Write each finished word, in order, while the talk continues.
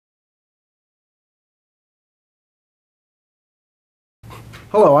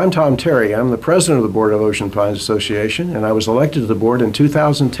Hello, I'm Tom Terry. I'm the president of the board of Ocean Pines Association, and I was elected to the board in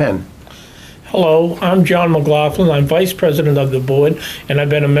 2010. Hello, I'm John McLaughlin. I'm vice president of the board, and I've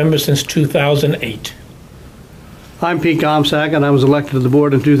been a member since 2008. I'm Pete Gomsack, and I was elected to the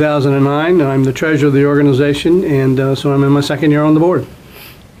board in 2009. I'm the treasurer of the organization, and so I'm in my second year on the board.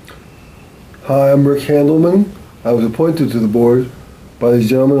 Hi, I'm Rick Handelman. I was appointed to the board by the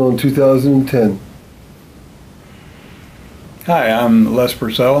gentleman in 2010. Hi, I'm Les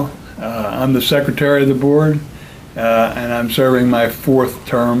Purcell. I'm the secretary of the board, and I'm serving my 4th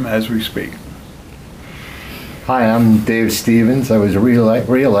term as we speak. Hi, I'm Dave Stevens. I was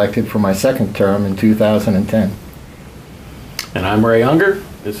re-elected for my 2nd term in 2010. And I'm Ray Unger.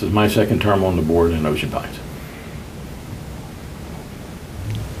 This is my 2nd term on the board in Ocean Pines.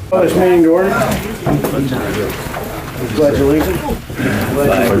 This meeting to order. Pledge allegiance.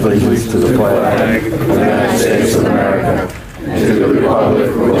 Pledge allegiance to the flag of the United States of America and to the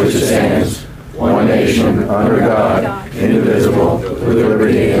republic for which it stands, one nation, under God, indivisible, with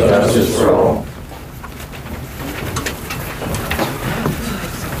liberty and justice for all.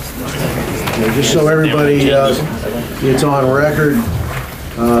 Just so everybody gets on record,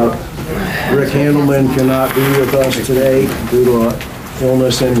 Rick Handelman cannot be with us today due to an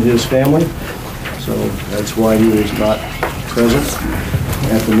illness in his family, so that's why he is not present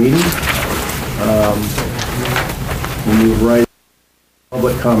at the meeting. We'll move right to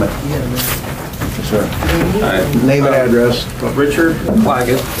public comment. Yes, sir. Name and address. Richard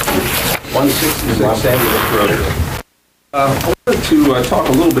Plaggett, 166 Samuel Road. I wanted to talk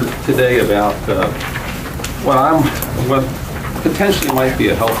a little bit today about what potentially might be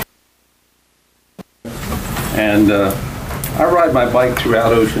a health. And I ride my bike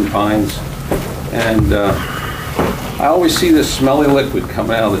throughout Ocean Pines, and I always see this smelly liquid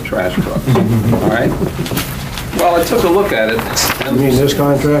coming out of the trash trucks. All right. Well, I took a look at it. You mean this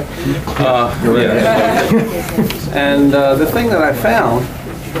contract? Yeah. And the thing that I found,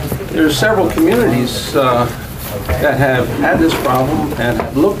 there's several communities that have had this problem and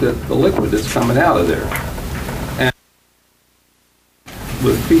have looked at the liquid that's coming out of there, and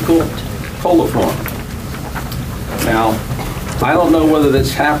with fecal coliform. Now, I don't know whether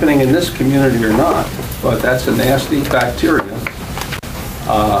that's happening in this community or not, but that's a nasty bacteria.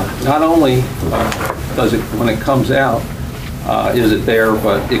 Not only does it, when it comes out, is it there,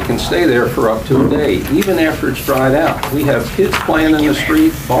 but it can stay there for up to a day, even after it's dried out. We have kids playing in the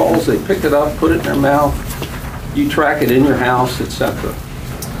street, balls, they pick it up, put it in their mouth, you track it in your house, etc.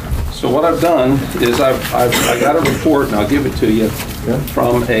 So what I've done is I got a report, and I'll give it to you,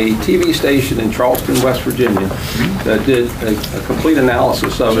 from a TV station in Charleston, West Virginia, that did a complete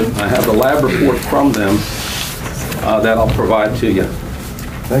analysis of it. I have the lab report from them that I'll provide to you.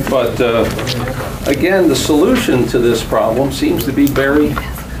 But again, the solution to this problem seems to be very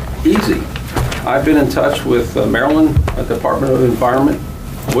easy. I've been in touch with Maryland Department of Environment,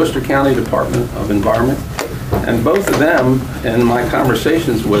 Worcester County Department of Environment, and both of them, in my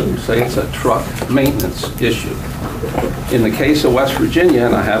conversations with them, say it's a truck maintenance issue. In the case of West Virginia,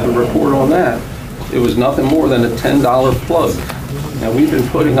 and I have a report on that, it was nothing more than a $10 plug. Now, we've been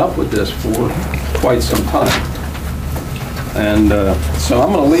putting up with this for quite some time. And so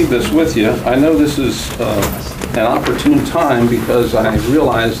I'm going to leave this with you. I know this is an opportune time because I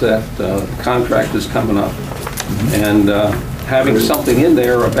realize that the contract is coming up. And having something in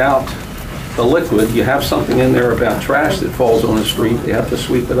there about the liquid, you have something in there about trash that falls on the street, you have to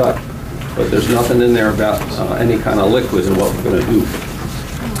sweep it up. But there's nothing in there about any kind of liquid and what we're going to do.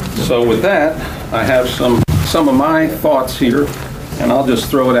 So with that, I have some of my thoughts here, and I'll just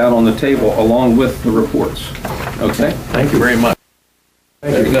throw it out on the table along with the reports. Okay? Thank you very much.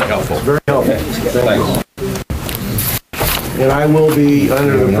 Thank you. Very helpful. Very helpful. Thanks. And I will be,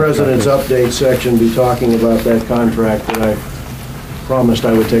 under the President's update section, be talking about that contract that I promised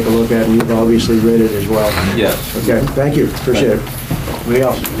I would take a look at, and you've obviously read it as well. Yes. Okay, thank you. Appreciate it. Anybody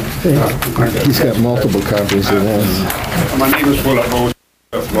else? He's got multiple copies of this. My name is Philip Rose,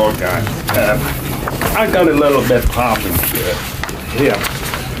 Lord God. I got a little bit problem here.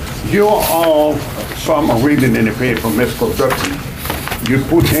 You all, some are reading in the paper, Mr. Dutton. You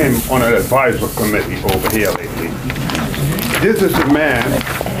put him on an advisor committee over here lately. This is a man,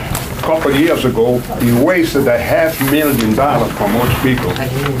 a couple of years ago, he wasted $500,000 from most people.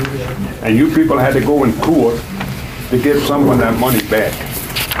 And you people had to go in court to get some of that money back.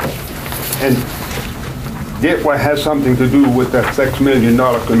 And that has something to do with that $6 million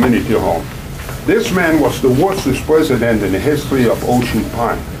community home. This man was the worstest president in the history of Ocean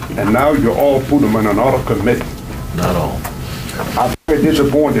Pine. And now you all put him in another committee. Not all. I'm very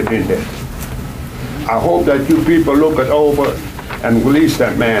disappointed in that. I hope that you people look it over and release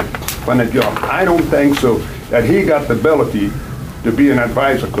that man from the job. I don't think so, that he got the ability to be an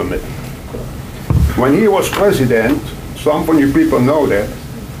advisor committee. When he was president, some of you people know that,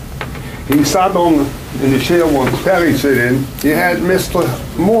 he sat in the chair when Terry sit in, he had Mr.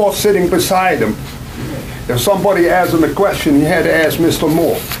 Moore sitting beside him. If somebody asked him a question, he had to ask Mr.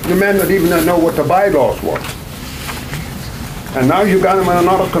 Moore. The man didn't even know what the bylaws was. And now you got him in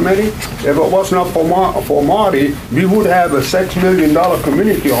another committee? If it was not for Marty, we would have a $6 million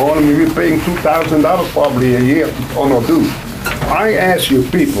community hall and we'd be paying $2,000 probably a year on our dues. I ask you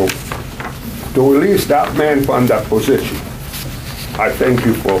people to release that man from that position. I thank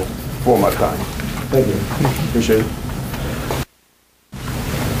you for my time. Thank you. Appreciate it.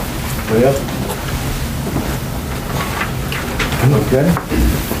 Anybody else? Okay.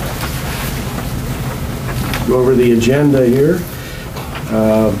 Go over the agenda here.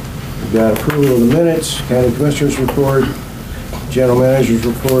 We've got approval of the minutes, county commissioners report, general manager's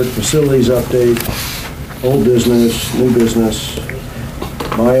report, facilities update, old business, new business,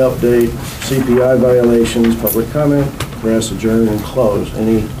 my update, CPI violations, public comment, press, adjourn, and close.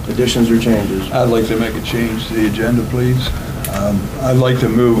 Any additions or changes? I'd like to make a change to the agenda, please. I'd like to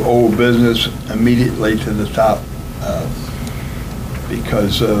move old business immediately to the top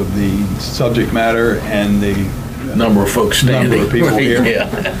because of the subject matter and the Number of folks standing. number of people here. Yeah.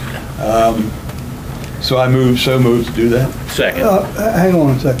 So I moved to do that. Second. Hang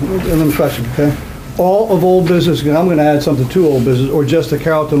on a second, let me question, okay? All of old business, and I'm gonna add something to old business, or just the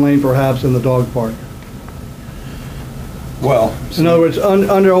Carrollton Lane perhaps and the dog park? Well, In other words,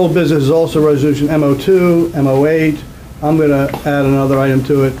 under old business is also resolution MO2, MO8. I'm gonna add another item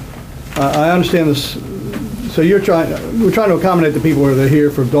to it. I understand this, so we're trying to accommodate the people that are here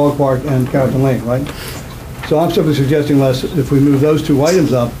for dog park and Carrollton Lane, right? So I'm simply suggesting, Les, if we move those two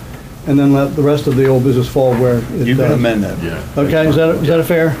items up, and then let the rest of the old business fall where it you can does. amend that. Yeah. Okay, is that a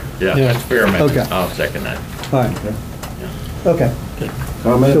fair? Yeah, that's fair, man. Okay. I'll second that. All right. Okay,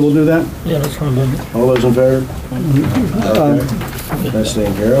 Comments? so we'll do that? Yeah, that's fine. Then. All those in favor? Okay. That's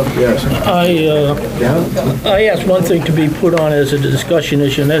taken care of. Yes. I asked one thing to be put on as a discussion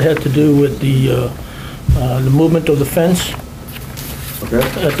issue, and that had to do with the movement of the fence Okay.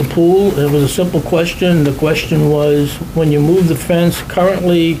 at the pool. It was a simple question. The question was, when you move the fence,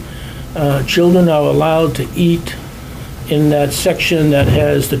 currently, children are allowed to eat in that section that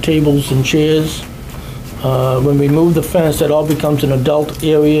has the tables and chairs. When we move the fence, that all becomes an adult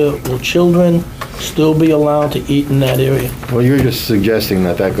area. Will children still be allowed to eat in that area? Well, you're just suggesting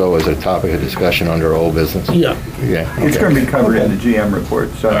that go as a topic of discussion under old business? Yeah. Yeah. It's okay. going to be covered in the GM report,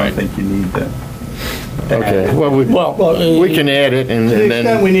 so I All right. don't think you need to. Okay, well, Well, we can add it, and To the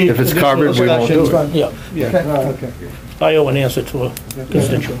extent we then need if it's additional covered, we won't do discussion, it. Yeah, Yeah, okay. I owe an answer to a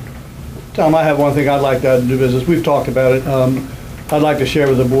constituent. Tom, I have one thing I'd like to add to new business. We've talked about it. I'd like to share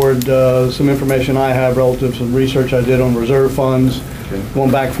with the board some information I have relative to some research I did on reserve funds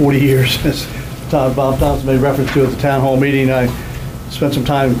going back 40 years. As Bob Thompson made reference to at the town hall meeting. I spent some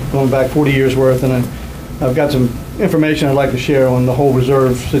time going back 40 years worth, and I've got some information I'd like to share on the whole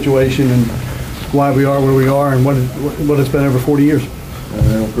reserve situation and why we are where we are and what it's been over 40 years.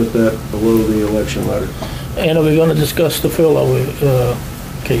 And I'll put that below the election letter. And are we going to discuss the Philo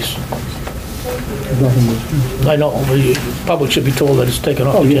case? I know, the public should be told that it's taken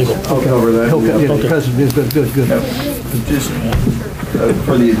off the table. I'll cover that. Okay, yeah, Okay. President, good. Just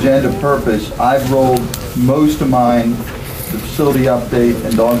for the agenda purpose, I've rolled most of mine, the facility update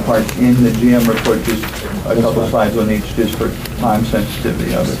and dog park in the GM report, just a couple slides on each, just for time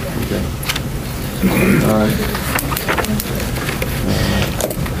sensitivity of it. Okay. All right.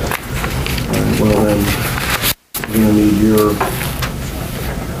 Well then, I'm gonna need your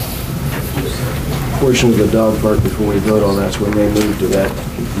portion of the dog park before we vote on that, so we may move to that.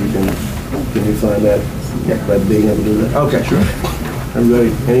 Can you find that, by being able to do that? Okay, sure.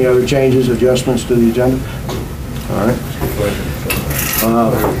 Everybody, any other changes, adjustments to the agenda? All right.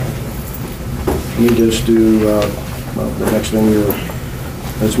 Let me just do, well, the next thing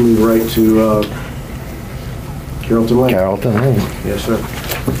let's move right to Carrollton Lane. Carrollton Lane. Yes, sir.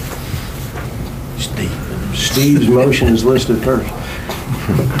 Steve's motion is listed first.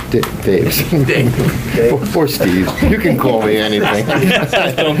 Dave's. Poor Steve. You can call me anything.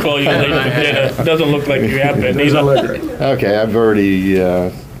 Don't call you later for dinner. Doesn't look like you have been Doesn't look either. right. Okay, I've already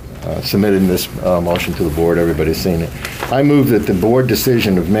submitted this motion to the board. Everybody's seen it. I move that the board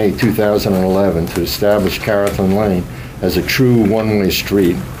decision of May 2011 to establish Carrollton Lane as a true one-way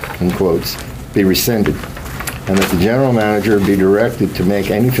street, in quotes, be rescinded, and that the general manager be directed to make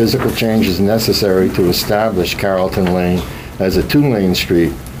any physical changes necessary to establish Carrollton Lane as a two-lane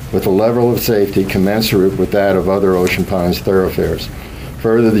street with a level of safety commensurate with that of other Ocean Pines thoroughfares.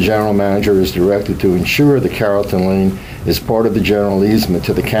 Further, the general manager is directed to ensure that Carrollton Lane is part of the general easement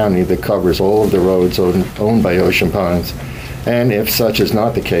to the county that covers all of the roads owned by Ocean Pines, and if such is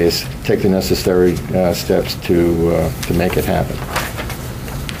not the case, take the necessary steps to make it happen.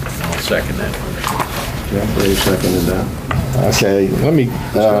 I'll second that. Yeah, Ray seconded that. Okay, let me,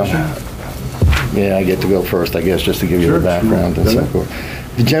 yeah, I get to go first, I guess, just to give you the background and so forth.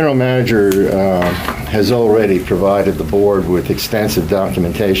 The general manager has already provided the board with extensive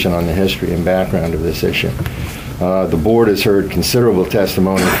documentation on the history and background of this issue. The board has heard considerable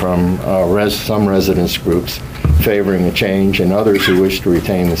testimony from some residents groups favoring a change and others who wish to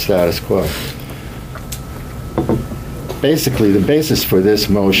retain the status quo. Basically, the basis for this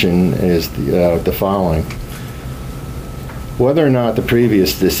motion is the following. Whether or not the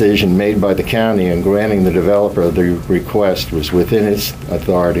previous decision made by the county in granting the developer the request was within its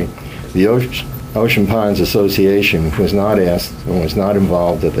authority, the Ocean Pines Association was not asked and was not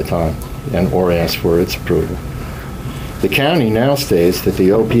involved at the time or asked for its approval. The county now states that the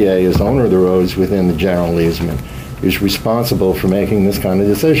OPA, as owner of the roads within the general easement, is responsible for making this kind of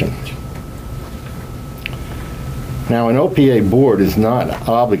decision. Now, an OPA board is not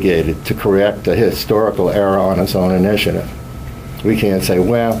obligated to correct a historical error on its own initiative. We can't say,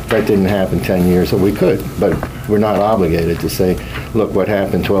 well, that didn't happen 10 years, or we could, but we're not obligated to say, look, what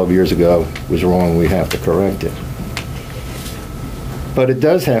happened 12 years ago was wrong, we have to correct it. But it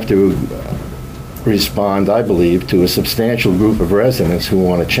does have to respond, I believe, to a substantial group of residents who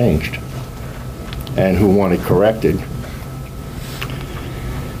want it changed and who want it corrected.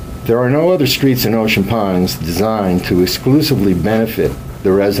 There are no other streets in Ocean Pines designed to exclusively benefit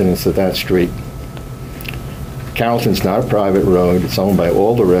the residents of that street. Carrollton's not a private road. It's owned by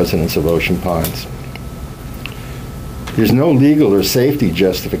all the residents of Ocean Pines. There's no legal or safety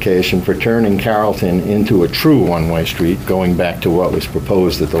justification for turning Carrollton into a true one-way street, going back to what was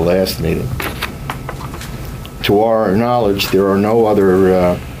proposed at the last meeting. To our knowledge, there are no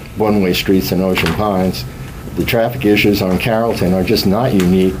other one-way streets in Ocean Pines. The traffic issues on Carrollton are just not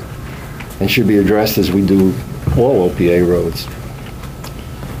unique and should be addressed as we do all OPA roads.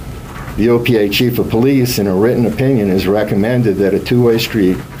 The OPA Chief of Police, in a written opinion, has recommended that a two-way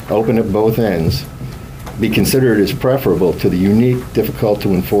street, open at both ends, be considered as preferable to the unique,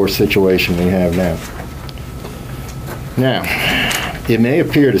 difficult-to-enforce situation we have now. Now, it may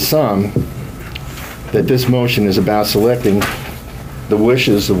appear to some that this motion is about selecting the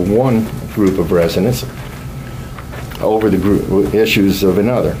wishes of one group of residents over the issues of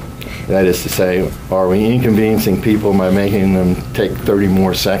another. That is to say, are we inconveniencing people by making them take 30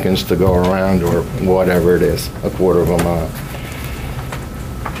 more seconds to go around, or whatever it is, a quarter of a mile?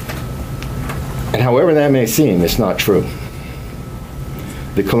 And however that may seem, it's not true.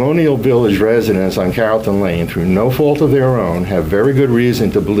 The Colonial Village residents on Carrollton Lane, through no fault of their own, have very good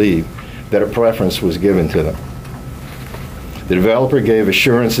reason to believe that a preference was given to them. The developer gave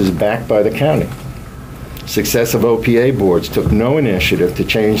assurances backed by the county. Successive OPA boards took no initiative to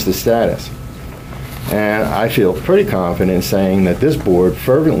change the status. And I feel pretty confident in saying that this board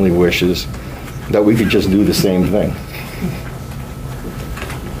fervently wishes that we could just do the same thing.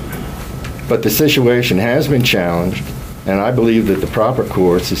 But the situation has been challenged, and I believe that the proper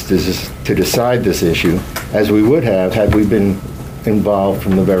course is to decide this issue as we would have had we been involved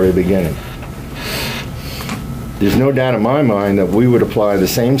from the very beginning. There's no doubt in my mind that we would apply the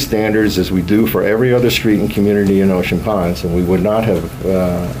same standards as we do for every other street and community in Ocean Pines, and we would not have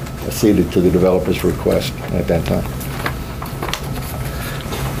acceded to the developer's request at that time.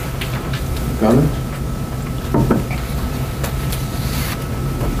 Comments?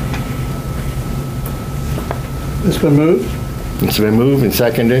 It's been moved? It's been moved and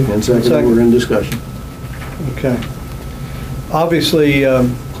seconded. And seconded, we're in discussion. Okay. Obviously,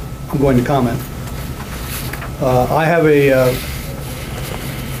 I'm going to comment. I have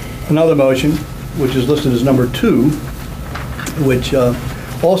another motion, which is listed as number 2, which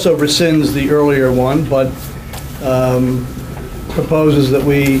also rescinds the earlier one, but proposes that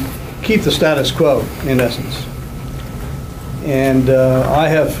we keep the status quo, in essence. And I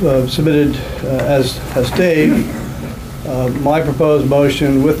have submitted, as Dave, my proposed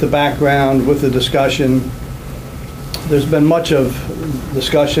motion with the background, with the discussion. There's been much of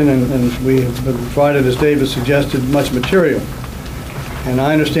discussion, and we have provided, as Dave has suggested, much material. And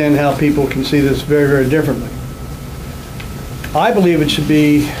I understand how people can see this very, very differently. I believe it should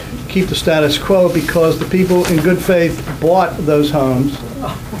be keep the status quo because the people in good faith bought those homes.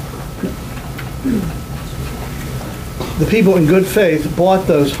 The people in good faith bought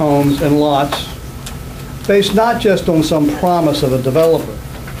those homes and lots based not just on some promise of a developer,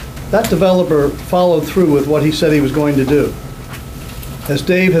 that developer followed through with what he said he was going to do. As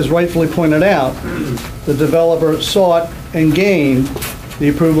Dave has rightfully pointed out, the developer sought and gained the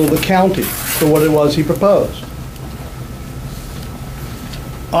approval of the county for what it was he proposed.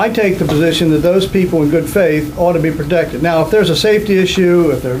 I take the position that those people in good faith ought to be protected. Now, if there's a safety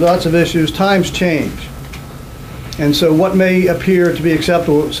issue, if there are lots of issues, times change. And so what may appear to be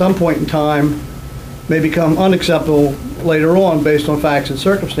acceptable at some point in time may become unacceptable later on based on facts and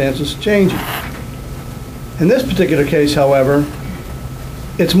circumstances changing. In this particular case, however,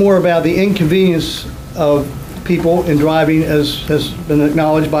 it's more about the inconvenience of people in driving, as has been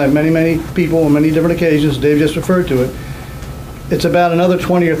acknowledged by many, many people on many different occasions. Dave just referred to it. It's about another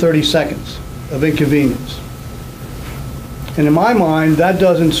 20 or 30 seconds of inconvenience. And in my mind, that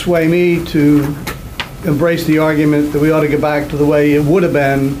doesn't sway me to embrace the argument that we ought to get back to the way it would have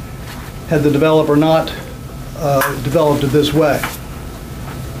been had the developer not developed it this way.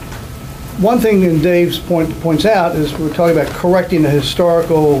 One thing that Dave's points out is we're talking about correcting a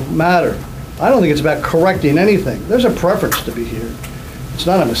historical matter. I don't think it's about correcting anything. There's a preference to be here. It's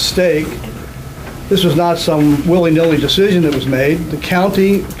not a mistake. This was not some willy-nilly decision that was made. The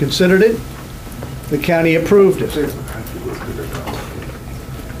county considered it. The county approved it.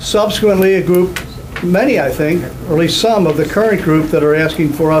 Subsequently, a group, many I think, or at least some of the current group that are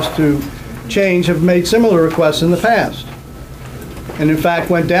asking for us to change have made similar requests in the past. And in fact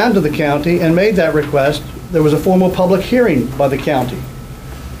went down to the county and made that request. There was a formal public hearing by the county.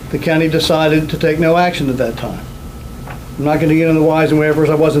 The county decided to take no action at that time. I'm not going to get into the whys and wherefores.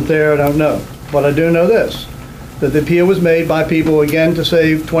 I wasn't there, I don't know. But I do know this, that the appeal was made by people, again, to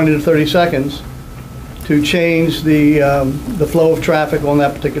save 20 to 30 seconds to change the flow of traffic on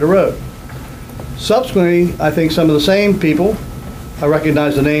that particular road. Subsequently, I think some of the same people, I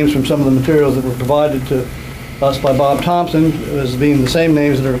recognize the names from some of the materials that were provided to us by Bob Thompson, as being the same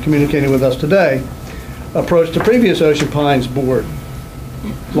names that are communicating with us today, approached the previous Ocean Pines board.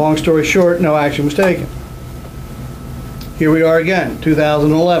 Long story short, no action was taken. Here we are again,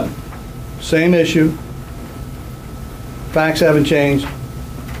 2011. Same issue. Facts haven't changed.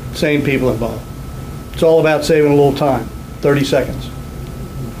 Same people involved. It's all about saving a little time, 30 seconds.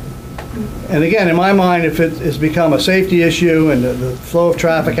 And again, in my mind, if it has become a safety issue and the flow of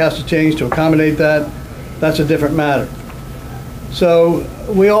traffic has to change to accommodate that, that's a different matter. So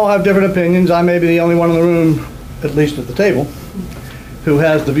we all have different opinions. I may be the only one in the room, at least at the table, who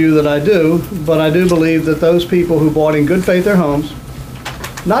has the view that I do, but I do believe that those people who bought in good faith their homes,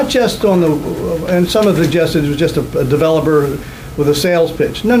 not just on the, and some have suggested it was just a developer with a sales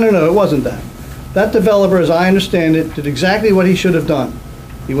pitch. No, it wasn't that. That developer, as I understand it, did exactly what he should have done.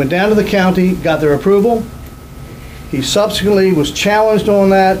 He went down to the county, got their approval. He subsequently was challenged on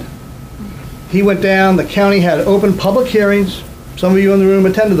that. He went down, the county had open public hearings. Some of you in the room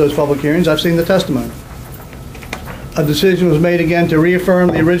attended those public hearings. I've seen the testimony. A decision was made again to reaffirm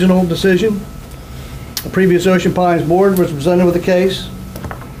the original decision. The previous Ocean Pines board was presented with the case.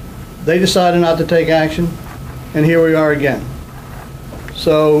 They decided not to take action, and here we are again.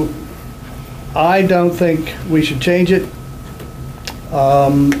 So I don't think we should change it.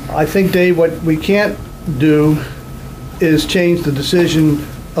 I think, Dave, what we can't do is change the decision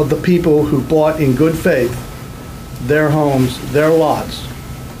of the people who bought in good faith their homes, their lots.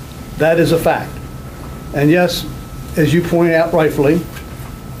 That is a fact. And yes, as you pointed out rightfully,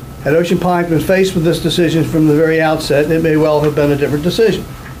 had Ocean Pines been faced with this decision from the very outset, it may well have been a different decision.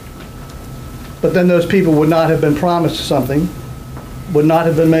 But then those people would not have been promised something, would not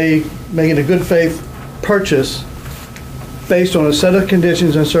have been making a good faith purchase based on a set of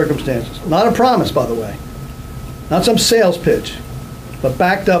conditions and circumstances. Not a promise, by the way. Not some sales pitch, but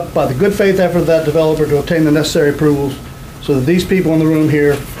backed up by the good faith effort of that developer to obtain the necessary approvals so that these people in the room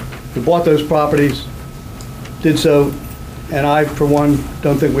here who bought those properties did so. And I, for one,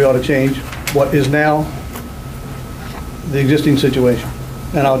 don't think we ought to change what is now the existing situation.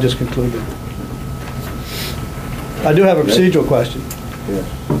 And I'll just conclude it. I do have a procedural question.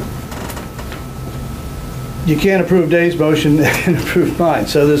 You can't approve Dave's motion and approve mine,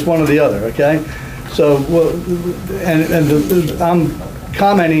 so there's one or the other, okay? So, I'm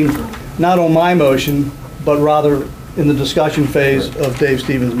commenting not on my motion, but rather in the discussion phase of Dave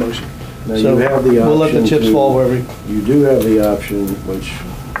Stevens' motion. Now, So you have the we'll let the option chips to- fall wherever. You do have the option, which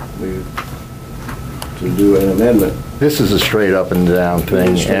to do an amendment. This is a straight up and down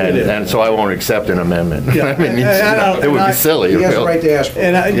thing, It is. and so I won't accept an amendment. Yeah. I mean, And it would be silly. He has the right to ask for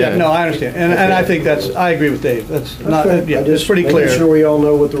it. And Yeah. no, I understand, and I think I agree with Dave. That's not, Okay. yeah, I it's just pretty making clear. sure we all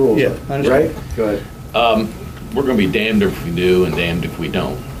know what the rules Yeah, are, I understand. right? Go ahead. We're going to be damned if we do and damned if we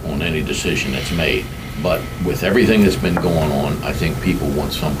don't on any decision that's made. But with everything that's been going on, I think people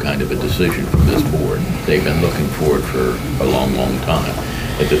want some kind of a decision from this board. They've been looking for it for a long, long time.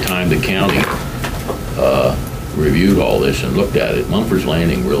 At the time the county reviewed all this and looked at it, Mumford's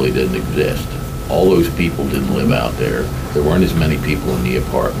Landing really didn't exist. All those people didn't live out there. There weren't as many people in the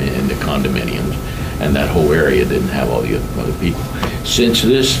apartment, in the condominiums, and that whole area didn't have all the other people. Since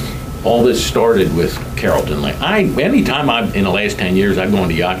all this started with Carrollton Lane, anytime in the last 10 years I've gone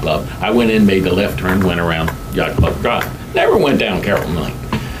to Yacht Club, I went in, made the left turn, went around Yacht Club Drive. Never went down Carrollton Lane.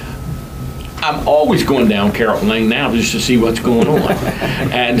 I'm always going down Carrollton Lane now just to see what's going on.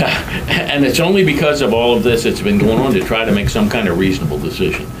 And it's only because of all of this that's been going on to try to make some kind of reasonable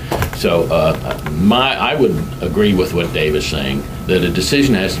decision. So I would agree with what Dave is saying, that a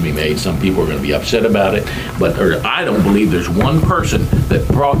decision has to be made. Some people are going to be upset about it, but I don't believe there's one person that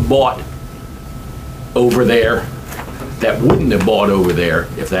bought over there that wouldn't have bought over there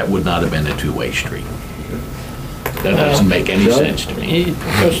if that would not have been a two-way street. That doesn't make any sense to me.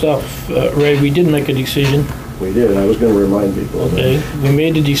 First off, Ray, we did make a decision. We did. I was going to remind people of that. Okay, we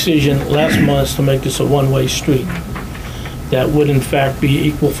made the decision last month to make this a one-way street. That would in fact be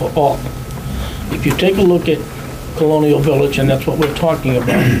equal for all. If you take a look at Colonial Village, and that's what we're talking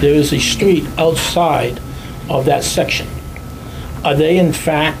about, there is a street outside of that section. Are they in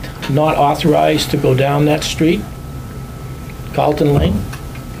fact not authorized to go down that street, Carlton Lane?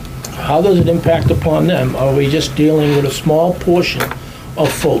 How does it impact upon them? Are we just dealing with a small portion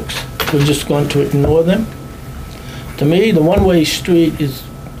of folks? We're just going to ignore them? To me, the one-way street is,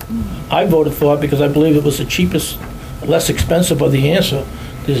 I voted for it because I believe it was the cheapest, less expensive of the answer.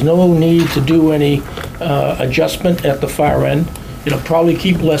 There's no need to do any adjustment at the far end. It'll probably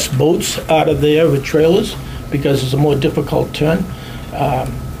keep less boats out of there with trailers because it's a more difficult turn.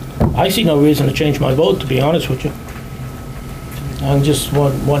 I see no reason to change my vote, to be honest with you. I just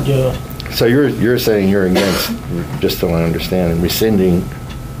want you. So you're saying you're against, just so I understand, rescinding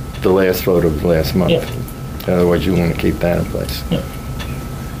the last vote of last month? Yeah. In other words, you want to keep that in place? Yeah.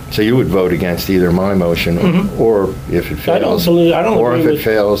 So you would vote against either my motion or if it fails? I don't or agree if it with,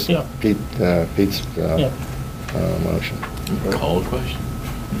 fails, yeah. Pete's motion. Call the question.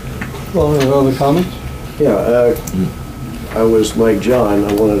 Well, any other comments? Yeah, I was like John,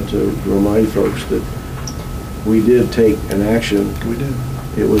 I wanted to remind folks that we did take an action. We did.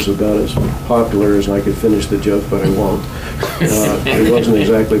 It was about as popular as I could finish the joke, but I won't. It wasn't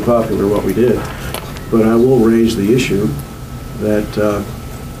exactly popular what we did. But I will raise the issue that,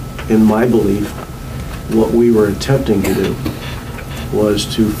 in my belief, what we were attempting to do was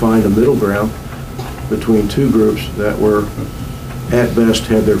to find a middle ground between two groups that were, at best,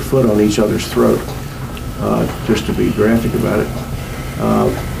 had their foot on each other's throat, just to be graphic about it.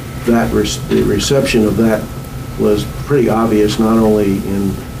 The reception of that was pretty obvious, not only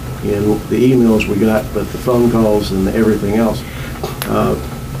in the emails we got, but the phone calls and everything else.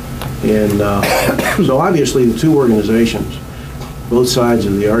 So obviously the two organizations, both sides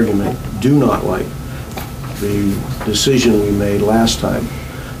of the argument, do not like the decision we made last time.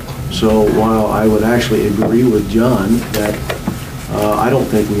 So while I would actually agree with John that I don't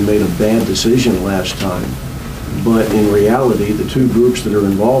think we made a bad decision last time, but in reality, the two groups that are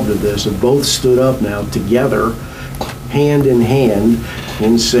involved in this have both stood up now together, hand in hand,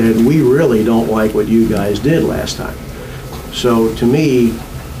 and said, we really don't like what you guys did last time. So to me,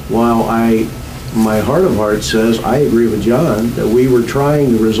 while my heart of hearts says I agree with John that we were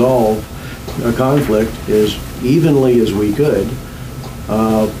trying to resolve a conflict as evenly as we could,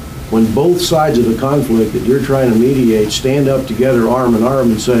 when both sides of the conflict that you're trying to mediate stand up together arm in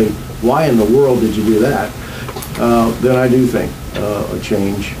arm and say, why in the world did you do that? Then I do think a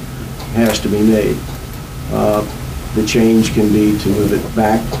change has to be made. The change can be to move it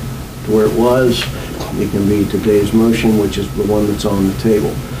back to where it was. It can be today's motion, which is the one that's on the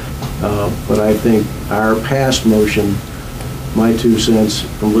table. But I think our past motion, my 2 cents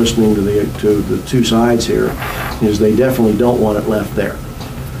from listening to the two sides here, is they definitely don't want it left there.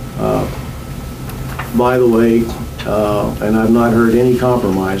 By the way, and I've not heard any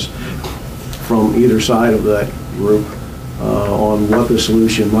compromise from either side of that group on what the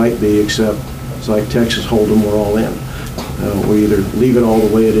solution might be, except it's like Texas Hold'em, we're all in. We either leave it all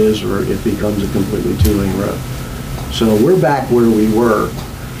the way it is or it becomes a completely two-lane road. So we're back where we were.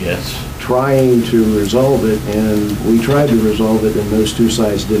 Yes. Trying to resolve it, and we tried to resolve it, and those two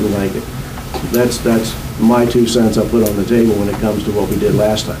sides didn't like it. That's my 2 cents I put on the table when it comes to what we did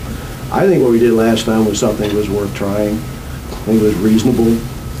last time. I think what we did last time was something that was worth trying. I think it was reasonable,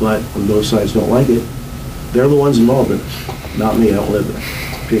 but when both sides don't like it, they're the ones involved in it, not me. I don't live there.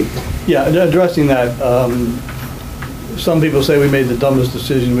 Pete. Yeah, addressing that, some people say we made the dumbest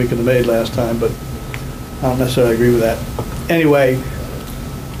decision we could have made last time, but I don't necessarily agree with that. Anyway,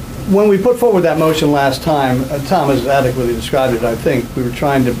 when we put forward that motion last time, Tom has adequately described it, I think. We were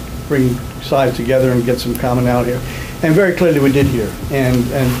trying to bring sides together and get some commonality here. And very clearly we did here. And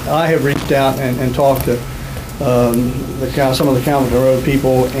I have reached out and talked to some of the Calvin Road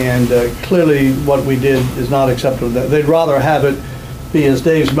people, and clearly what we did is not acceptable. They'd rather have it be as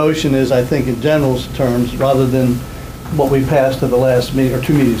Dave's motion is, I think, in general terms, rather than what we passed at the last meeting, or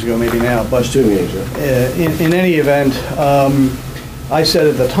 2 meetings ago maybe now. But 2 meetings, yeah. In any event, I said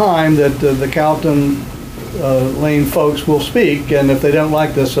at the time that the Calton Lane folks will speak, and if they don't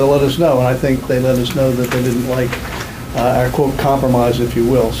like this, they'll let us know. And I think they let us know that they didn't like our quote compromise, if you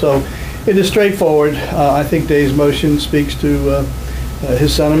will. So it is straightforward. I think Dave's motion speaks to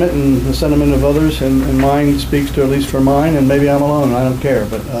his sentiment and the sentiment of others, and mine speaks to, at least for mine, and maybe I'm alone, I don't care,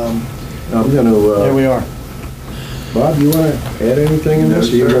 but I'm going to... there we are. Bob, you want to add anything in this?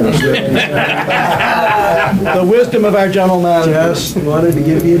 The wisdom of our general manager. Just wanted to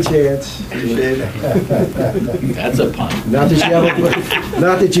give you a chance. That's a pun. Not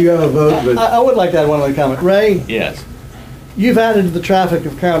that you have a vote, but... I would like to add one other comment. Ray, Yes. you've added to the traffic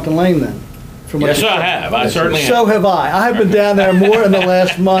of Carrollton Lane then? from what Yes, you I said. have. I certainly have. So have I. I have been down there more in the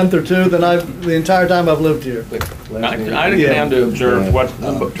last month or two than the entire time I've lived here. I didn't get down to observe what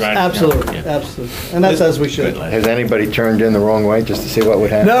the book tried. Absolutely, absolutely. And that's as we should. Has anybody turned in the wrong way just to see what would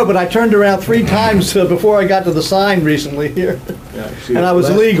happen? No, but I turned around 3 times before I got to the sign recently here. And I was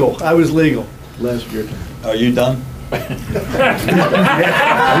legal. I was legal. Les, your turn. Are you done?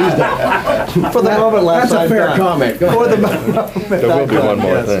 For the moment, last That's a fair comment. Go For the ahead. moment. There will be one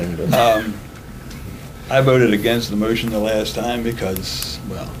more yes. thing. but- I voted against the motion the last time because,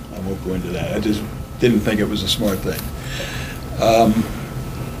 well, I won't go into that. I just didn't think it was a smart thing.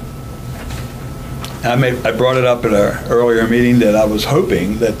 I brought it up at an earlier meeting that I was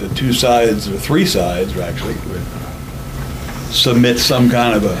hoping that the 2 sides, or 3 sides actually, would submit some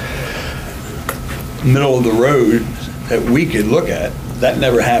kind of a middle of the road that we could look at. That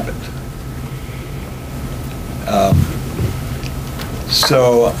never happened.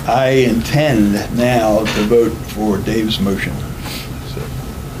 So I intend now to vote for Dave's motion. So,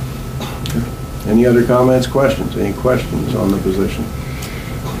 Any other comments, questions? Any questions on the position?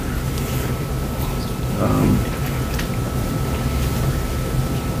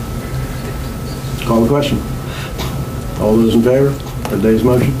 Call the question. All those in favor of Dave's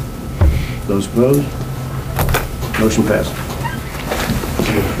motion? Those opposed? Motion passed.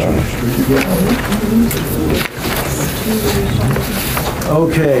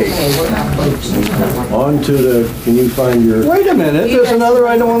 Okay. On to the, can you find your, Wait a minute, there's another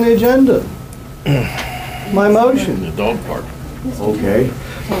item on the agenda. My motion. The dog park. okay.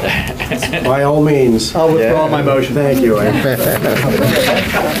 By all means. I'll withdraw my motion. Thank you.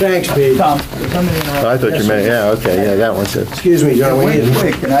 Thanks, Pete. Tom. Oh, I thought you meant, yeah, okay, yeah, that one's it. Excuse me, John, we Wait, need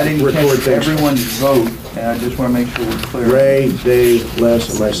quick, and I didn't record catch things. everyone's vote, and I just want to make sure we're clear. Ray, Dave, Les,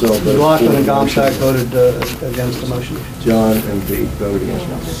 and myself. voted Rockland and for the motion. Gomstack voted against the motion. John and Pete voted against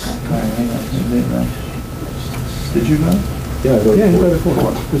it. All right, hang on. Did you vote? Yeah, I voted Yeah, you for it. voted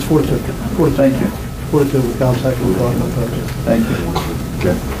for it. It's 4-2. 4-2. Thank you, 4-2 with Gomstack and Rockland opposed. thank you.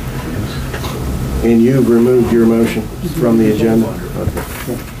 Okay. And you've removed your motion from the agenda?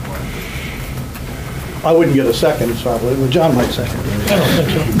 Okay. I wouldn't get a second, probably, but John might second.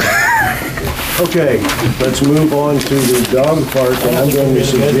 Okay, let's move on to the dog park, and I'm going to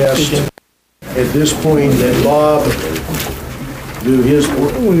suggest at this point that Bob do his,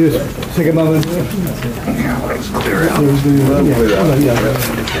 Will you take a moment?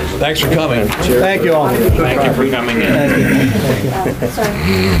 thanks for coming. Thank you all. Thank you for coming in.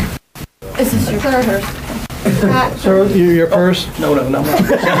 Is this your first? Sir, your purse? No.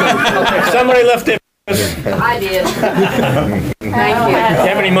 Somebody left it. I did. Thank You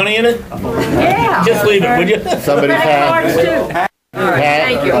have any money in it? you. Yeah. Just leave it, would you? Somebody's hat. Cards too. All right,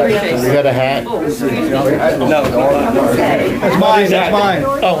 thank you, appreciate You it. got a hat? That's mine, that's mine.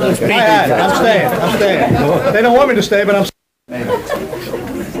 Oh, it's I had it. I'm staying. They don't want me to stay, but I'm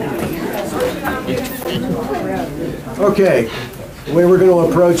okay. The way we're going to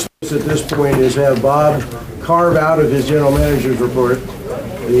approach this at this point is have Bob carve out of his general manager's report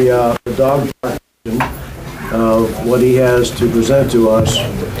the dog park of what he has to present to us,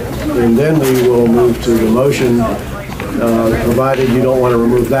 and then we will move to the motion, provided you don't want to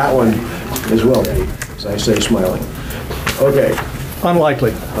remove that one as well, as I say, smiling. Okay,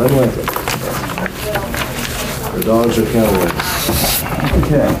 unlikely. unlikely. The dogs are counted.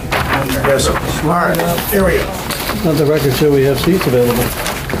 Okay. Yes, sir. All right, here we go. Let the record show we have seats available.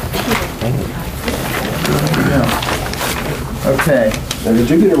 Okay. Now, did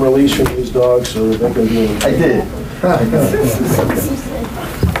you get a release from these dogs so that they can be in? I did. You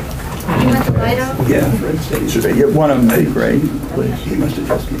want the light off? Yeah. Get one of them, that'd be great, please.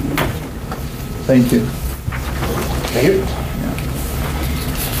 Thank you. Thank you.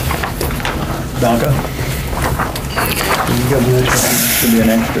 Donka? Should be an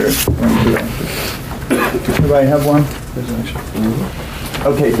extra, one, 2 extras. Everybody have one?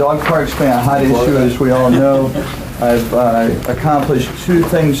 Okay, dog park's been a hot issue, as we all know. I've accomplished 2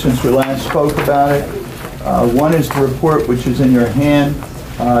 things since we last spoke about it. One is the report, which is in your hand.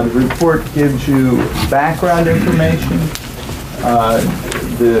 The report gives you background information,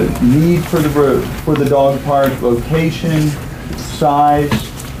 the need for the dog park, location, size,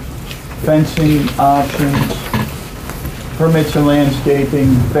 fencing options, permits and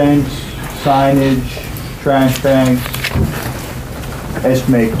landscaping, fence, signage, trash bags,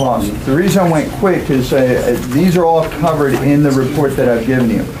 estimated cost. The reason I went quick is these are all covered in the report that I've given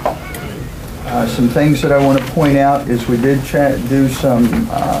you. Some things that I want to point out is we did do some,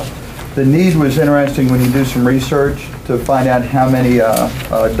 the need was interesting when you do some research to find out how many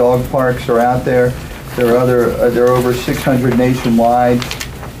dog parks are out there. There are over 600 nationwide,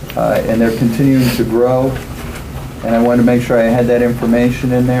 and they're continuing to grow. And I wanted to make sure I had that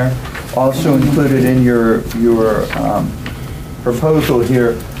information in there. Also included in your proposal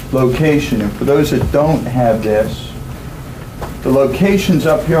here, location. And for those that don't have this, the location's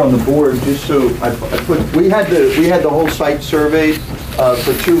up here on the board, just so we had the whole site surveyed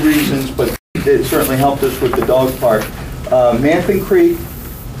for 2 reasons, but it certainly helped us with the dog park. Manton Creek,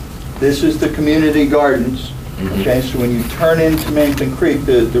 this is the community gardens. Okay, so when you turn into Manton Creek,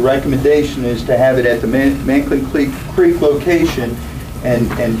 the recommendation is to have it at the Manton Creek location,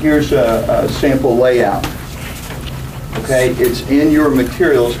 and here's a sample layout. Okay, it's in your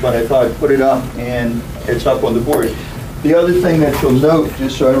materials, but I thought I'd put it up, and it's up on the board. The other thing that you'll note,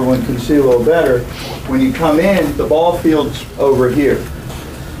 just so everyone can see a little better, when you come in, the ball field's over here.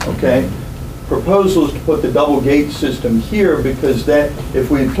 Okay? Proposal is to put the double gate system here, because that,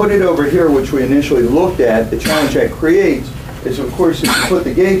 if we put it over here, which we initially looked at, the challenge that creates is, of course, if you put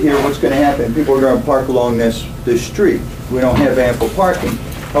the gate here, what's going to happen? People are going to park along this street. We don't have ample parking.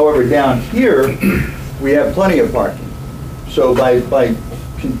 However, down here, we have plenty of parking. So by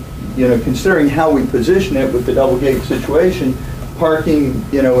considering how we position it with the double gate situation, parking,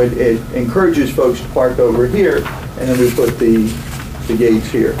 it encourages folks to park over here, and then we put the gates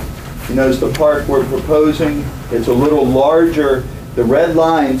here. You notice the park we're proposing, it's a little larger. The red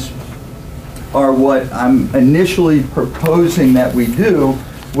lines are what I'm initially proposing that we do,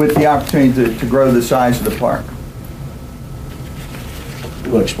 with the opportunity to grow the size of the park.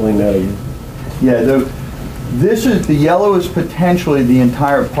 You want to explain that again? Yeah, the yellow is potentially the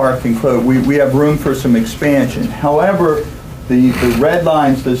entire park enclosed. We have room for some expansion. However, the red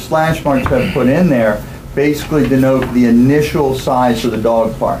lines, the slash marks that I've put in there, basically denote the initial size of the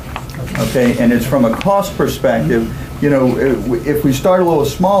dog park. Okay, and it's from a cost perspective. If we start a little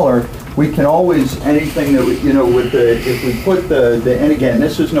smaller, we can always, anything that if we put and again,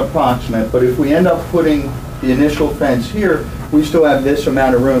 this is an approximate, but if we end up putting the initial fence here, we still have this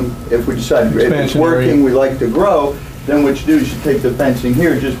amount of room. If we decide if it's working, we like to grow, then what you do is you take the fencing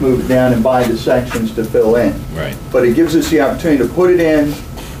here, just move it down and buy the sections to fill in. Right. But it gives us the opportunity to put it in,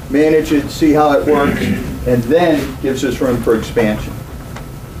 manage it, see how it works, and then gives us room for expansion.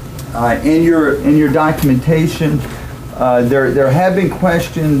 In your documentation, there have been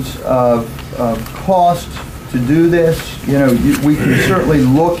questions of cost to do this. We can certainly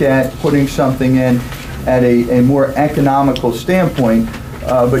look at putting something in at a more economical standpoint,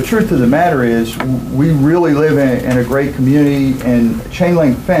 but truth of the matter is, we really live in a great community, and chain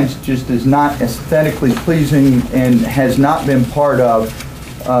link fence just is not aesthetically pleasing and has not been part of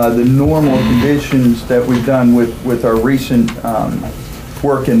the normal conditions that we've done with our recent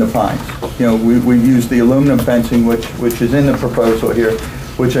work in the pines. We've used the aluminum fencing, which is in the proposal here,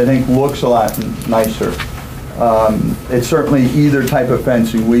 which I think looks a lot nicer. It's certainly either type of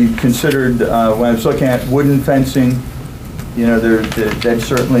fencing. We considered, when I was looking at wooden fencing, that's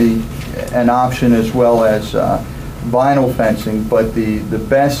certainly an option, as well as vinyl fencing, but the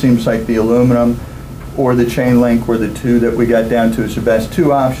best seems like the aluminum or the chain link were the 2 that we got down to as the best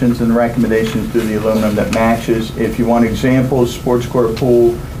 2 options, and the recommendations do the aluminum that matches. If you want examples, sports court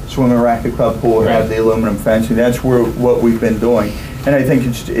pool, swim and racket club pool have the aluminum fencing. That's what we've been doing, and I think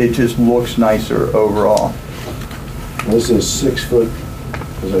it just looks nicer overall. This is 6 foot.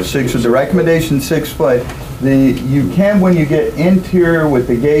 The recommendation 6 foot. You can, when you get interior with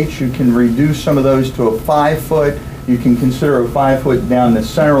the gates, you can reduce some of those to a 5 foot. You can consider a 5 foot down the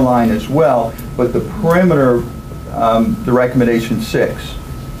center line as well, but the perimeter the recommendation 6.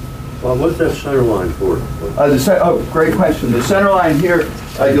 Well, what's that center line for? Great question. The center line here,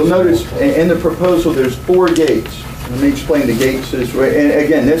 you'll notice in the proposal, there's 4 gates. Let me explain the gates this way. And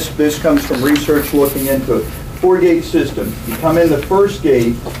again, this comes from research looking into it. 4-gate system. You come in the first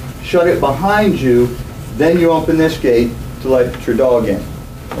gate, shut it behind you, then you open this gate to let your dog in.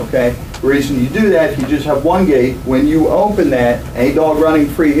 Okay? The reason you do that, you just have 1 gate. When you open that, a dog running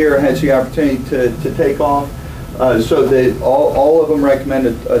free here has the opportunity to take off. So all of them recommend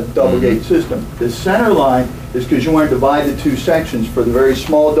a double gate system. The center line is because you want to divide the 2 sections for the very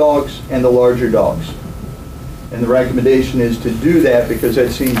small dogs and the larger dogs. And the recommendation is to do that because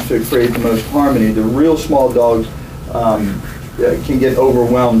that seems to create the most harmony. The real small dogs can get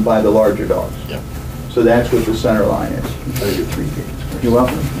overwhelmed by the larger dogs. Yep. So that's what the center line is. Those are 3 gates. You're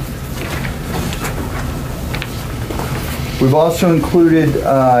welcome. We've also included,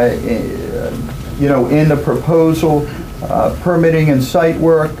 in the proposal, permitting and site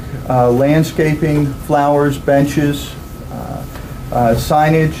work, landscaping, flowers, benches,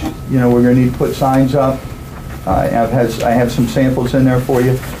 signage. We're going to need to put signs up. I have some samples in there for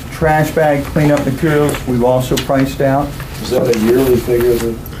you. Trash bag cleanup materials, we've also priced out. Is that a yearly figure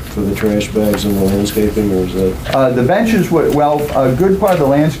for the trash bags and the landscaping, or is that? The benches would, a good part of the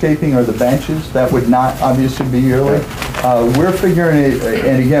landscaping are the benches. That would not obviously be yearly. We're figuring it,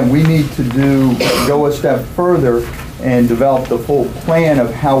 and again, we need to go a step further and develop the full plan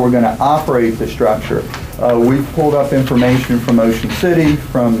of how we're going to operate the structure. We've pulled up information from Ocean City,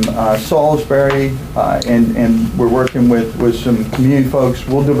 from Salisbury, and we're working with some community folks.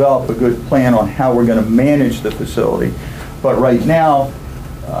 We'll develop a good plan on how we're going to manage the facility. But right now,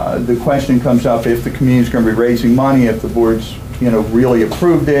 the question comes up if the community's going to be raising money, if the board's really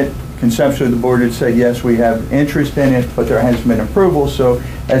approved it. Conceptually, the board had said, yes, we have interest in it, but there hasn't been approval. So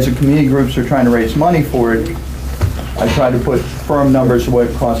as the community groups are trying to raise money for it, I try to put firm numbers of what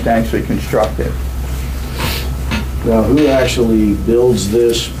it costs to actually construct it. Now, who actually builds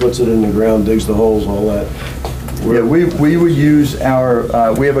this, puts it in the ground, digs the holes, all that? Yeah, we would use we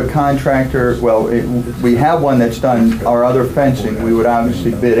have a contractor, we have one that's done our other fencing. We would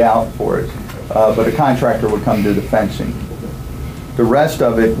obviously bid out for it, but a contractor would come do the fencing. The rest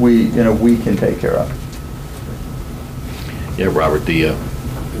of it, we can take care of. Yeah, Robert, the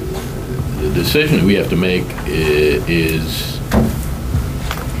decision we have to make is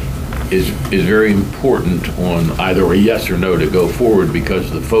very important on either a yes or no to go forward,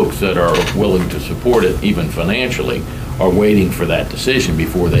 because the folks that are willing to support it, even financially, are waiting for that decision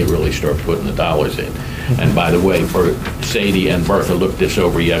before they really start putting the dollars in. And by the way, Sadie and Bertha looked this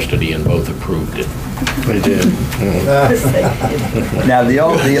over yesterday and both approved it. They did. Now, the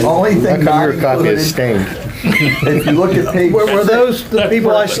only thing not your copy is stained. if you look at page... Were those the people,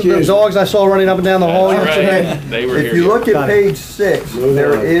 the dogs I saw running up and down the hall yesterday? They were If you look at page 6,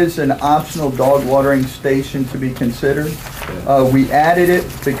 there is an optional dog watering station to be considered. We added it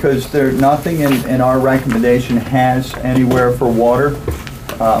because nothing in our recommendation has anywhere for water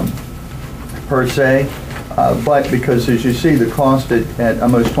per se. But because, as you see, the cost at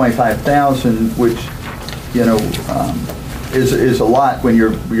almost $25,000, which is a lot when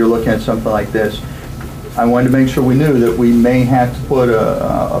you're looking at something like this. I wanted to make sure we knew that we may have to put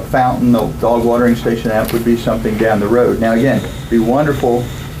a fountain, a dog watering station. That would be something down the road. Now, again, it'd be wonderful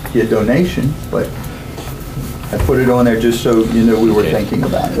to get a donation, but I put it on there just so you knew we were thinking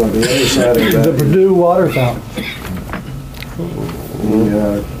about it. Well, the other side of that, The Purdue water fountain.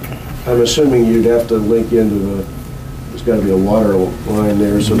 I'm assuming you'd have to link into there's got to be a water line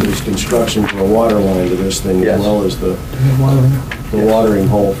there, so there's construction for a water line to this thing, Yes. as well as the watering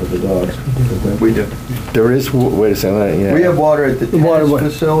hole for the dogs. We do. There is, wait a second, yeah. We have water at the tennis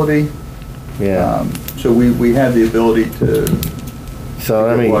facility, Yeah. so we have the ability to So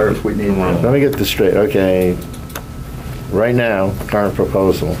let get me, water if we need let to. me get this straight. Okay. Right now, current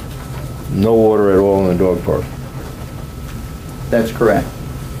proposal, no water at all in the dog park. That's correct.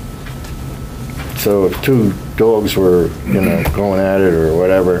 So if 2 dogs were, going at it or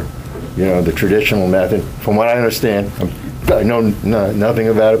whatever, the traditional method, from what I understand, I know nothing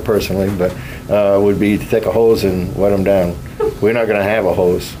about it personally, but would be to take a hose and wet them down. We're not going to have a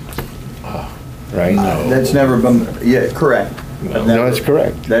hose, right? That's never been, correct. No, that's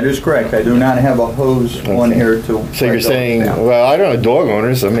correct. That is correct. I do not have a hose on here to. So you're saying, well, I don't know, dog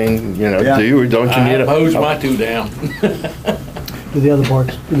owners, I mean, Yeah. do you or don't you need a? Hose my 2 down. Do the other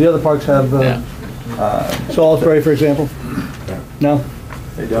parks? Do the other parks have Salisbury, for example? No?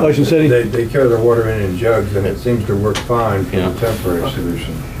 They don't. Ocean City? They carry their water in jugs, and it seems to work fine for the temporary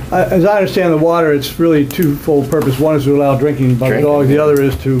solution. As I understand the water, it's really twofold purpose. One is to allow drinking by the Drinking. dogs. The other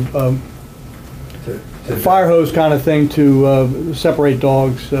is to fire hose kind of thing to separate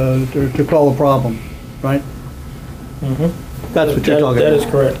dogs, to quell a problem, right? That's what you're talking about? That is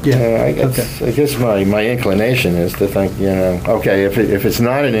correct. Yeah. I guess my inclination is to think, okay, if it's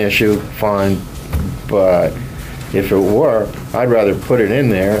not an issue, fine, but if it were, I'd rather put it in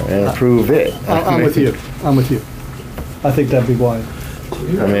there and approve it. I'm with you. I'm with you. I think that'd be wise.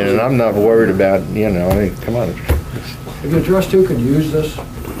 I mean, and I'm not worried about, come on. If the trustee could use this,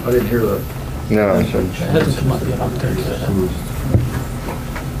 I didn't hear that. No. It hasn't come up yet. I'll tell you that.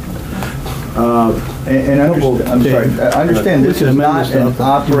 And I'm sorry, I understand this is not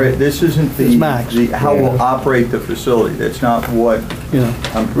this isn't how we'll operate the facility. That's not what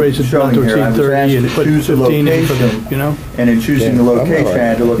I'm raise it showing down to here. I was exceed 30 asked and to put choose a 15 in for location, them, and in choosing the location, I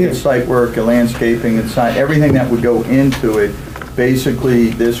had to look at site work, and landscaping, and everything that would go into it. Basically,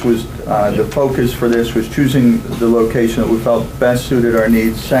 this was, the focus for this was choosing the location that we felt best suited our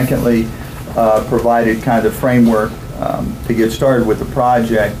needs. Secondly, provided kind of framework to get started with the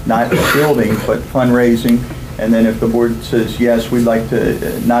project, not building, but fundraising. And then if the board says, yes, we'd like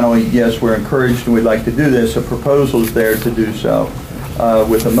to, not only yes, we're encouraged and we'd like to do this, a proposal is there to do so.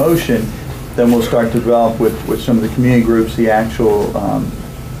 With a motion, then we'll start to develop with some of the community groups the actual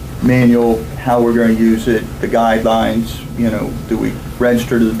manual, how we're going to use it, the guidelines, do we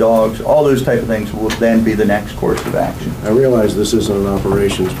register to the dogs, all those type of things will then be the next course of action. I realize this isn't an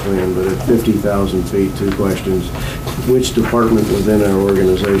operations plan, but at 50,000 feet, two questions. Which department within our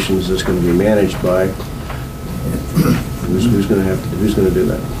organization is this going to be managed by? Who's going to do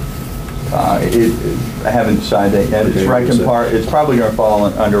that? I haven't decided that yet. Okay, It's Rec and Park. It's probably going to fall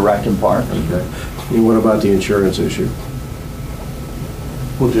under Rec and Park. Okay. And what about the insurance issue?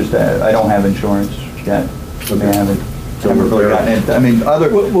 We'll just, I don't have insurance yet. I mean, I haven't really gotten into, I mean,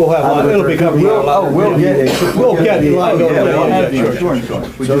 We'll have, it'll be covered. We'll get insurance.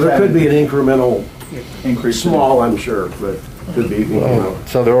 So there could be an incremental increase. Small, I'm sure, but could be incremental.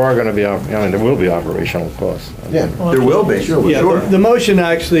 So there are going to be, there will be operational costs. Yeah. There will be. Sure. The motion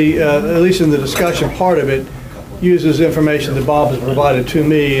actually, at least in the discussion part of it, uses information that Bob has provided to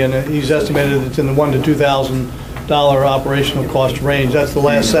me, and he's estimated it's in the $1,000 to $2,000 operational cost range. That's the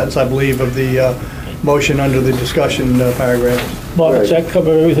last sentence, I believe, of the motion under the discussion paragraph. Bob, does that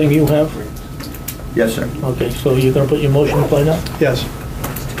cover everything you have? Yes, sir. Okay, so you're going to put your motion in play now? Yes.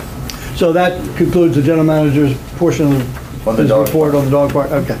 So that concludes the general manager's portion of his report on the dog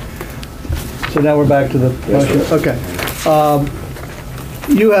park. Okay. So now we're back to the motion. Okay.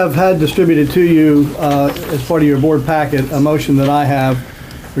 You have had distributed to you, as part of your board packet, a motion that I have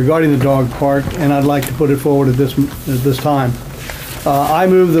regarding the dog park, and I'd like to put it forward at this time. I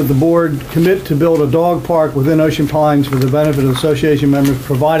move that the board commit to build a dog park within Ocean Pines for the benefit of association members,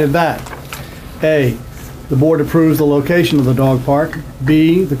 provided that A, the board approves the location of the dog park,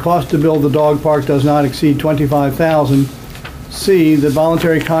 B, the cost to build the dog park does not exceed $25,000, C, that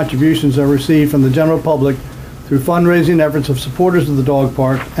voluntary contributions are received from the general public through fundraising efforts of supporters of the dog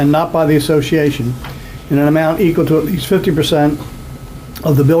park and not by the association in an amount equal to at least 50%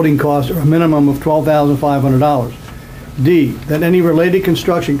 of the building cost or a minimum of $12,500. D, that any related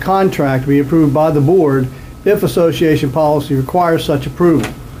construction contract be approved by the board if association policy requires such approval.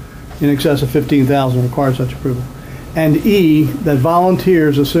 In excess of $15,000 requires such approval. And E, that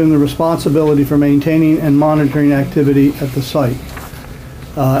volunteers assume the responsibility for maintaining and monitoring activity at the site.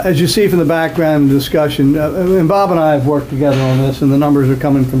 As you see from the background discussion, and Bob and I have worked together on this, and the numbers are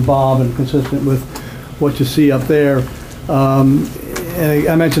coming from Bob and consistent with what you see up there. I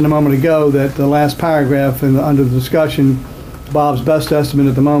mentioned a moment ago that the last paragraph under the discussion, Bob's best estimate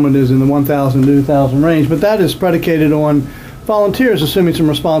at the moment is in the 1,000 to 2,000 range, but that is predicated on volunteers assuming some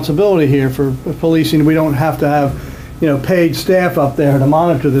responsibility here for policing. We don't have to have, paid staff up there to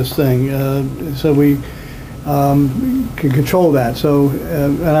monitor this thing, so we can control that. So,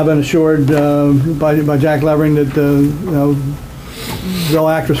 and I've been assured by Jack Levering that they'll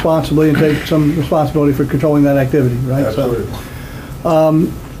act responsibly and take some responsibility for controlling that activity, right? Absolutely.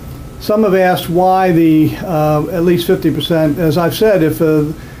 So, some have asked why the at least 50%. As I've said, if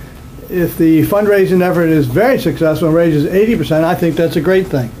the fundraising effort is very successful and raises 80%, I think that's a great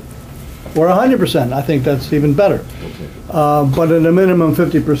thing. Or 100%, I think that's even better. But at a minimum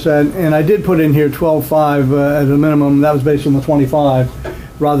 50%, and I did put in here 12.5 as a minimum. That was based on the 25,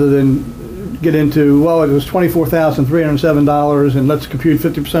 rather than get into, well, it was $24,307, and let's compute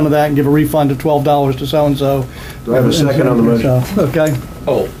 50% of that and give a refund of $12 to so-and-so. Do I have a second on the motion? So, okay.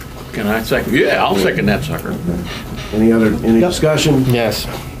 Oh, can I second? Yeah, I'll second that sucker. Any discussion? Yes.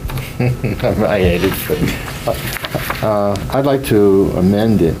 I hate it. I'd like to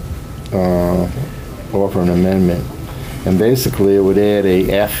amend it, offer an amendment And basically, it would add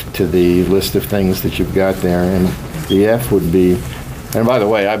a F to the list of things that you've got there, and the F would be, and by the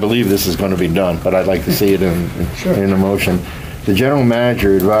way, I believe this is going to be done, but I'd like to see it in a motion. The general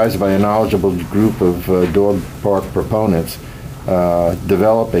manager, advised by a knowledgeable group of dog park proponents,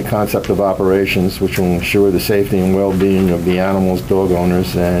 develop a concept of operations which will ensure the safety and well-being of the animals, dog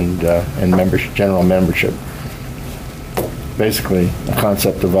owners, and membership, general membership. Basically, a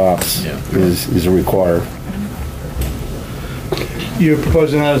concept of ops is required. You're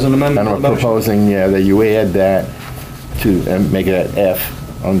proposing that as an amendment? And I'm proposing, that you add that to, and make it F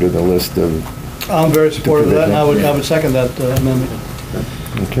under the list of... I'm very supportive of that, and I would second that amendment.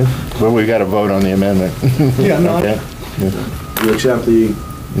 Okay. Well, we got to vote on the amendment. Yeah, no. Okay. You accept the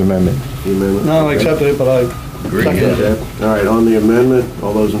amendment? The amendment? No, I accepted it, but I second it. Okay. All right, on the amendment,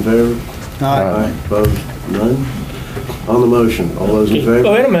 all those in favor? Aye. Opposed? None? On the motion, all those in favor?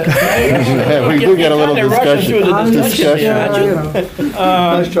 Oh, wait a minute. We do get a little discussion. Nice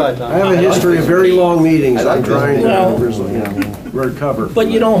try, Tom. I have a history of very long meetings. I'm trying to recover.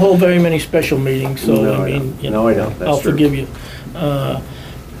 But you don't hold very many special meetings, so, No, I mean, you No, know, I don't. That's I'll true. forgive you.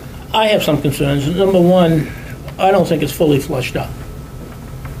 I have some concerns. Number one, I don't think it's fully flushed out.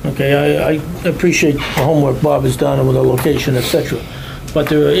 Okay, I appreciate the homework Bob has done with the location, et cetera, but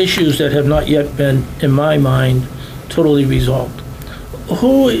there are issues that have not yet been, in my mind, totally resolved.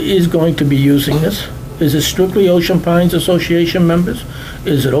 Who is going to be using this? Is it strictly Ocean Pines Association members?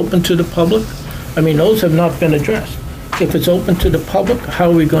 Is it open to the public? I mean, those have not been addressed. If it's open to the public, how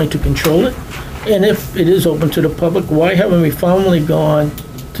are we going to control it? And if it is open to the public, why haven't we finally gone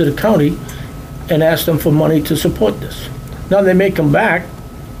to the county and asked them for money to support this? Now, they may come back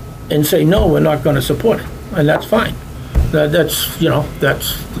and say, no, we're not going to support it, and that's fine. That's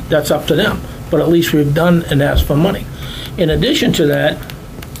up to them. But at least we've done and asked for money. In addition to that,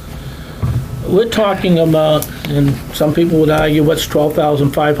 we're talking about, and some people would argue, what's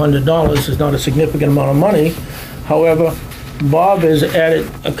 $12,500 is not a significant amount of money. However, Bob has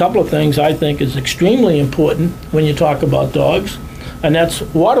added a couple of things I think is extremely important when you talk about dogs, and that's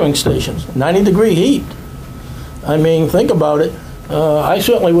watering stations, 90-degree heat. I mean, think about it. I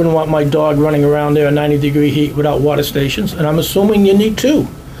certainly wouldn't want my dog running around there in 90-degree heat without water stations, and I'm assuming you need two.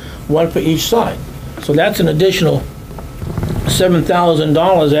 One for each side. So that's an additional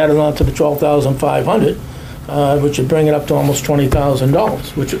 $7,000 added on to the $12,500, which would bring it up to almost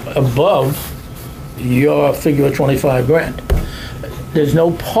 $20,000, which is above your figure of 25 grand. There's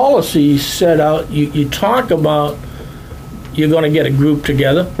no policy set out. You talk about you're going to get a group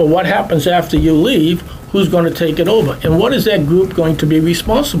together, but what happens after you leave? Who's going to take it over? And what is that group going to be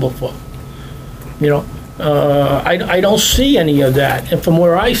responsible for? You know, I don't see any of that. And from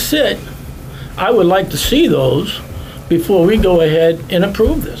where I sit, I would like to see those before we go ahead and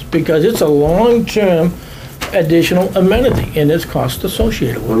approve this, because it's a long-term additional amenity and there's cost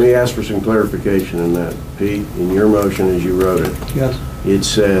associated with it. Let me ask for some clarification in that. Pete, in your motion as you wrote it, Yes. it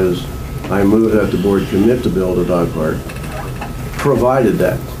says, I move that the board commit to build a dog park, provided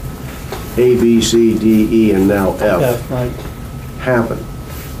that A, B, C, D, E, and now F Right. happen.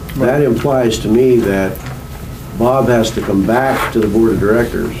 That implies to me that Bob has to come back to the board of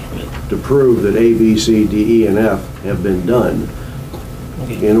directors to prove that A, B, C, D, E, and F have been done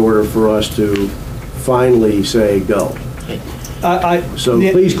in order for us to finally say go. So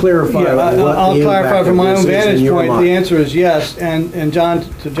please clarify what the I'll clarify impact from my of own this is in vantage your point. mind. The answer is yes. And John,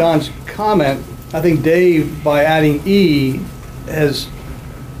 to John's comment, I think Dave, by adding E, has,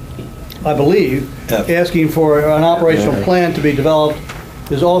 I believe, asking for an operational plan to be developed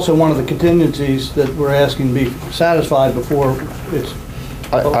is also one of the contingencies that we're asking to be satisfied before it's.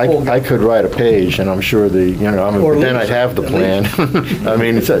 I could write a page, and I'm sure then I'd have the plan. I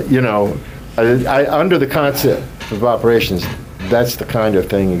mean, it's under the concept of operations, that's the kind of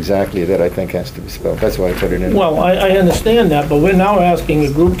thing exactly that I think has to be spelled. That's why I put it in. Well, I understand that, but we're now asking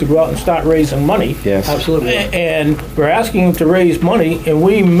a group to go out and start raising money. Yes. Absolutely. And we're asking them to raise money, and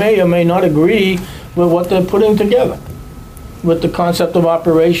we may or may not agree with what they're putting together, with the concept of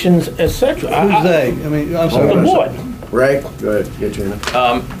operations, et cetera. Who's they? I mean, I'm sorry. The board. Ray, go ahead, get your name.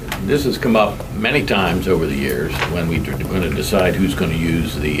 This has come up many times over the years when we're going to decide who's going to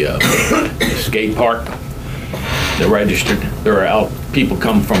use the skate park. They're registered. There are people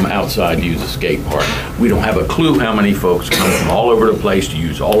come from outside to use the skate park. We don't have a clue how many folks come from all over the place to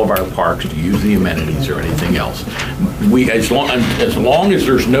use all of our parks, to use the amenities or anything else. As long as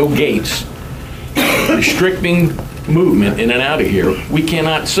there's no gates restricting movement in and out of here, we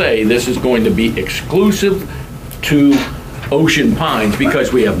cannot say this is going to be exclusive to Ocean Pines,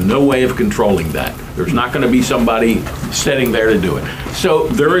 because we have no way of controlling that. There's not going to be somebody sitting there to do it. So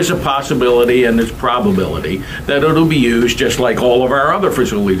there is a possibility and there's probability that it'll be used just like all of our other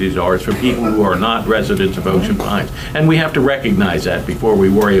facilities are for people who are not residents of Ocean Pines. And we have to recognize that before we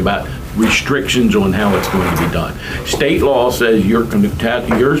worry about restrictions on how it's going to be done. State law says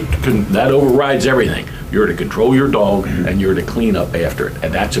that overrides everything. You're to control your dog and you're to clean up after it.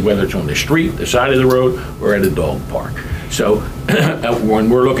 And that's whether it's on the street, the side of the road, or at a dog park. So when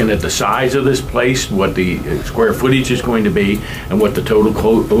we're looking at the size of this place, what the square footage is going to be, and what the total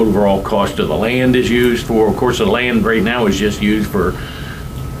overall cost of the land is used for, of course, the land right now is just used for,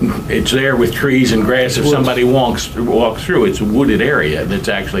 it's there with trees and grass if somebody walks through. It's a wooded area that's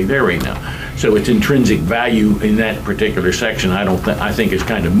actually there right now. So its intrinsic value in that particular section, I think is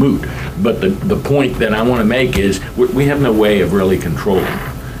kind of moot. But the point that I want to make is we have no way of really controlling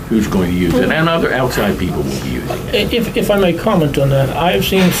who's going to use it, and other outside people will be using it. If I may comment on that, I have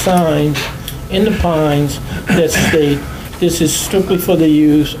seen signs in the Pines that state this is strictly for the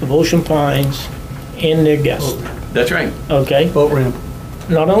use of Ocean Pines and their guests. That's right. Okay? Boat ramp.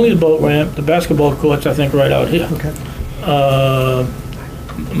 Not only the boat ramp, the basketball courts, I think, right out here. Okay.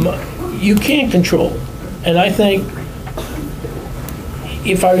 You can't control. And I think,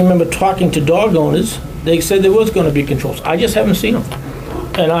 if I remember talking to dog owners, they said there was going to be controls. I just haven't seen them.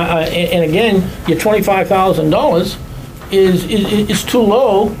 And again, your $25,000 is too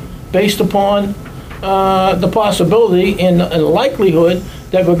low based upon the possibility and likelihood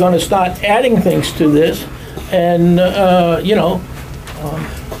that we're going to start adding things to this. And,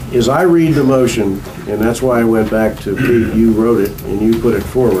 As I read the motion, and that's why I went back to Pete, you wrote it and you put it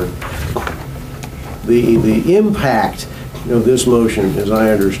forward, the impact of this motion, as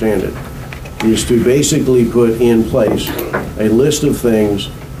I understand it, is to basically put in place a list of things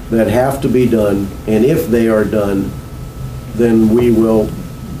that have to be done, and if they are done, then we will,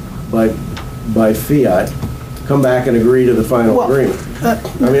 by fiat, come back and agree to the final agreement. I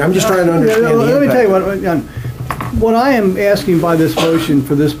mean, I'm just trying to understand the impact. Let me tell you what I am asking by this motion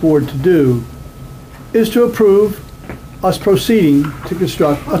for this board to do is to approve us proceeding to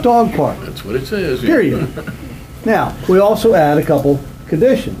construct a dog park. That's what it says. Period. Now, we also add a couple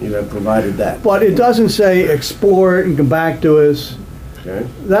conditions. You have provided that. But it doesn't say explore it and come back to us. Okay.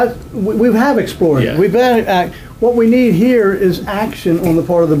 We have explored. Yeah. We've been what we need here is action on the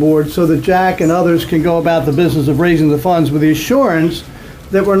part of the board so that Jack and others can go about the business of raising the funds with the assurance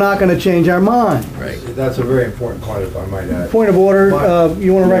that we're not going to change our mind. Right. That's a very important point, if I might add. Point of order,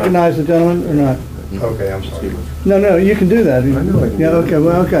 you want to recognize the gentleman or not? Okay, I'm sorry. No, you can do that. Yeah, okay,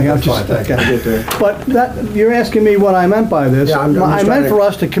 well, okay. That's fine, thank you. Get there. But you're asking me what I meant by this. Yeah, I'm just I trying meant to- for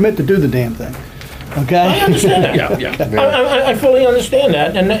us to commit to do the damn thing. Okay? I understand that. Yeah. I fully understand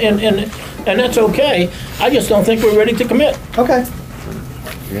that, and that's okay. I just don't think we're ready to commit. Okay.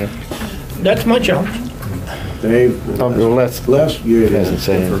 That's my challenge. Dave? Les, you Doesn't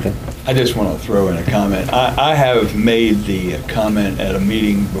say anything. I just want to throw in a comment. I have made the comment at a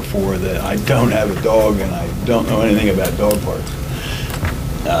meeting before that I don't have a dog and I don't know anything about dog parks.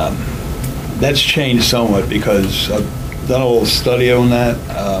 That's changed somewhat because I've done a little study on that.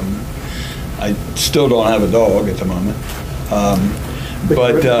 I still don't have a dog at the moment.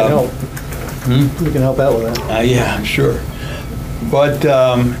 But we can help. We can help out with that. yeah, I'm sure. But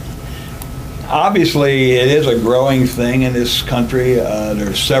obviously, it is a growing thing in this country.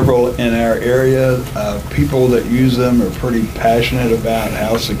 There's several in our area. People that use them are pretty passionate about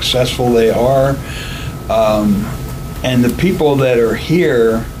how successful they are. And the people that are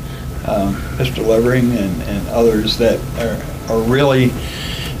here, Mr. Levering and others that are really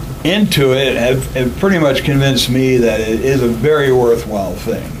into it have pretty much convinced me that it is a very worthwhile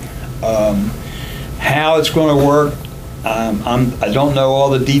thing. How it's going to work, I don't know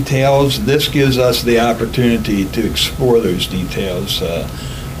all the details. This gives us the opportunity to explore those details, a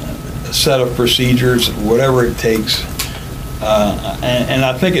set of procedures, whatever it takes. And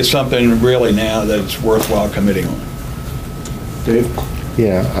I think it's something really now that it's worthwhile committing on. Dave?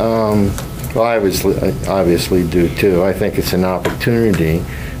 Yeah, well, I obviously do too. I think it's an opportunity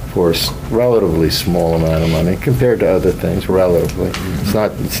for a relatively small amount of money compared to other things, relatively.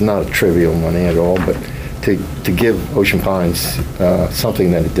 It's not a trivial money at all, but to give Ocean Pines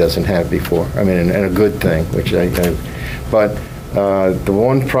something that it doesn't have before. I mean, and a good thing, which but the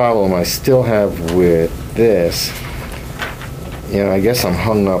one problem I still have with this, I guess I'm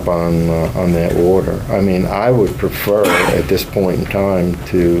hung up on that order. I mean, I would prefer at this point in time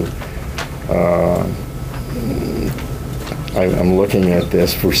to, I'm looking at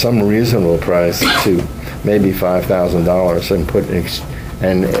this for some reasonable price to maybe $5,000 and put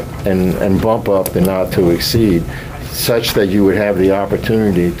and bump up the not to exceed such that you would have the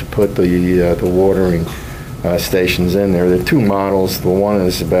opportunity to put the watering stations in there. There are two models. The one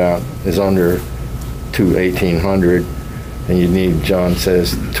is under 1,800, and you need, John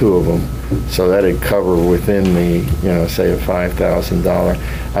says, two of them. So that'd cover within the, say a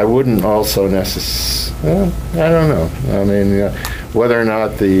 $5,000. I wouldn't also well, I don't know. I mean, whether or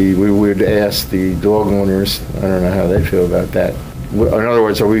not we would ask the dog owners, I don't know how they feel about that. In other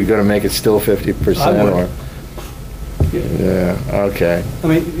words, are we going to make it still 50% or? Yeah, okay. I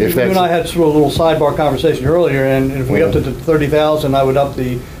mean, you and I had sort of a little sidebar conversation earlier, and if we upped it to 30,000, I would up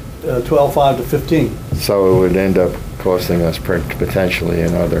the 12.5 to 15. So it would end up costing us potentially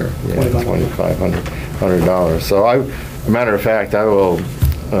another $2,500. So a matter of fact, I will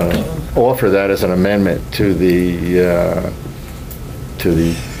offer that as an amendment to the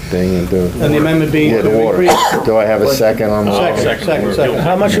thing. And the amendment being the water. Do I have a second on that? Second.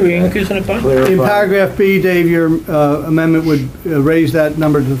 How much are we increasing it by? In paragraph B, Dave, your amendment would raise that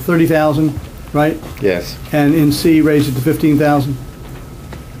number to 30,000, right? Yes. And in C, raise it to 15,000?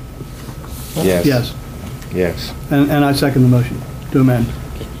 Yes. Yes. Yes. And I second the motion to amend.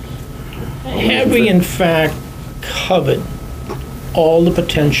 Have we in fact covered all the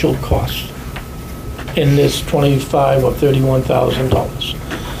potential costs in this $25,000 or $31,000?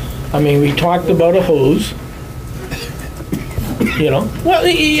 I mean, we talked about a hose, Well,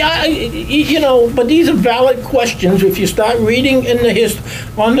 but these are valid questions. If you start reading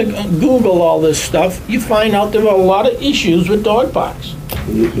on the Google all this stuff, you find out there are a lot of issues with dog parks.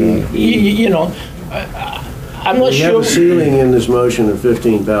 I'm not sure. We have a ceiling in this motion of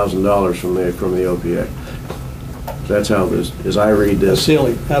 $15,000 from the OPA. That's how this, as I read this. A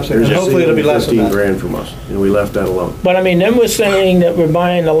ceiling, absolutely. And hopefully it'll be less than that. 15 grand from us, and we left that alone. But I mean, then we're saying that we're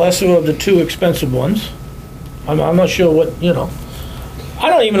buying the lesser of the two expensive ones. I'm not sure what, I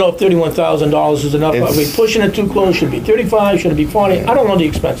don't even know if $31,000 is enough. Are we pushing it too close? Should it be 35? Should it be 40? I don't know the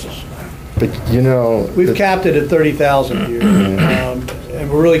expenses. But we've capped it at 30,000 here, and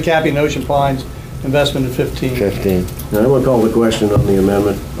we're really capping Ocean Pines investment at 15. 15. Now, I'm going to call the question on the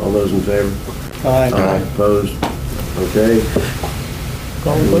amendment. All those in favor? Aye. Opposed? Okay.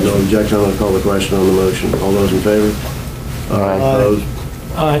 No objection. I'm going to call the question on the motion. All those in favor? Aye. Opposed?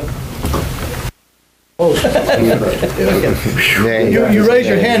 Aye. You raised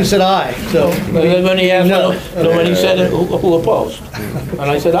your hand and said aye, so. When he asked, when he said who opposed? And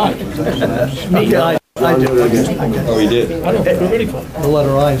I said aye. Me, aye. I did. Oh, he did? I don't, we're ready for it. The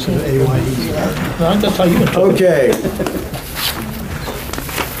letter I instead of AYE. No, that's how you interpret it. Okay.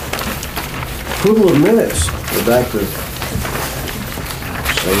 Approval of minutes. We're back to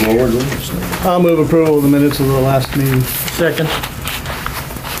same old list. I'll move approval of the minutes of the last meeting. Second.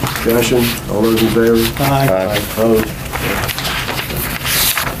 Discussion. All those in favor? Aye. Opposed?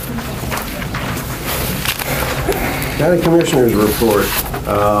 County Commissioners report.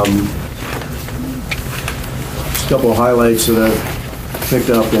 Just a couple of highlights that I've picked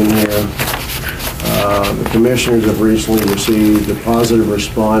up in here. The Commissioners have recently received a positive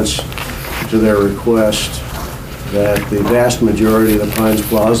response to their request that the vast majority of the Pines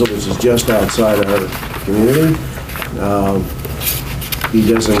Plaza, which is just outside our community, be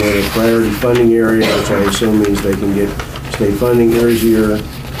designated a priority funding area, which I assume means they can get state funding easier.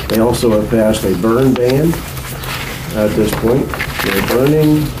 They also have passed a burn ban at this point. They're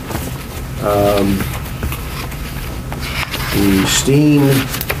burning. The Steen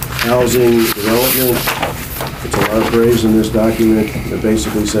Housing Development, it's a lot of praise in this document. It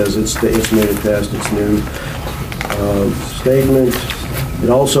basically says it's made it past its new statement. It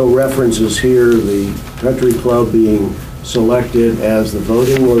also references here the Country Club being selected as the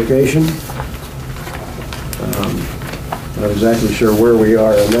voting location. Not exactly sure where we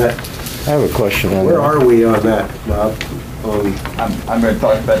are on that. I have a question on that. Where are we on that, Bob? I'm going to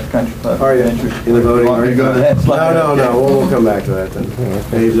talk about the Country Club. Are you in the voting? Are you going ahead? No. We'll come back to that then.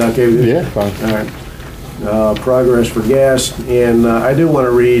 Hey, is that okay with you? Yeah, fine. All right. Progress for gas, and I do want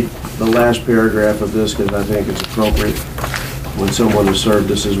to read the last paragraph of this because I think it's appropriate when someone has served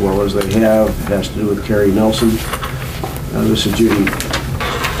us as well as they have. It has to do with Carrie Nelson. This is Judy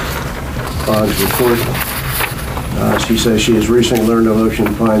Boggs' report. She says she has recently learned of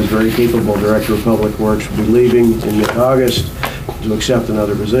Ocean Pines' very capable Director of Public Works will be leaving in mid-August to accept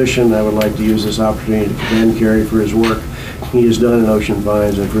another position. I would like to use this opportunity to commend Carrie for his work he has done in Ocean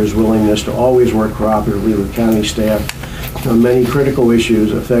Pines and for his willingness to always work cooperatively with county staff on many critical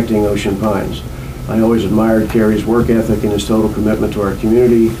issues affecting Ocean Pines. I always admired Carrie's work ethic and his total commitment to our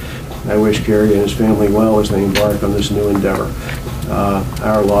community. I wish Carrie and his family well as they embark on this new endeavor.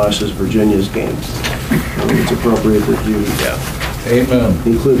 Our loss is Virginia's gain. It's appropriate that you Amen.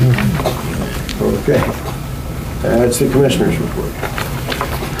 include. Okay. That's the commissioner's report.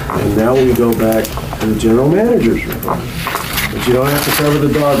 And now we go back to the general manager's report. But you don't have to cover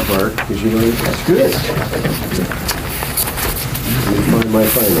the dog park, because you know that's good. Let me find my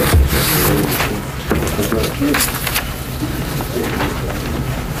finances.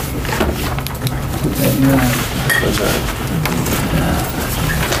 What's that?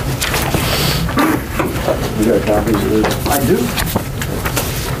 You got copies of this? I do.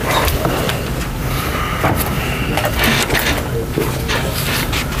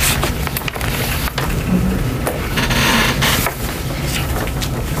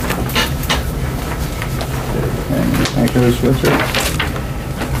 That goes with it.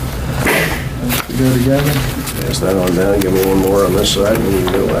 Let's go together. Pass that on down, give me one more on this side, and then you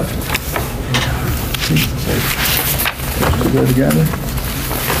can go left. Let's go together.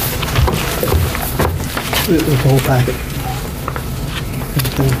 With the whole packet.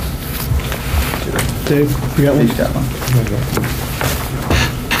 Dave, you got one? He's got one.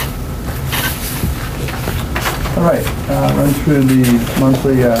 All right, run through the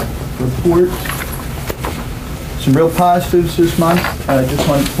monthly report. Some real positives this month. I just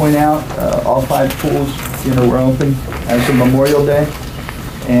want to point out, all 5 pools, were open as of Memorial Day.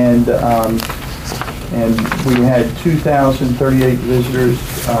 And we had 2,038 visitors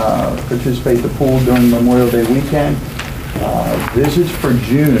participate in the pool during Memorial Day weekend. Visits for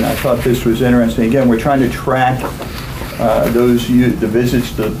June, I thought this was interesting. Again, we're trying to track the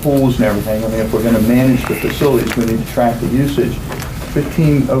visits to the pools and everything. I mean, if we're going to manage the facilities, we need to track the usage.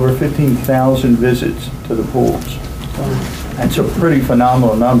 Over 15,000 visits to the pools. That's a pretty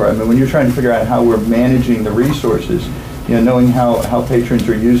phenomenal number. I mean, when you're trying to figure out how we're managing the resources, knowing how patrons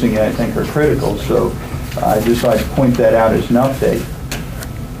are using it, I think are critical. So I just like to point that out as an update.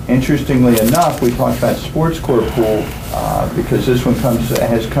 Interestingly enough, we talked about Sports Corps pool because this one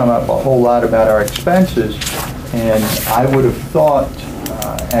has come up a whole lot about our expenses, and I would have thought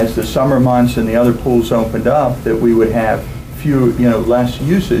as the summer months and the other pools opened up that we would have less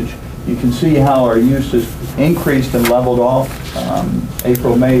usage. You can see how our use has increased and leveled off.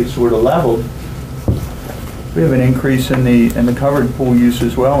 April, May, it sort of leveled. We have an increase in the covered pool use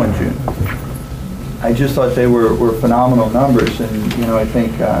as well in June. I just thought they were phenomenal numbers, and I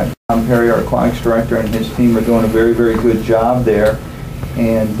think Tom Perry, our aquatics director, and his team are doing a very, very good job there.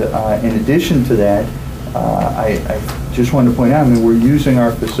 And in addition to that, I just wanted to point out, I mean, we're using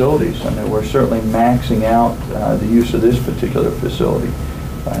our facilities. I mean, we're certainly maxing out the use of this particular facility.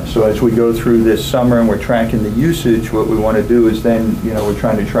 So as we go through this summer and we're tracking the usage, what we want to do is then, we're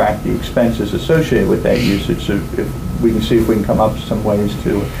trying to track the expenses associated with that usage, so if we can see if we can come up with some ways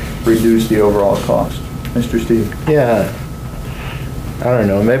to reduce the overall cost. Mr. Steve? Yeah, I don't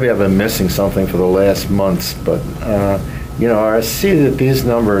know, maybe I've been missing something for the last months, but, I see that these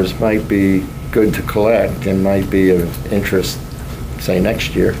numbers might be good to collect and might be of interest, say,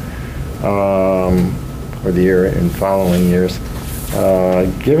 next year, or the year in following years.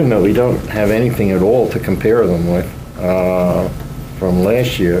 Given that we don't have anything at all to compare them with from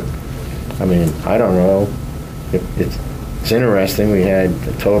last year, I mean, I don't know. It's interesting. We had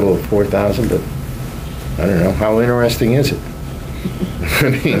a total of 4,000, but I don't know. How interesting is it?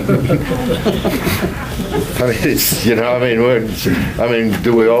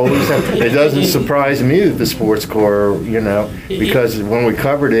 Do we always have, it doesn't surprise me that the Sports Corps, because when we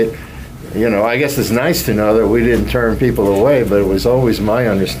covered it, I guess it's nice to know that we didn't turn people away, but it was always my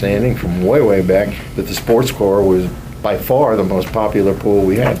understanding from way, way back that the Sports Corps was by far the most popular pool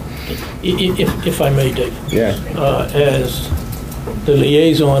we had. If I may, Dave. Yeah. As the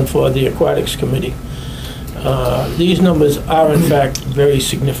liaison for the Aquatics Committee, these numbers are in fact very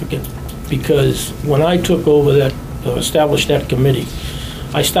significant, because when I took over that, established that committee,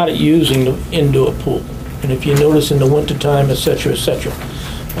 I started using the indoor pool. And if you notice in the wintertime, et cetera,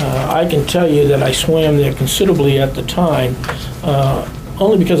 I can tell you that I swam there considerably at the time,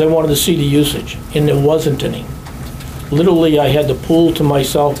 only because I wanted to see the usage, and there wasn't any. Literally, I had the pool to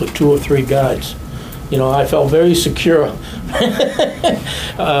myself with 2 or 3 guides. I felt very secure.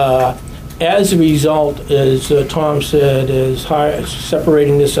 As a result, as Tom said,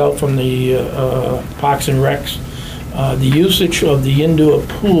 separating this out from the Parks and Recs, the usage of the indoor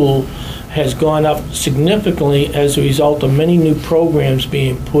pool has gone up significantly as a result of many new programs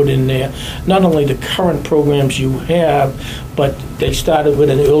being put in there. Not only the current programs you have, but they started with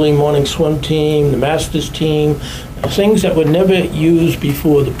an early morning swim team, the Masters team, things that were never used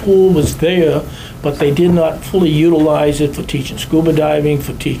before. The pool was there, but they did not fully utilize it for teaching scuba diving,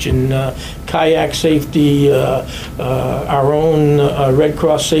 for teaching kayak safety, our own Red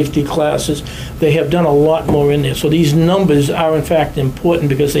Cross safety classes. They have done a lot more in there. So these numbers are in fact important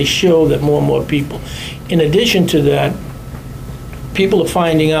because they show that more and more people. In addition to that, people are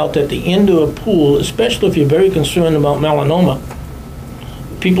finding out that the indoor pool, especially if you're very concerned about melanoma,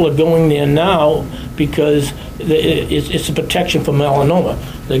 people are going there now because it's a protection for melanoma.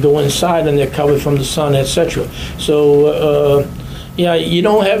 They go inside and they're covered from the sun, etc. So, yeah, you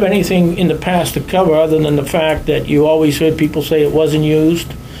don't have anything in the past to cover other than the fact that you always heard people say it wasn't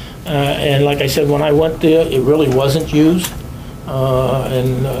used. And like I said, when I went there, it really wasn't used.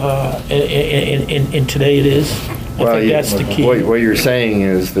 And today it is. I think that's the key. What you're saying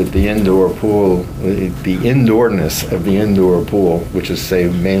is that the indoor pool, the indoorness of the indoor pool, which is, say,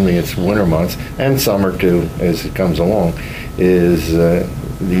 mainly it's winter months, and summer too, as it comes along, is the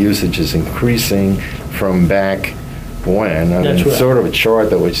usage is increasing from back when. I mean, That's right. sort of a chart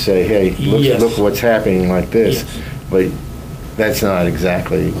that would say, hey, look what's happening like this. Yes. But that's not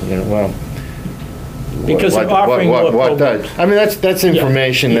exactly, well... Because they're offering more programs. I mean, that's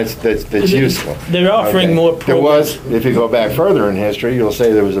information that's useful. They're offering more programs. There was, if you go back further in history, you'll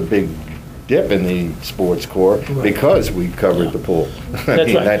say there was a big dip in the sports core because we covered the pool.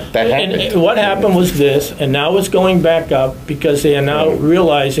 That's right. That happened. And what happened was this, and now it's going back up because they are now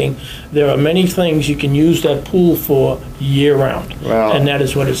realizing there are many things you can use that pool for year-round. Well, and that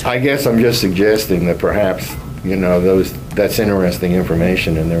is what it's... I guess I'm just suggesting that perhaps, that's interesting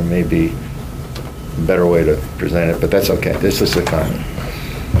information, and there may be a better way to present it, but that's okay. This is a comment.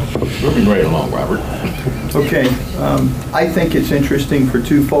 Moving right along, Robert. Okay, I think it's interesting for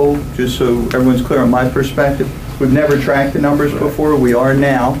twofold, just so everyone's clear on my perspective. We've never tracked the numbers before, we are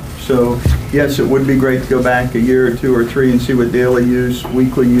now. So yes, it would be great to go back a year or two or three and see what daily use,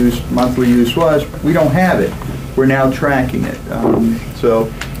 weekly use, monthly use was. We don't have it. We're now tracking it.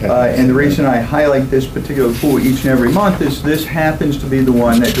 And the reason I highlight this particular pool each and every month is this happens to be the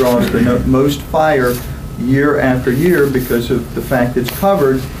one that draws the most fire year after year because of the fact it's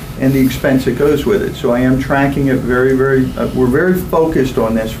covered and the expense that goes with it. So I am tracking it very, we're very focused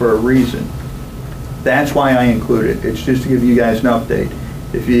on this for a reason. That's why I include it. It's just to give you guys an update.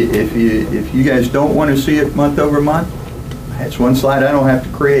 If you guys don't want to see it month over month, that's one slide I don't have to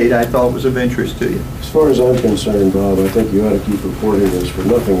create. I thought was of interest to you. As far as I'm concerned, Bob, I think you ought to keep reporting this for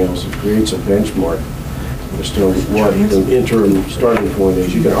nothing else. It creates a benchmark as to what the interim starting point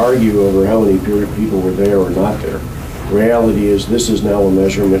is. You can argue over how many people were there or not there. The reality is this is now a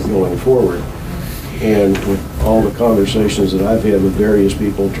measurement going forward. And with all the conversations that I've had with various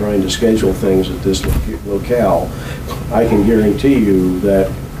people trying to schedule things at this locale, I can guarantee you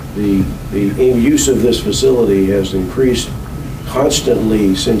that the use of this facility has increased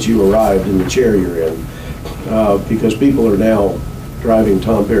constantly since you arrived in the chair you're in, because people are now driving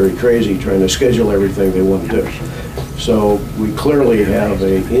Tom Perry crazy trying to schedule everything they want to do. So we clearly have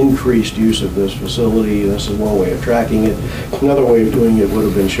an increased use of this facility. This is one way of tracking it. Another way of doing it would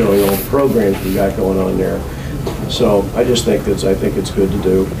have been showing all the programs we got going on there. So I just think I think it's good to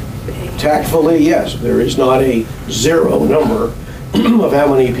do. Tactfully, yes, there is not a zero number of how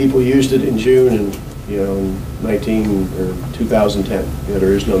many people used it in June and in 2010.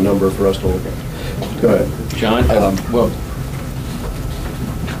 There is no number for us to look at. Go ahead, John.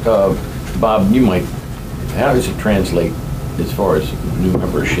 Bob, you might. How does it translate as far as new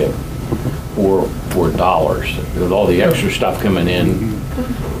membership or dollars with all the extra stuff coming in?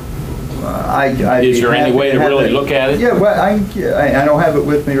 Is there any way to really look at it? Yeah, well, I don't have it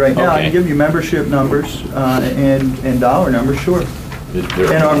with me right now. Okay. I can give you membership numbers and dollar numbers, sure.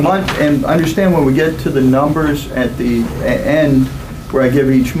 And our and understand when we get to the numbers at the end, where I give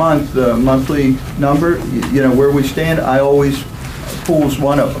each month the monthly number, where we stand, I always pool's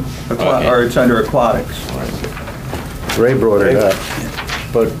one of them, or it's under aquatics. Ray brought it up,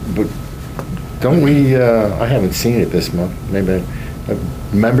 but don't we? I haven't seen it this month. Maybe a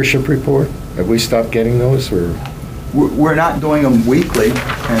membership report. Have we stopped getting those, or? We're not doing them weekly,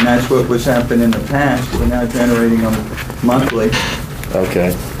 and that's what was happening in the past. We're now generating them monthly.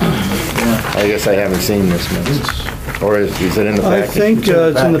 Okay. Yeah. I guess I haven't seen this month. Or is it in the packet? I think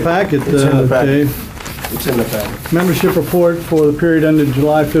it's in the packet, Dave. It's in the packet. Membership report for the period ended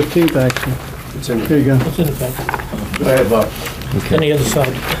July 15th, actually. It's in Here you go. It's in the packet. Go ahead, Bob. Okay. Any other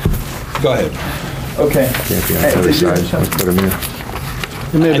side? Go ahead. Okay. Can't be on the other side. Let's put them in.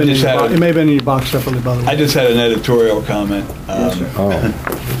 It may have been in your box separately, by the way. I just had an editorial comment.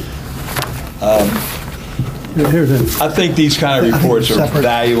 Here's it. I think these kind of reports are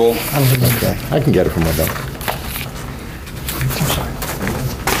valuable. I can get it from my dog.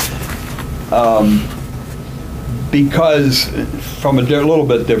 because from a little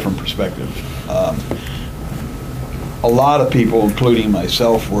bit different perspective, a lot of people, including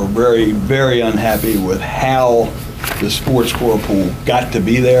myself, were very, very unhappy with how the sports core pool got to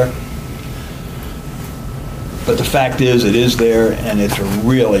be there. But the fact is, it is there, and it's a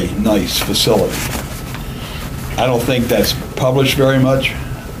really nice facility. I don't think that's published very much,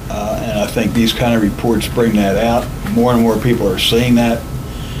 and I think these kind of reports bring that out. More and more people are seeing that.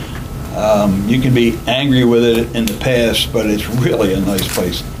 You can be angry with it in the past, but it's really a nice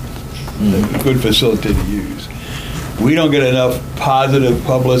place, a good facility to use. We don't get enough positive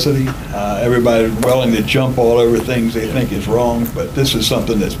publicity. Everybody's willing to jump all over things they think is wrong, but this is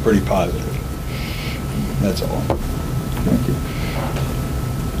something that's pretty positive. That's all. Thank you.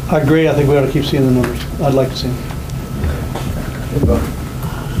 I agree. I think we ought to keep seeing the numbers. I'd like to see them.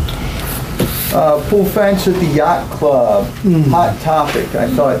 Pool fence at the yacht club, hot topic. I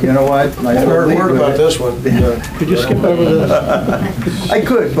thought, you know what? I heard word about this one. Could you skip over this? I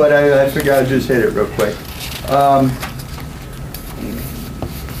could, but I figured I'd just hit it real quick.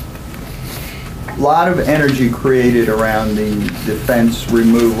 Lot of energy created around the fence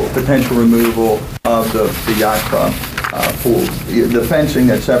removal, potential removal of the yacht club pool. The fencing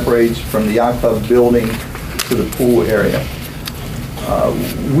that separates from the yacht club building to the pool area.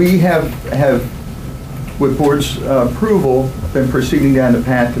 We have, with board's approval, been proceeding down the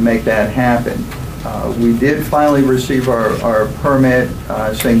path to make that happen. We did finally receive our permit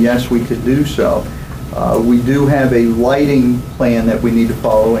saying yes, we could do so. We do have a lighting plan that we need to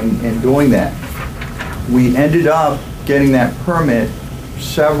follow in doing that. We ended up getting that permit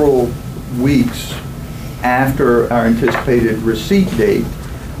several weeks after our anticipated receipt date,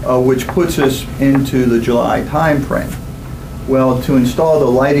 which puts us into the July timeframe. Well, to install the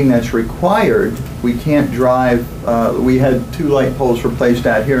lighting that's required, we can't drive, we had 2 light poles replaced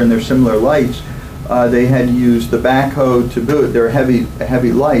out here and they're similar lights. They had to use the backhoe to boot. They're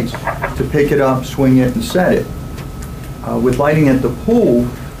heavy lights to pick it up, swing it, and set it. With lighting at the pool,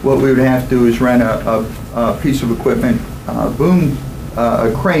 what we would have to do is rent a piece of equipment,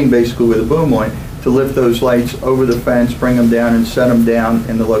 a crane basically with a boom on it, to lift those lights over the fence, bring them down, and set them down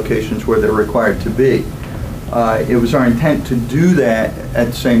in the locations where they're required to be. It was our intent to do that at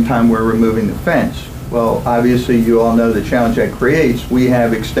the same time we're removing the fence. Well, obviously, you all know the challenge that creates. We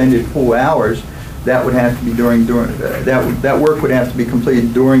have extended pool hours. That would have to be that work would have to be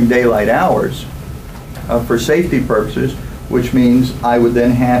completed during daylight hours for safety purposes, which means I would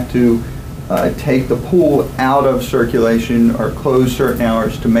then have to take the pool out of circulation or close certain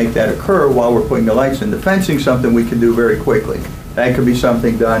hours to make that occur while we're putting the lights in. The fencing is something we can do very quickly. That could be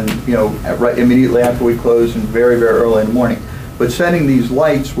something done, you know, right immediately after we close and very, very early in the morning. But setting these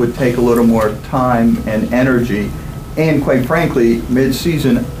lights would take a little more time and energy, and quite frankly,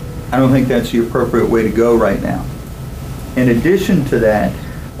 mid-season, I don't think that's the appropriate way to go right now. In addition to that,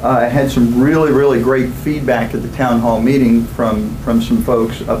 I had some really, really great feedback at the town hall meeting from some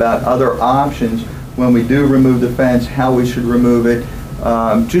folks about other options when we do remove the fence, how we should remove it,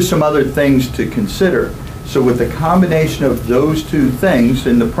 just some other things to consider. So with the combination of those 2 things,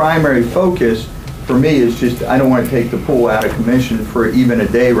 and the primary focus for me is just, I don't want to take the pool out of commission for even a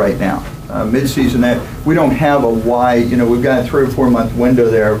day right now. Mid-season, we don't have a wide, you know, we've got a 3 or 4 month window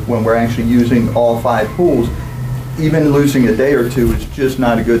there when we're actually using all 5 pools. Even losing a day or 2 is just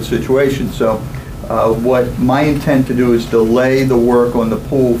not a good situation. So what my intent to do is delay the work on the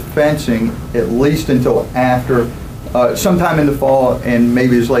pool fencing at least until after, sometime in the fall and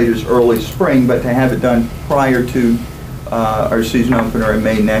maybe as late as early spring, but to have it done prior to our season opener in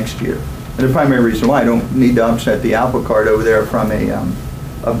May next year. And the primary reason why I don't need to upset the apple cart over there from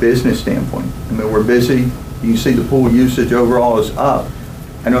a business standpoint. I mean, we're busy. You can see the pool usage overall is up.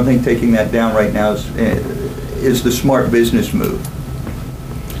 I don't think taking that down right now is the smart business move.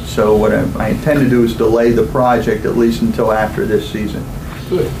 So what I intend to do is delay the project at least until after this season.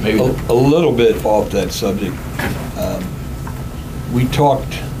 Good. Maybe a little bit off that subject. We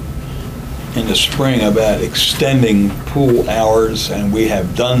talked in the spring about extending pool hours, and we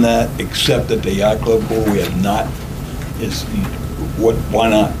have done that, except at the yacht club pool we have not. Why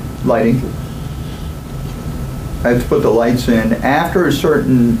not? Lighting. I have to put the lights in after a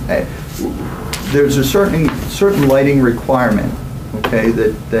certain. There's a certain lighting requirement. Okay,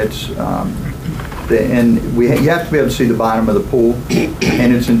 that's and you have to be able to see the bottom of the pool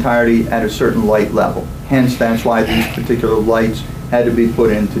in its entirety at a certain light level. Hence, that's why these particular lights had to be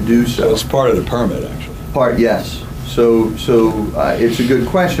put in to do so. So it's part of the permit, actually. Yes. So it's a good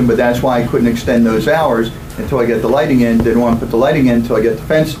question, but that's why I couldn't extend those hours until I get the lighting in. Didn't want to put the lighting in until I get the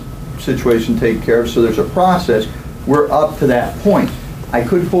fence situation taken care of. So there's a process. We're up to that point. I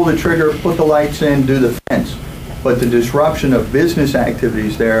could pull the trigger, put the lights in, do the fence, but the disruption of business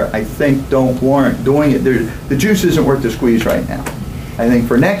activities there, I think, don't warrant doing it. The juice isn't worth the squeeze right now. I think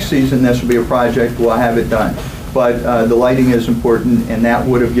for next season, this will be a project, we'll have it done. But the lighting is important, and that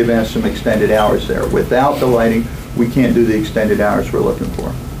would have given us some extended hours there. Without the lighting, we can't do the extended hours we're looking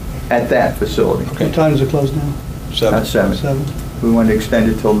for at that facility. What time does it close now? 7. 7. We want to extend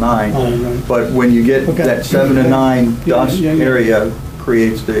it till 9. Oh, right. But when you get Okay. that 7 to 9 dusk yeah. area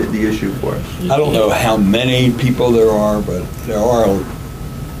creates the issue for us. I don't know how many people there are, but there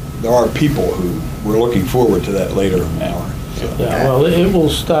are people who were looking forward to that later hour. So. Yeah, well, it will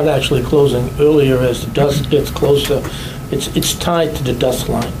start actually closing earlier as the dusk gets closer. It's tied to the dusk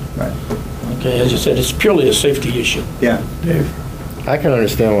line. Right. Okay, as you said, it's purely a safety issue. Yeah. I can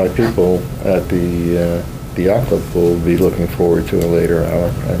understand why people at the aqua pool would be looking forward to a later hour.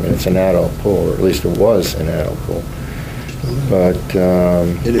 I mean, it's an adult pool, or at least it was an adult pool. But,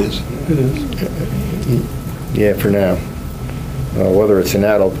 It is. It is. yeah, for now. Whether it's an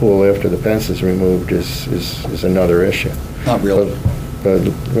adult pool after the fence is removed is another issue. Not really. But,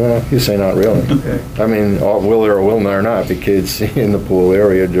 well, you say not really. Okay. I mean, will there or will there not be kids in the pool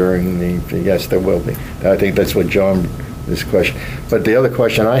area during the, yes, there will be. I think that's what John, this question. But the other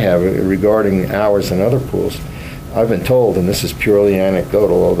question I have regarding hours in other pools, I've been told, and this is purely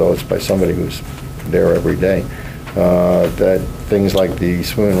anecdotal, although it's by somebody who's there every day, that things like the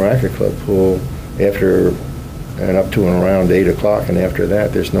Swim and Racket Club pool, after and up to and around 8 o'clock, and after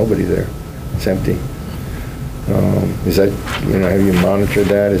that, there's nobody there. It's empty. Is that, have you monitored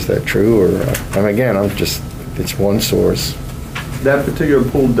that? Is that true? Or, I mean, again, it's one source. That particular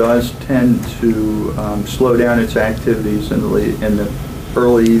pool does tend to slow down its activities in the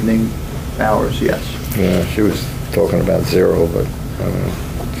early evening hours, yes. Yeah, she was talking about 0, but I don't know.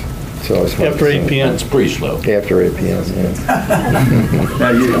 So it's After 8 p.m. It's pretty slow. After 8 p.m., yeah.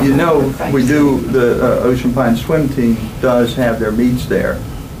 Now, we do, the Ocean Pine Swim Team does have their meets there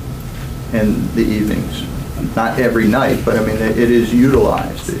in the evenings. Not every night, but I mean, it is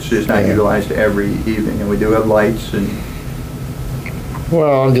utilized. It's just not utilized every evening, and we do have lights and...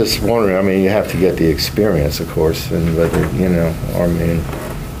 Well, I'm just wondering, I mean, you have to get the experience, of course, and whether, I mean,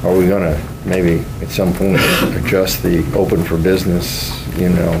 are we going to maybe at some point adjust the open for business,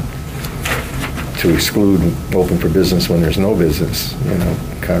 to exclude open for business when there's no business,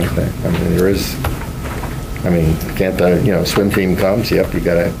 kind of thing. I mean, can't the, swim team comes, yep, you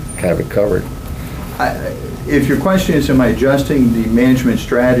got to have it covered. If your question is, am I adjusting the management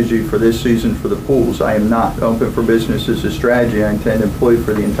strategy for this season for the pools, I am not. Open for business is a strategy I intend to employ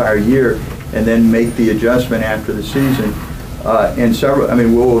for the entire year and then make the adjustment after the season.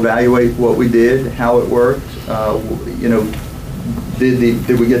 We'll evaluate what we did, how it worked,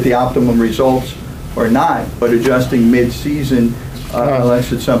 did we get the optimum results or not, but adjusting mid-season,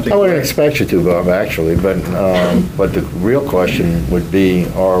 unless it's something... I wouldn't expect you to, Bob, actually, but the real question would be,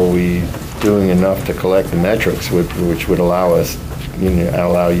 are we doing enough to collect the metrics which would allow us,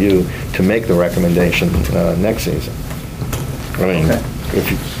 allow you to make the recommendation next season? I mean,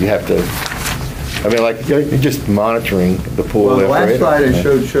 if you have to, like, you're just monitoring the pool. Well, the last slide I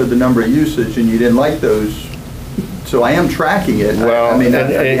showed the number of usage, and you didn't like those, so I am tracking it. Well, I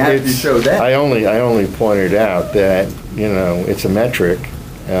have to show that. I only pointed out that, it's a metric,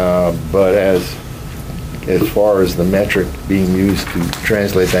 but as far as the metric being used to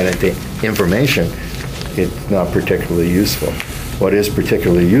translate that into information, it's not particularly useful. What is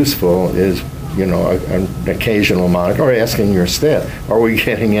particularly useful is, an occasional monitor, or asking your staff, are we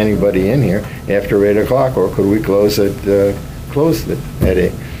getting anybody in here after 8 o'clock, or could we close it at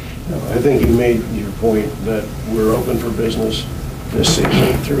 8? I think you made your point that we're open for business this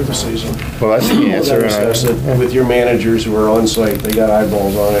season, through the season. Well, that's the answer. Discuss it with your managers who are on site. They got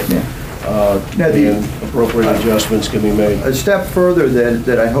eyeballs on it. And appropriate adjustments can be made. A step further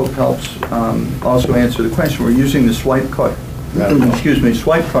that I hope helps also answer the question, we're using the swipe cards.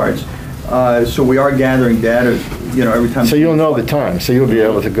 So we are gathering data, every time. So you'll know the time, so you'll be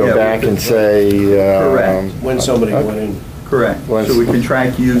able to go back and say... Correct. When somebody went in. Correct. So we can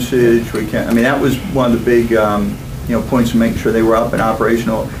track usage, that was one of the big, points of making sure they were up and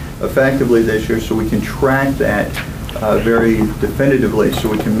operational effectively this year, so we can track that very definitively, so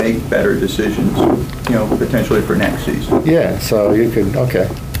we can make better decisions, potentially for next season. Yeah, so you could, okay,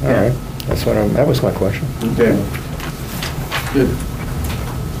 all right. That was my question. Okay. Good.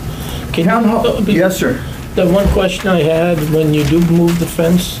 Yes, sir. The one question I had, when you do move the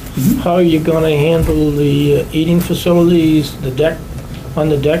fence, how are you going to handle the eating facilities, the deck, on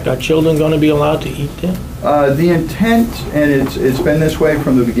the deck? Are children going to be allowed to eat there? The intent, and it's been this way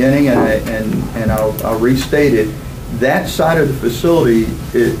from the beginning, and I'll restate it, That side of the facility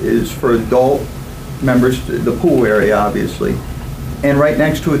is for adult members, the pool area, obviously, and right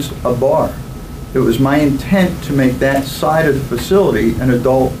next to it's a bar. It was my intent to make that side of the facility an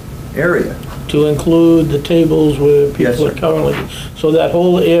adult area. To include the tables where Yes, people are sir. currently, so that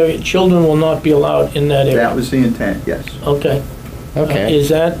whole area, children will not be allowed in that area? That was the intent, yes. Okay. Okay. Is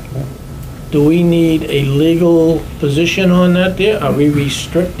that, do we need a legal position on that there? Are we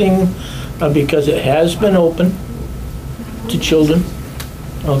restricting, because it has been open to children,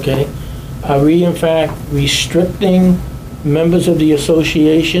 okay? Are we in fact restricting members of the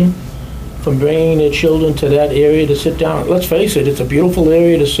association from bringing their children to that area to sit down? Let's face it, it's a beautiful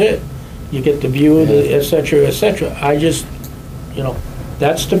area to sit. You get the view of the et cetera, et cetera. I just, you know,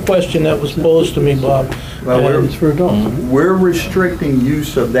 that's the question that was posed to me, Bob. Well, And- It's for adults. We're restricting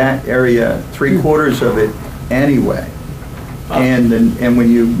use of that area, 3/4 of it anyway. And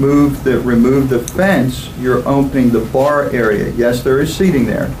when you remove the fence, you're opening the bar area. Yes, there is seating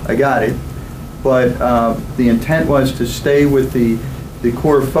there, I got it. But the intent was to stay with the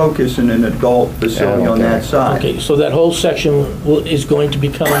core focus in an adult facility on that side. Okay, so that whole section is going to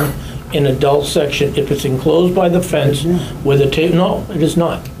become an adult section if it's enclosed by the fence where the table, no, it is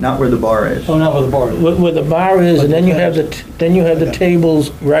not. Not where the bar is. Oh, not where the bar is. Where the bar is, and then you have the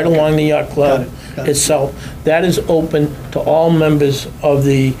tables right along the yacht club Got it. itself. That is open to all members of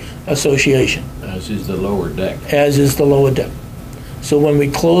the association, As is the lower deck. as is the lower deck. So when we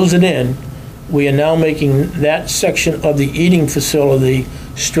close it in, we are now making that section of the eating facility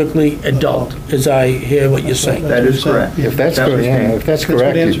strictly adult, as I hear what you're saying. That is correct. If that's That was correct, yeah, me. if that's That's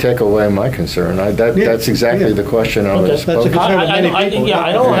correct, good you answer. take away my concern. That's exactly yeah. the question I Okay. was That's a posing. concern with many people. Yeah,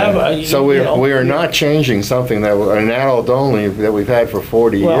 I don't have, a- So you know. we are not changing something that, an adult only, that we've had for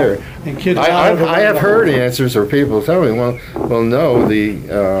 40 Well, years. And kids I allowed have heard to- answers or people tell me, well, no,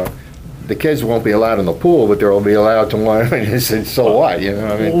 the kids won't be allowed in the pool, but they'll be allowed to want, I said, so what, you know,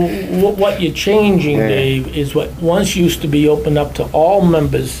 I mean, What you're changing, Yeah. Dave, is what once used to be open up to all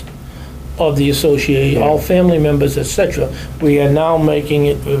members of the association, all family members, et cetera. We are now making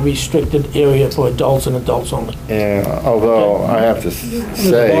it a restricted area for adults and adults only. yeah, although I have to There's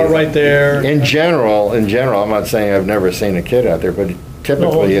a bar say, right there. in general, I'm not saying I've never seen a kid out there, but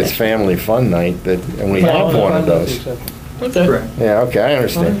typically it's family fun night and we have one of those. Okay. Correct. Yeah, okay, I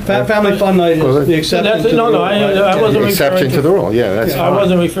understand. Family fun night Well, is the exception to the No, rule. I wasn't Exception referring to the rule, yeah, that's I fine.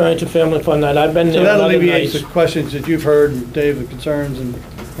 wasn't referring to family fun night. I've been So there that on other alleviates nights. the questions that you've heard, and Dave, the concerns, and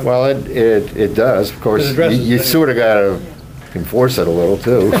Well, it does, of course. It addresses You it. sort of got to enforce it a little,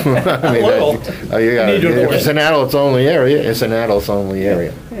 too. I mean, little. you gotta- Need to if enforce it's an adults-only area, it's an adults-only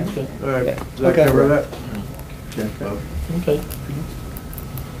area. All right, does that Okay. cover that? Okay.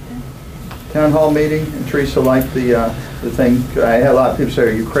 Town hall meeting, and Teresa liked the thing. I had a lot of people say,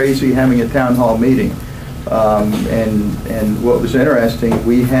 are you crazy having a town hall meeting? And what was interesting,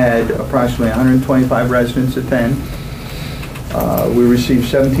 we had approximately 125 residents attend. We received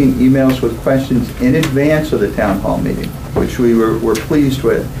 17 emails with questions in advance of the town hall meeting, which we were pleased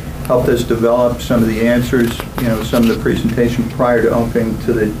with. Helped us develop some of the answers, some of the presentation prior to opening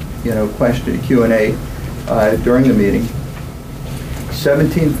to the, question, Q&A during the meeting.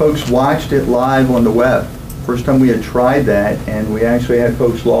 17 folks watched it live on the web. First time we had tried that, and we actually had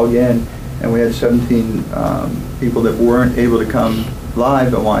folks log in, and we had 17 people that weren't able to come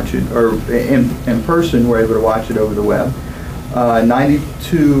live and watch it, or in person were able to watch it over the web.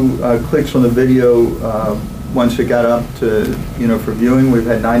 92 clicks on the video once it got up to, for viewing. We've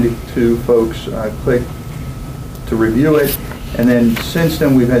had 92 folks click to review it. And then since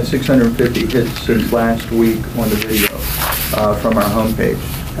then, we've had 650 hits since last week on the video from our homepage.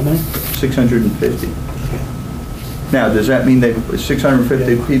 how many? 650. Now, does that mean that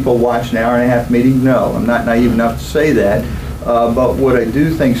 650 people watched an hour-and-a-half meeting? No, I'm not naive enough to say that. But what I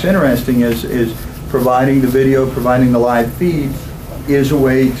do think is interesting is providing the video, providing the live feed is a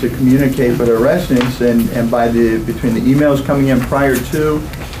way to communicate with our residents, and between the emails coming in prior to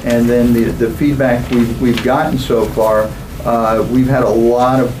and then the feedback we've gotten so far, we've had a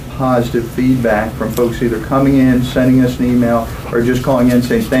lot of positive feedback from folks either coming in, sending us an email, or just calling in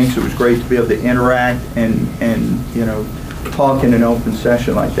saying, thanks, it was great to be able to interact and talk in an open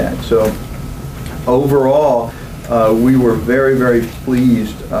session like that. So overall, we were very, very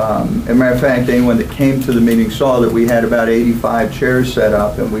pleased. As a matter of fact, anyone that came to the meeting saw that we had about 85 chairs set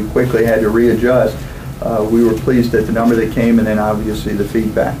up, and we quickly had to readjust. We were pleased at the number that came, and then obviously the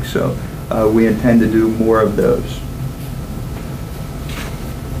feedback. So we intend to do more of those.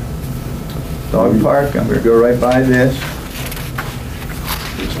 Dog park, I'm going to go right by this.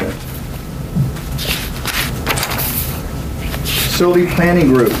 Facility planning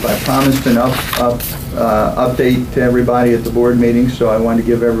group, I promised an update to everybody at the board meeting, so I wanted to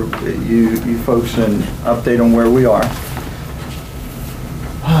give you folks an update on where we are.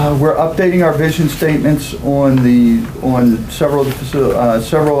 We're updating our vision statements on several of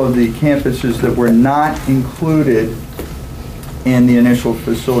the campuses that were not included in the initial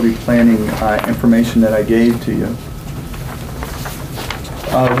facility planning information that I gave to you.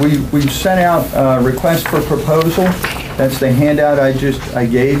 We've sent out requests for proposal. That's the handout I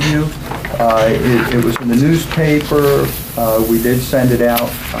gave you. It was in the newspaper. We did send it out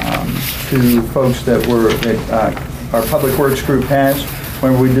to folks that our Public Works group has.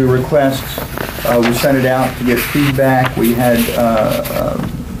 When we do requests, we send it out to get feedback. We had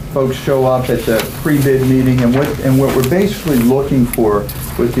folks show up at the pre-bid meeting, and what we're basically looking for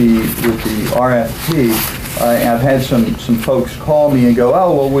with the RFP. I've had some folks call me and go,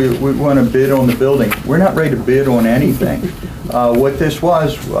 oh, well, we want to bid on the building. We're not ready to bid on anything. What this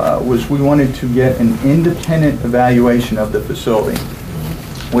was we wanted to get an independent evaluation of the facility,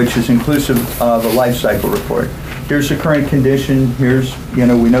 which is inclusive of a life cycle report. Here's the current condition. Here's, we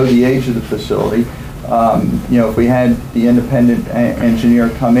know the age of the facility. If we had the independent engineer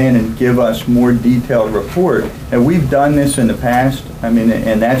come in and give us more detailed report, and we've done this in the past, and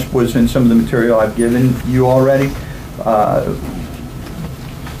that was in some of the material I've given you already.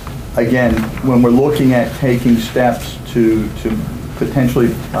 Again, when we're looking at taking steps to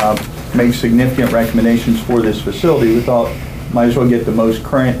potentially make significant recommendations for this facility, we thought might as well get the most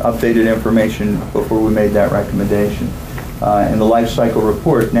current updated information before we made that recommendation. And the life cycle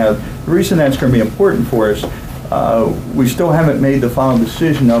report. Now, the reason that's going to be important for us, we still haven't made the final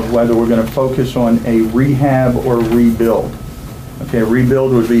decision of whether we're going to focus on a rehab or rebuild. Okay,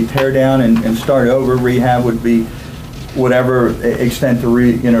 rebuild would be tear down and start over. Rehab would be whatever extent the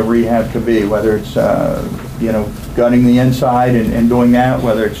rehab could be, whether it's gutting the inside and doing that,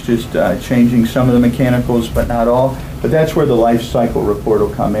 whether it's just changing some of the mechanicals but not all. But that's where the life cycle report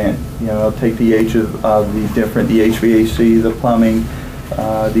will come in. It'll take the age of the HVAC, the plumbing,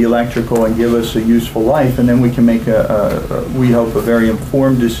 the electrical, and give us a useful life, and then we can make we hope, a very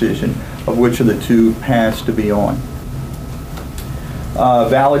informed decision of which of the two paths to be on.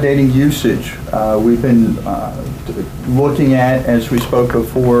 Validating usage. We've been looking at, as we spoke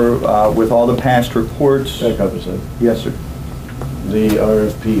before, with all the past reports. Back up a second. Yes, sir. The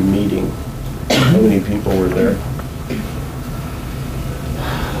RFP meeting, how many people were there?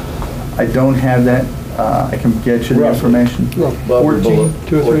 I don't have that. I can get you the information. 14,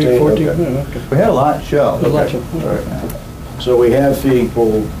 2 or 3, 14. Okay. We had a lot show. Okay. All right. So we have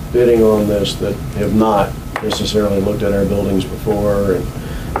people bidding on this that have not necessarily looked at our buildings before,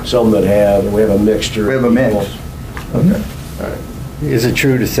 and some that have, and we have a mixture. We have a mix. Okay. All right. Is it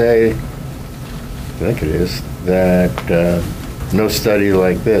true to say, I think it is, that no study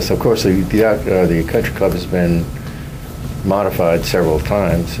like this, of course the country club has been modified several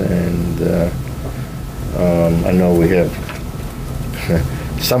times, and I know we have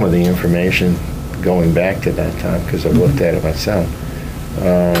some of the information going back to that time because I've looked at it myself.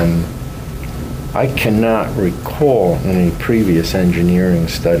 I cannot recall any previous engineering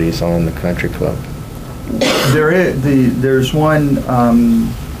studies on the country club. There's one,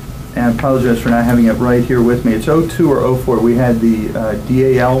 and I apologize for not having it right here with me. It's 02 or 04. We had the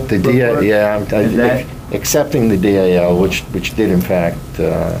DAL. The DAL, yeah. Accepting the DAL, which did in fact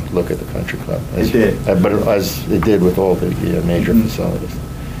look at the country club. It did. But as it did with all the major facilities.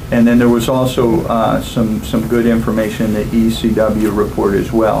 And then there was also some good information in the ECW report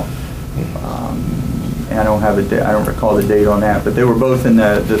as well. And I don't recall the date on that, but they were both in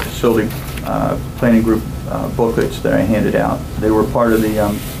the facility planning group booklets that I handed out. They were part of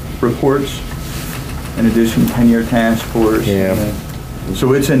the reports, in addition to 10-year task force. Yeah.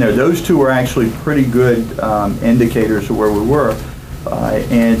 So it's in there. Those two were actually pretty good indicators of where we were.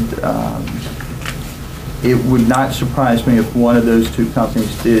 And it would not surprise me if one of those two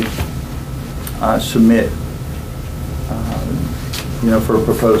companies did submit, for a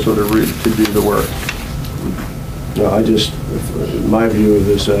proposal to do the work. No, my view of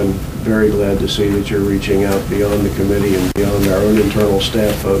this, I'm very glad to see that you're reaching out beyond the committee and beyond our own internal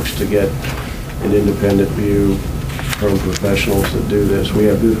staff folks to get an independent view from professionals that do this. We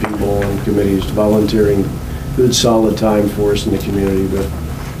have good people on committees volunteering good solid time for us in the community, but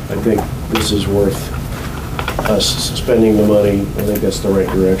I think this is worth us spending the money. I think that's the right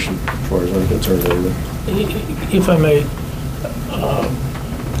direction as far as I'm concerned. If I may,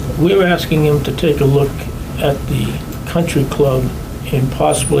 we're asking him to take a look at the country club and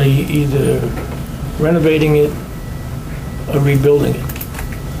possibly either renovating it or rebuilding it.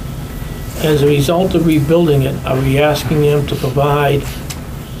 As a result of rebuilding it, are we asking him to provide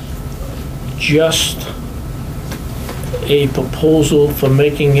just a proposal for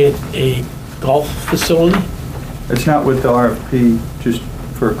making it a golf facility? It's not with the RFP, just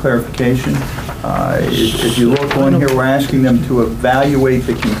for clarification. If you look on here, we're asking them to evaluate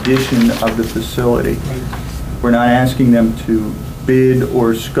the condition of the facility. We're not asking them to bid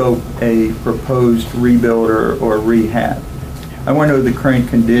or scope a proposed rebuild or rehab. I want to know the current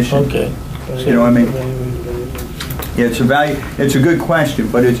condition. Okay. You know what I mean? Yeah, it's a good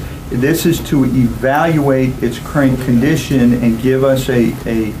question, but this is to evaluate its current condition and give us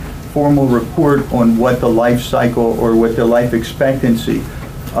a formal report on what the life cycle or what the life expectancy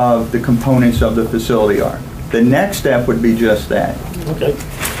of the components of the facility are. The next step would be just that. Okay.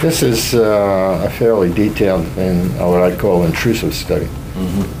 This is a fairly detailed and what I'd call intrusive study.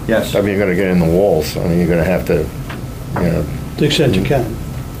 Mm-hmm. Yes. I mean, you're going to get in the walls. I mean, you're going to have to, you know. To the extent you can.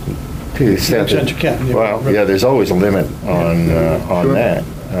 To the extent To the extent you can. Yeah. Well, yeah, there's always a limit on Sure. that,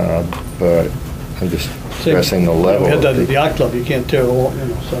 but I'm just stressing the level. We had that of at the yacht club, you can't tear the wall, you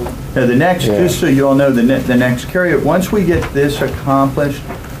know, so. Now, the next, Yeah. just so you all know, the next carryout, once we get this accomplished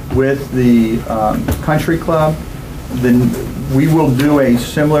with the country club, then we will do a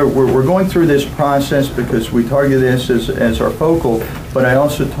similar, we're going through this process because we target this as our focal, but I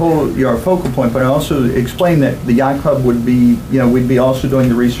also told you our focal point, but I also explained that the yacht club would be, you know, we'd be also doing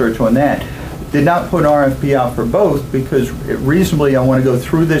the research on that. Did not put an RFP out for both because reasonably I want to go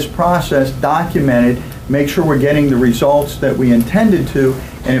through this process, document it, make sure we're getting the results that we intended to,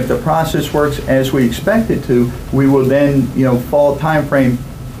 and if the process works as we expect it to, we will then, you know, fall timeframe,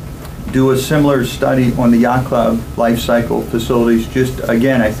 do a similar study on the yacht club life cycle facilities. Just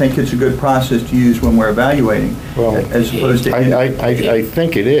again, I think it's a good process to use when we're evaluating, Well, as opposed to. I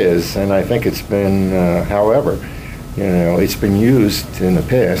think it is, and I think it's been, however, you know, it's been used in the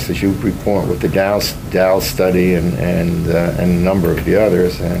past, as you report with the Dow study and a number of the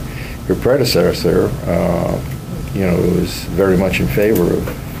others. And your predecessor, you know, was very much in favor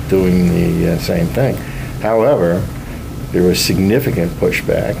of doing the same thing. However, there was significant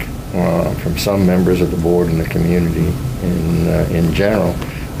pushback from some members of the board and the community in general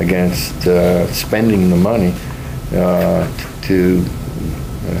against spending the money to,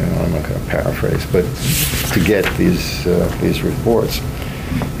 I'm not going to paraphrase, but to get these reports.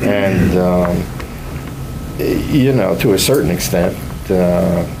 And, you know, to a certain extent,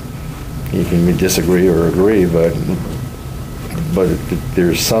 you can disagree or agree, but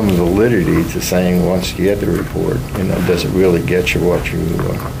there's some validity to saying once you get the report, you know, does it really get you what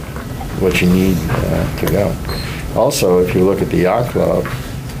you need to go? Also, if you look at the yacht club,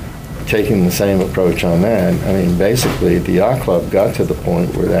 taking the same approach on that, I mean, basically, the yacht club got to the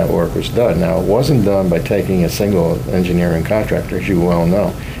point where that work was done. Now, it wasn't done by taking a single engineering contractor, as you well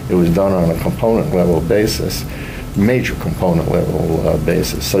know. It was done on a component level basis, major component level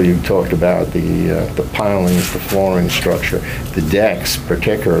basis. So you talked about the pilings, the flooring structure, the decks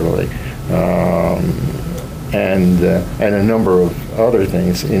particularly, and a number of other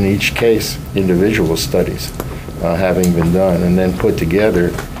things. In each case, individual studies having been done and then put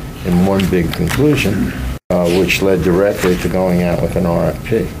together in one big conclusion, which led directly to going out with an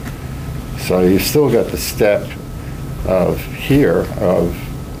RFP. So you've still got the step of here of,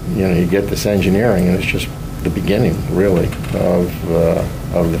 you know, you get this engineering and it's just the beginning, really, of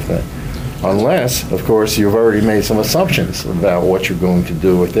the thing. Unless, of course, you've already made some assumptions about what you're going to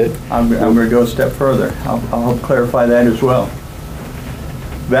do with it. I'm going to go a step further. I'll help clarify that as well.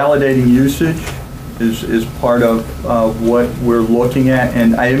 Validating usage is part of what we're looking at,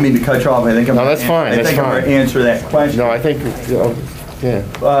 and I didn't mean to cut you off. I think I'm. No, that's fine. I think I'm going to answer that question. No, I think,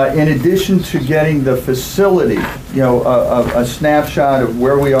 yeah. In addition to getting the facility, you know, a snapshot of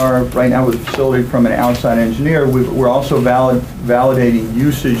where we are right now with the facility from an outside engineer, we're also validating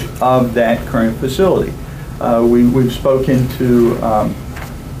usage of that current facility. We've spoken to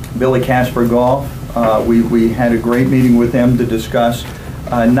Billy Casper Golf. We had a great meeting with them to discuss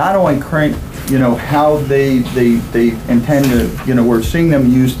not only current, you know, how they intend to, you know, we're seeing them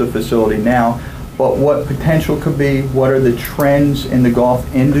use the facility now, but what potential could be, what are the trends in the golf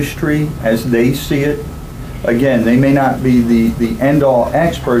industry as they see it. Again, they may not be the end-all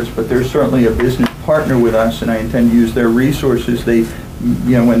experts, but they're certainly a business partner with us, and I intend to use their resources. They,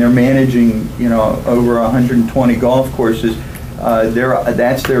 you know, when they're managing, you know, over 120 golf courses,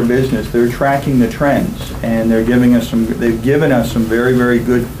 that's their business. They're tracking the trends, and they've given us some very, very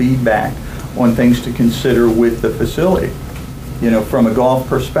good feedback on things to consider with the facility, you know, from a golf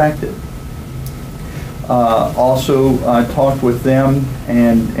perspective. Also talked with them,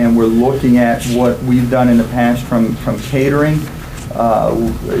 and we're looking at what we've done in the past from catering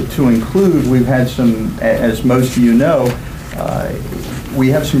to include. We've had some, as most of you know, We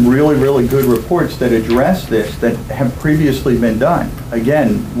have some really, really good reports that address this that have previously been done.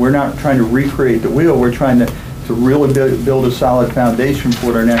 Again, we're not trying to recreate the wheel. We're trying to really build a solid foundation for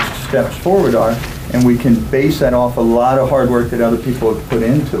what our next steps forward are, and we can base that off a lot of hard work that other people have put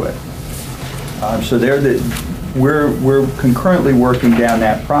into it. So we're concurrently working down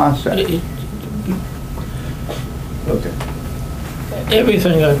that process. Okay.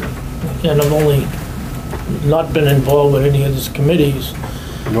 Everything, and I've only not been involved with any of these committees.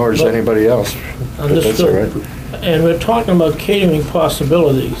 Nor is But- anybody else. But that's all right. Understood. And we're talking about catering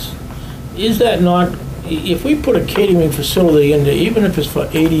possibilities. Is that not, if we put a catering facility in there, even if it's for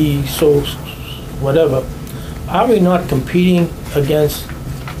 80, so whatever, are we not competing against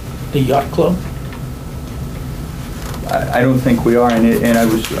the yacht club? I don't think we are, and I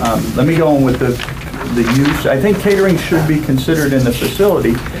was, let me go on with the use. I think catering should be considered in the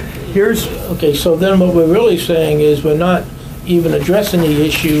facility. Here's, Okay, so then what we're really saying is we're not even addressing the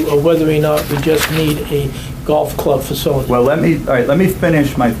issue of whether or not we just need a golf club facility. well, let me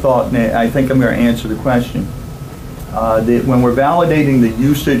finish my thought, and I think I'm going to answer the question. When we're validating the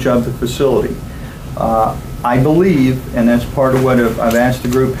usage of the facility, I believe, and that's part of what I've asked the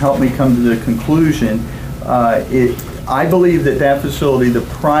group, help me come to the conclusion, I believe that facility, the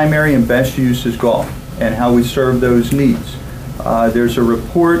primary and best use is golf and how we serve those needs. There's a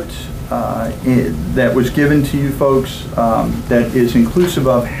report that was given to you folks that is inclusive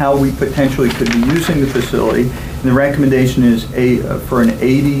of how we potentially could be using the facility. And the recommendation is for an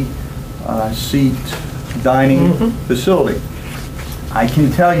 80-seat dining facility. I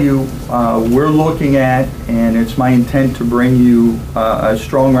can tell you, we're looking at, and it's my intent to bring you a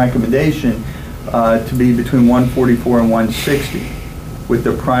strong recommendation to be between 144 and 160. With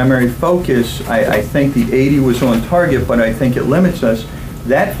the primary focus, I think the 80 was on target, but I think it limits us.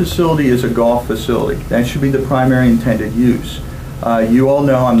 That facility is a golf facility. That should be the primary intended use. You all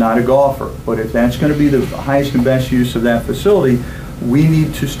know I'm not a golfer, but if that's going to be the highest and best use of that facility, we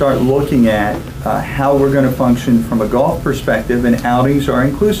need to start looking at how we're going to function from a golf perspective, and outings are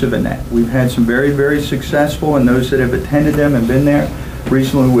inclusive in that. We've had some very, very successful, and those that have attended them and been there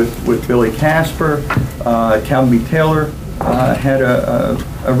recently with Billy Casper. Calvin B. Taylor had a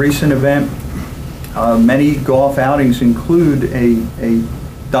recent event. Many golf outings include a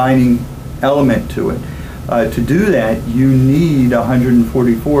dining element to it. To do that, you need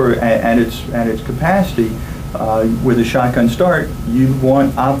 144 at its capacity. With a shotgun start, you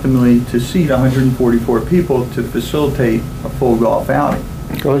want optimally to seat 144 people to facilitate a full golf outing.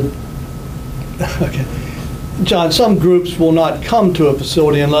 Go ahead. Okay. John, some groups will not come to a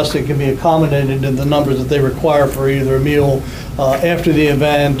facility unless they can be accommodated in the numbers that they require for either a meal after the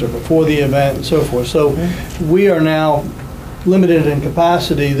event or before the event and so forth. So we are now limited in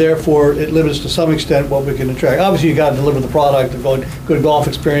capacity, therefore it limits to some extent what we can attract. Obviously you got to deliver the product, a good golf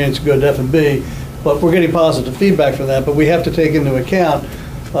experience, good F&B, but we're getting positive feedback from that. But we have to take into account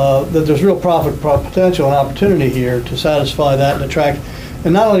that there's real profit potential and opportunity here to satisfy that and attract,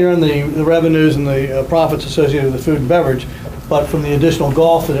 and not only earn the revenues and the profits associated with the food and beverage, but from the additional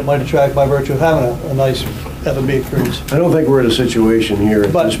golf that it might attract by virtue of having a nice F&B experience. I don't think we're in a situation here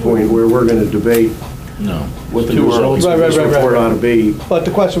at this point where we're going to debate what the results of this report ought to be. But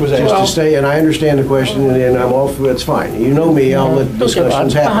the question was Just asked. to stay, and I understand the question, and I'm all for it's fine. You know me, I'll let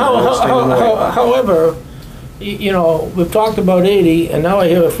discussions happen. I'll stay in the way. However, you know, we've talked about 80, and now I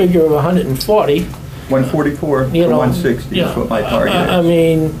hear a figure of 140. 144 to 160 is what my target is. I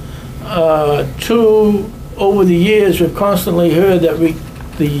mean, over the years, we've constantly heard that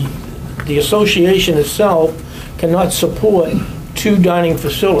the association itself cannot support 2 dining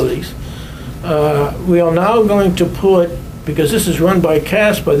facilities. We are now going to put, because this is run by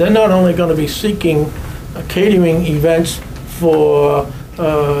Casper, they're not only going to be seeking catering events for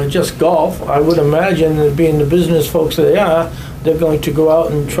just golf. I would imagine that being the business folks that they are, they're going to go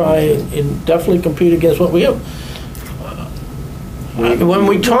out and try and definitely compete against what we have. When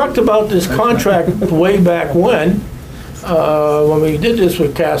we talked about this contract way back when we did this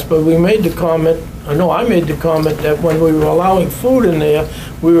with Casper, we made the comment, I made the comment that when we were allowing food in there,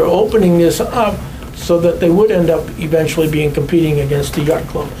 we were opening this up so that they would end up eventually being competing against the yacht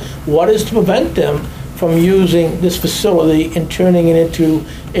club. What is to prevent them from using this facility and turning it into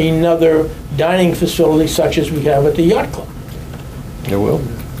another dining facility such as we have at the yacht club? There will.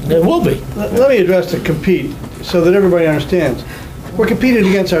 There will be. Let me address the compete so that everybody understands. We're competing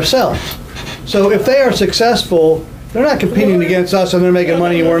against ourselves. So if they are successful, they're not competing against us and they're making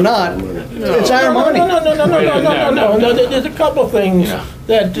money and we're not. It's our money. No. There's a couple of things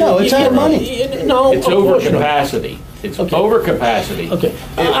that... No, it's our money. No, It's of over course not. capacity. It's overcapacity. Okay,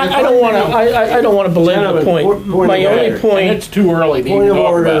 I don't want to, I don't want to belabor the point. My only And point, it's too early to Point even of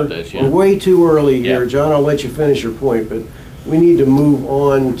talk order, about this, we're yeah. way too early here. Yeah. John, I'll let you finish your point, but we need to move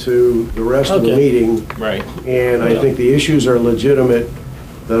on to the rest of the Okay. meeting. Right. And I think the issues are legitimate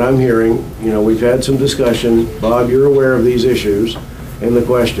that I'm hearing. You know, we've had some discussion. Bob, you're aware of these issues and the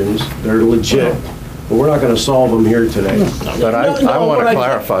questions. They're legit, but we're not going to solve them here today. But I No, want but to I-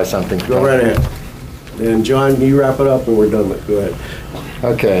 clarify something. Go right ahead. And John, you wrap it up and we're done with it. Go ahead.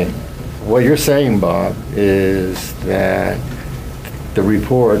 Okay. What you're saying, Bob, is that the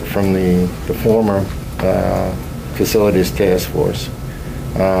report from the former Facilities Task Force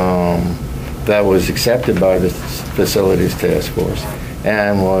that was accepted by the Facilities Task Force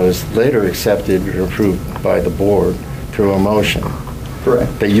and was later accepted or approved by the board through a motion,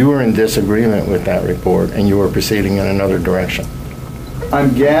 Correct. that you were in disagreement with that report and you were proceeding in another direction.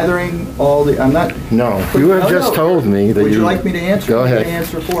 I'm gathering all the, I'm not. No, you have just told me that you... Would you like me to answer? Go ahead.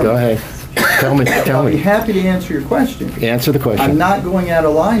 Answer for me. Go ahead. Tell me, I'll be happy to answer your question. Answer the question. I'm not going out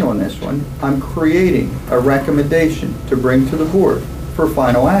of line on this one. I'm creating a recommendation to bring to the board for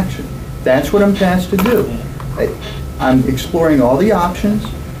final action. That's what I'm tasked to do. I'm exploring all the options.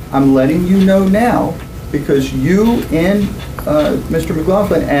 I'm letting you know now, because you and Mr.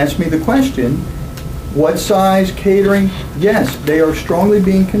 McLaughlin asked me the question, what size catering? Yes, they are strongly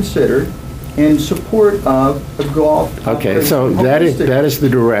being considered in support of a golf. Okay, so that is the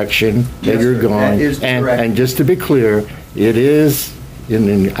direction that Yes, you're sir, going. that is the direction. And just to be clear, it is in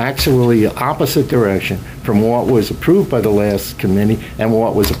an actually opposite direction from what was approved by the last committee and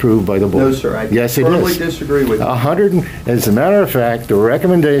what was approved by the board. No, sir, I Yes, it totally is. disagree with you. As a matter of fact, the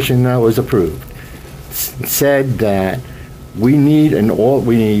recommendation that was approved said that we need an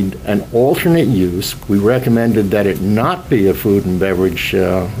alternate use. We recommended that it not be a food and beverage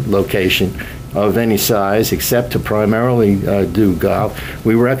location of any size except to primarily do golf.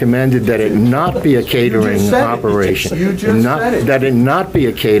 We recommended that it not be a catering said it. operation. You just said it. That it not be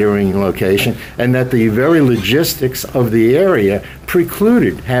a catering location, and that the very logistics of the area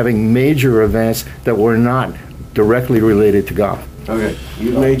precluded having major events that were not directly related to golf. Okay,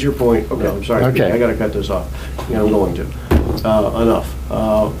 you've made your point. No, I'm sorry, Okay. I gotta cut this off. Yeah, I'm going to. Enough.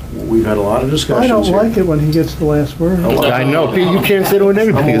 We've had a lot of discussions I don't here. like it when he gets the last word. I know, Pete, you can't sit on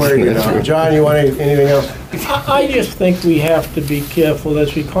everything. I'm worried now. John, you want anything else? I just think we have to be careful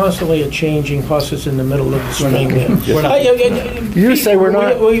as we constantly are changing horses in the middle of the spring there. You say we're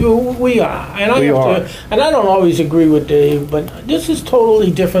not? We are. And We are. And I don't always agree with Dave, but this is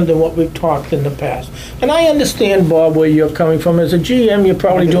totally different than what we've talked in the past. And I understand, Bob, where you're coming from. As a GM, you're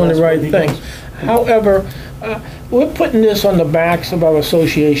probably doing the right thing. However, we're putting this on the backs of our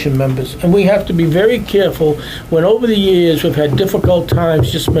association members, and we have to be very careful when over the years we've had difficult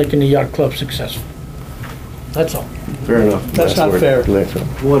times just making the yacht club successful. That's all. Fair enough. That's not fair.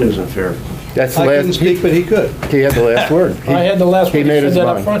 What isn't fair? That's the I couldn't last, speak, but he could. he had the last word. I had the last he one, made said his that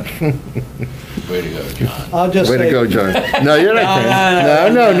up mind. front. Way to go, John. I'll just Way say. to go, John. No, you're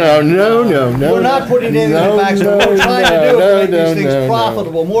not. No. We're not putting it in the maximum. We're trying to do it to make these things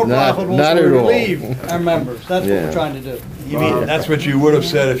profitable, more profitable, not so we at all. relieve our members. That's what Yeah. we're trying to do. You mean, that's what you would have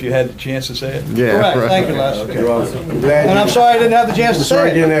said if you had the chance to say it? Yeah, Correct, right. thank you, Les. You're welcome. I'm glad And you- I'm sorry I didn't have the chance to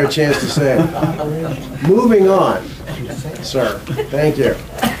Sorry say you it. didn't have a chance to say it. Moving on, sir. Thank you.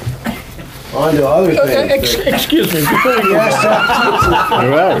 On to other things. Excuse me, before we Yes, sir. All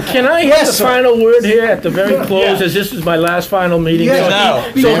right. can I have the final word here at the very close, as this is my last final meeting? Yes, No.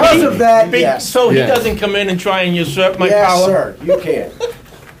 because of that, yes. So he Yes. doesn't come in and try and usurp my Yes, power? sir, you can.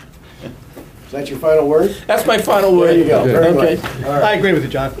 Is that your final word? That's my final word. There you go. Very Okay. good. All I right. agree with you,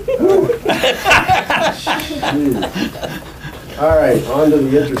 John. All right, on to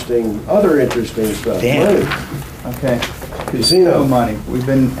the other interesting stuff. Money. Okay. Casino. Money. We've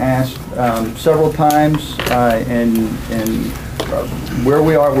been asked several times in where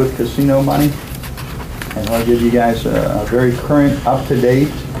we are with casino money. And I'll give you guys a very current, up-to-date.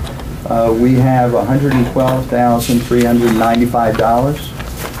 We have $112,395.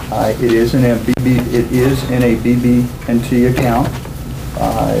 It is in a BB&T account.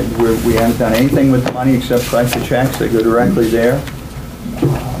 We haven't done anything with the money except write the checks that go directly there.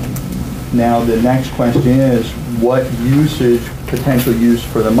 Now, the next question is, what usage, potential use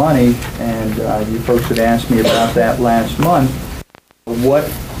for the money? And you folks had asked me about that last month. What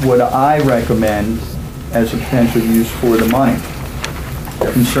would I recommend as a potential use for the money?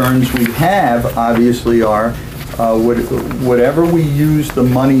 The concerns we have, obviously, are whatever we use the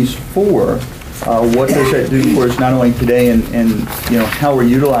monies for, what does that do for us not only today and you know, how we're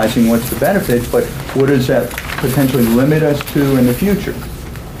utilizing what's the benefits, but what does that potentially limit us to in the future?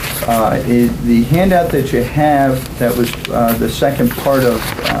 The handout that you have, that was the second part of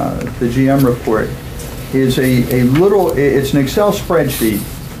the GM report, is a little, it's an Excel spreadsheet,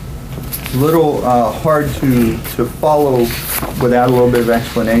 little hard to follow without a little bit of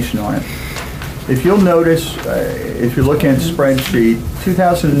explanation on it. If you'll notice, if you're looking at the spreadsheet,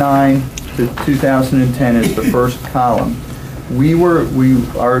 2009 to 2010 is the first column.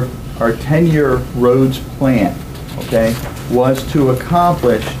 Our 10-year roads plan, okay, was to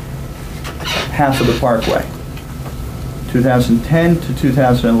accomplish half of the parkway. 2010 to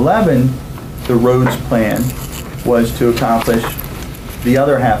 2011, the roads plan was to accomplish the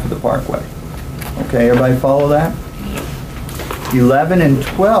other half of the parkway. Okay, everybody follow that? 11 and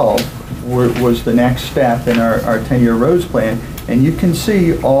 12 was the next step in our 10-year roads plan, and you can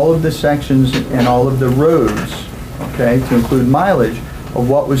see all of the sections and all of the roads, okay, to include mileage, of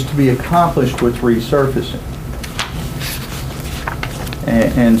what was to be accomplished with resurfacing.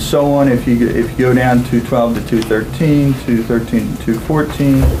 And so on. If you go down to 12 to 213, 213 to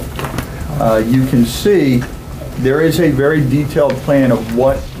 214, you can see there is a very detailed plan of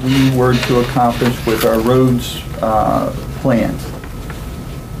what we were to accomplish with our roads plan.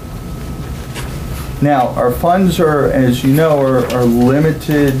 Now, our funds are, as you know, are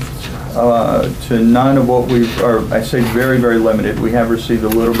limited to none of what I say very, very limited. We have received a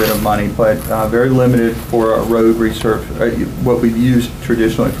little bit of money, but very limited for our road what we've used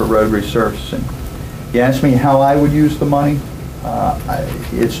traditionally for road resurfacing. You asked me how I would use the money.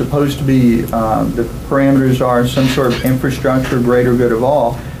 It's supposed to be, the parameters are some sort of infrastructure, greater good of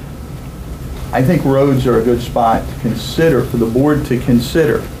all. I think roads are a good spot to consider, for the board to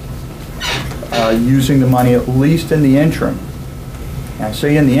consider using the money, at least in the interim. I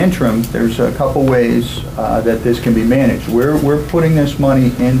say in the interim, there's a couple ways that this can be managed. We're putting this money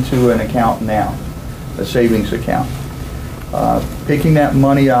into an account now, a savings account. Picking that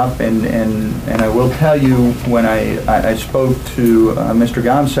money up, and I will tell you, when I spoke to Mr.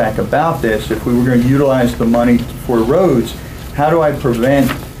 Gomsak about this, if we were going to utilize the money for roads, how do I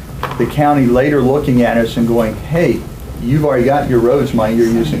prevent the county later looking at us and going, hey, you've already got your roads money, you're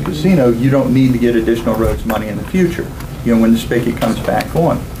using casino, you don't need to get additional roads money in the future, you know, when the spigot comes back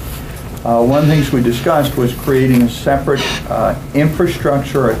on. One of the things we discussed was creating a separate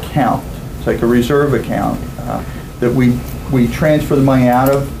infrastructure account. It's like a reserve account that we transfer the money out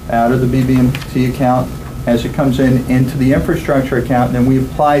of the BB&T account as it comes into the infrastructure account, and then we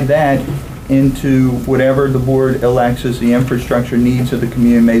apply that into whatever the board elects as the infrastructure needs of the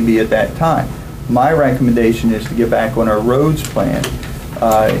community may be at that time. My recommendation is to get back on our roads plan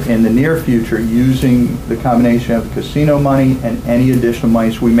in the near future, using the combination of casino money and any additional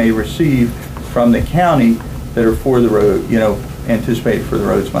monies we may receive from the county that are for the road, you know, anticipated for the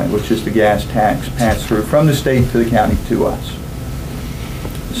roads money, which is the gas tax passed through from the state to the county to us.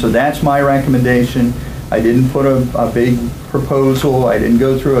 So that's my recommendation. I didn't put a big proposal. I didn't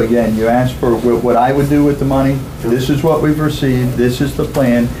go through, again, you asked for what I would do with the money. This is what we've received. This is the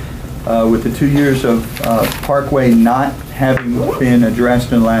plan. With the 2 years of Parkway not having been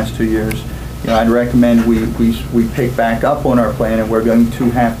addressed in the last 2 years, you know, I'd recommend we pick back up on our plan, and we're going to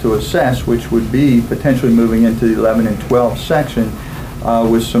have to assess, which would be potentially moving into the 11 and 12 section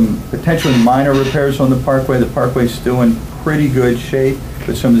with some potentially minor repairs on the Parkway. The Parkway's still in pretty good shape,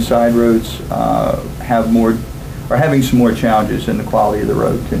 but some of the side roads are having some more challenges in the quality of the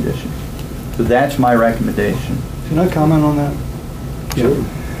road conditions. So that's my recommendation. Can I comment on that? Sure.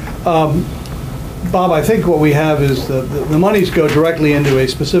 Bob, I think what we have is the monies go directly into a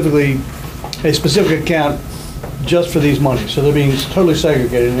specific account just for these monies. So they're being totally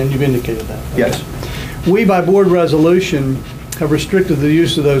segregated, and you've indicated that. Okay. Yes. We, by board resolution, have restricted the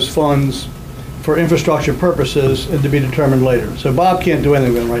use of those funds for infrastructure purposes and to be determined later. So Bob can't do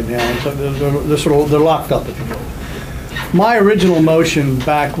anything with them right now. So they're locked up, if you will. My original motion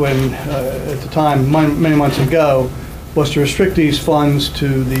back when, at the time, many months ago, was to restrict these funds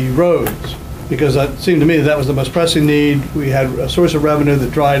to the roads, because it seemed to me that was the most pressing need. We had a source of revenue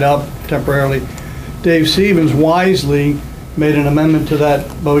that dried up temporarily. Dave Stevens wisely made an amendment to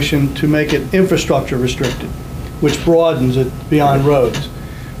that motion to make it infrastructure restricted, which broadens it beyond roads.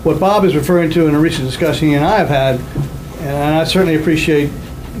 What Bob is referring to in a recent discussion he and I have had, and I certainly appreciate,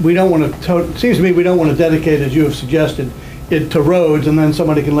 we don't want to, it seems to me we don't want to dedicate, as you have suggested, it to roads, and then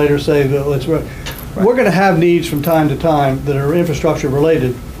somebody can later say, well, let's road. Right. We're going to have needs from time to time that are infrastructure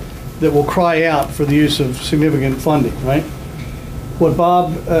related that will cry out for the use of significant funding, right? What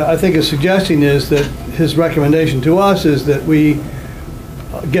Bob, I think, is suggesting is that his recommendation to us is that we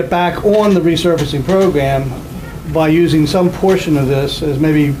get back on the resurfacing program by using some portion of this as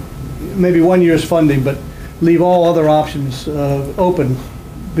maybe 1 year's funding, but leave all other options open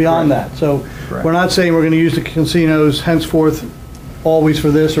beyond that. So Correct. we're not saying we're going to use the casinos henceforth always for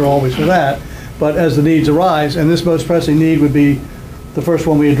this or always for that, but as the needs arise, and this most pressing need would be the first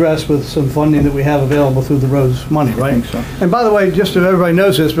one we address with some funding that we have available through the roads money, right? I think so. And by the way, just so everybody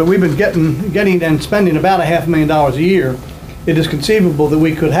knows this, but we've been getting and spending about $500,000 a year. It is conceivable that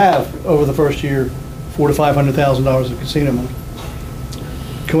we could have, over the first year, $400,000 to $500,000 of casino money.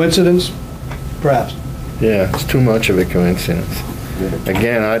 Coincidence? Perhaps. Yeah, it's too much of a coincidence.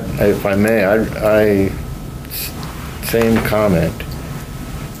 Again, if I may, same comment.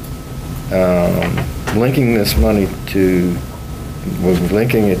 Linking this money to, we're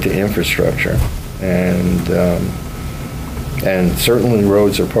linking it to infrastructure, and certainly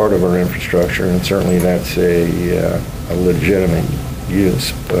roads are part of our infrastructure, and certainly that's a legitimate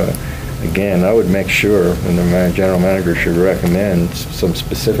use. But again, I would make sure, and the general manager should recommend some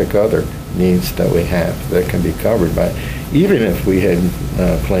specific other needs that we have that can be covered by, even if we had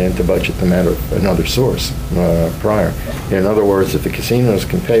planned to budget them out of another source prior. In other words, if the casinos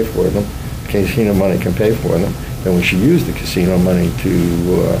can pay for them, casino money can pay for them, then we should use the casino money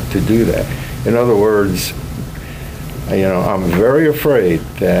to do that. In other words, I'm very afraid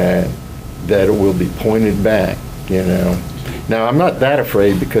that it will be pointed back, Now, I'm not that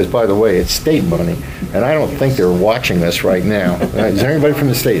afraid because, by the way, it's state money, and I don't think they're watching us right now. Is there anybody from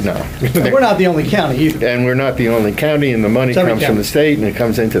the state? No. We're not the only county either. And we're not the only county, and the money It's every comes from the state, and it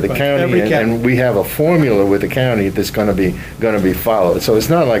comes into the county, Every county. and we have a formula with the county that's going to be followed. So it's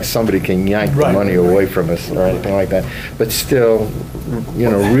not like somebody can yank the Right. money away from us or anything like that. But still,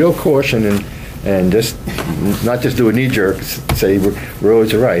 real caution and just not just do a knee-jerk, say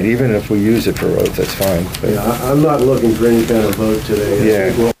roads are right. Even if we use it for roads, that's fine. But I'm not looking for any kind of vote today. I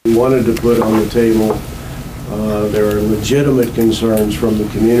think what we wanted to put on the table, there are legitimate concerns from the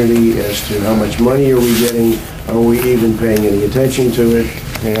community as to how much money are we getting, are we even paying any attention to it,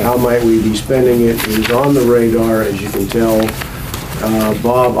 how might we be spending it. It is on the radar, as you can tell.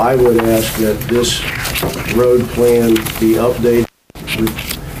 Bob, I would ask that this road plan be updated,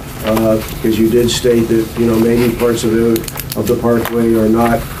 because you did state that, maybe parts of the parkway are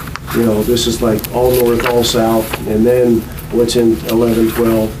not, this is like all north, all south, and then what's in 11,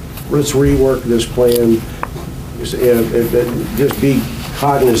 12. Let's rework this plan. Just be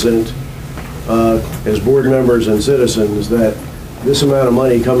cognizant, as board members and citizens, that this amount of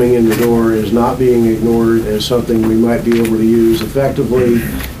money coming in the door is not being ignored as something we might be able to use effectively,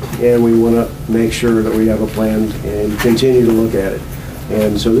 and we want to make sure that we have a plan and continue to look at it.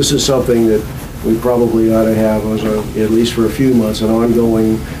 And so this is something that we probably ought to have, at least for a few months, an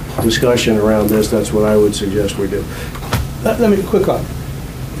ongoing discussion around this. That's what I would suggest we do. Let me, quick on.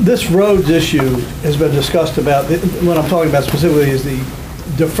 This roads issue has been discussed about, what I'm talking about specifically is the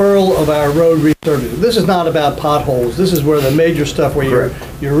deferral of our road resurfacing. This is not about potholes. This is where the major stuff where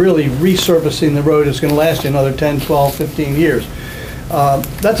you're really resurfacing the road is going to last you another 10, 12, 15 years.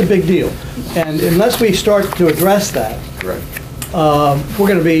 That's a big deal. And unless we start to address that, we're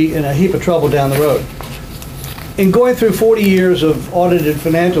going to be in a heap of trouble down the road. In going through 40 years of audited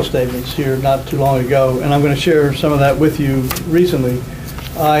financial statements here not too long ago, and I'm going to share some of that with you recently,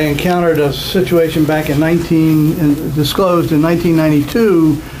 I encountered a situation back in disclosed in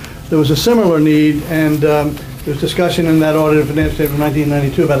 1992. There was a similar need, and there was discussion in that audited financial statement in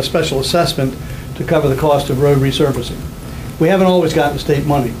 1992 about a special assessment to cover the cost of road resurfacing. We haven't always gotten state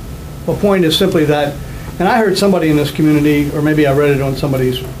money. The point is simply that, and I heard somebody in this community, or maybe I read it on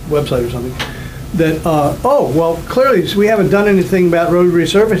somebody's website or something, that, well, clearly we haven't done anything about road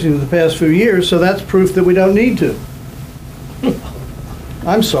resurfacing in the past few years, so that's proof that we don't need to.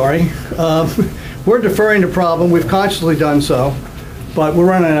 I'm sorry. We're deferring the problem. We've consciously done so, but we're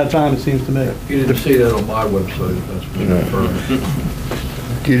running out of time, it seems to me. You didn't see that on my website, if that's been confirmed.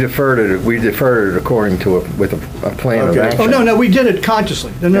 we deferred it according to with a plan of action. Oh, no, we did it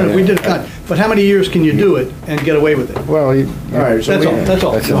consciously. No, we did it consciously. But how many years can you do it and get away with it? Well, all right, so that's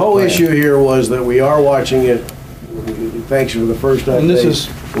all. The whole issue here was that we are watching it. Thanks for the first update. And this is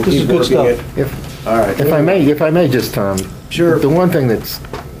good stuff. All right. If I may just, Tom. Sure. The one thing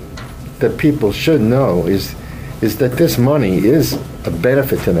that people should know is that this money is a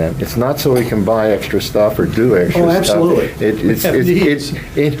benefit to them. It's not so we can buy extra stuff or do extra stuff. Absolutely.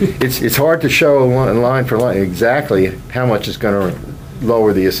 It's hard to show line for line exactly how much it's going to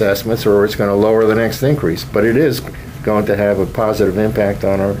lower the assessments or it's going to lower the next increase, but it is going to have a positive impact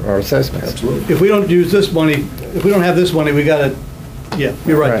on our assessments. Absolutely. If we don't use this money, if we don't have this money, we got to, yeah,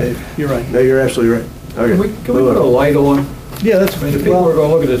 you're right, Dave. You're right. No, you're absolutely right. Okay. Can we put a light on? Yeah, that's. I mean, the people who are going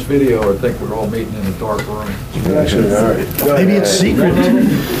to look at this video or think we're all meeting in a dark room. Actually, all right. Maybe it's secret.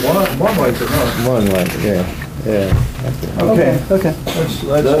 One light's enough. One light, yeah. Yeah. Okay, okay. Let's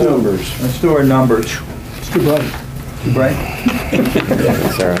The do numbers. Let's do our numbers. It's too bright. Too bright?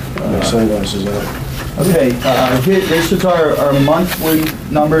 Sorry. My sunglasses out. Okay, this is our monthly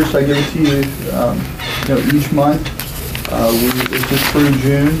numbers. I give it to you, each month. This is through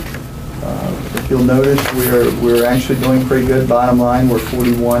June. If you'll notice, we're actually doing pretty good. Bottom line, we're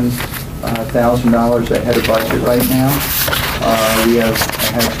 $41,000 ahead of budget right now. I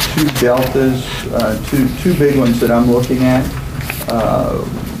have two deltas, two big ones that I'm looking at.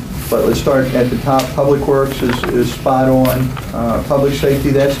 But let's start at the top. Public Works is spot on. Public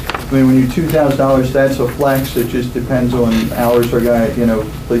Safety, when you $2,000, that's a flex. It just depends on hours our guy,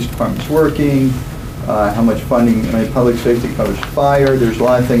 police department's working, how much funding. Public Safety covers fire. There's a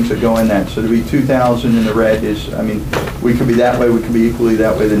lot of things that go in that. So to be 2,000 in the red is, we could be that way. We could be equally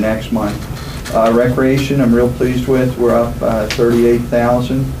that way the next month. Recreation, I'm real pleased with. We're up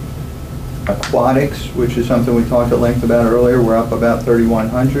 38,000. Aquatics, which is something we talked at length about earlier, we're up about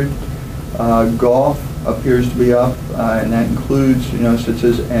 3,100. Golf appears to be up, and that includes, since it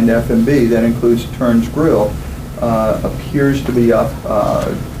says and F&B, that includes Turns Grill, appears to be up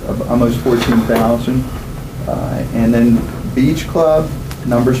almost 14,000. And then Beach Club,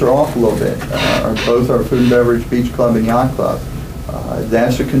 numbers are off a little bit. Both our food and beverage, Beach Club and Yacht Club.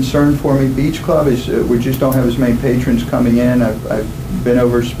 That's a concern for me. Beach Club is, we just don't have as many patrons coming in. I've been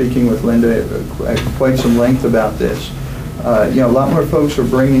over speaking with Linda at quite some length about this. A lot more folks are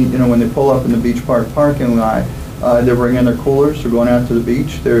bringing, when they pull up in the Beach Park parking lot, they're bringing their coolers, they're going out to the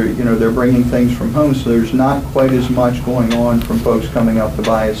beach, they're bringing things from home, so there's not quite as much going on from folks coming up to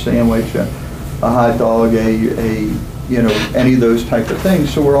buy a sandwich, a hot dog, any of those type of things,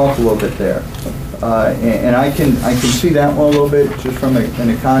 so we're off a little bit there. And I can see that one a little bit just from an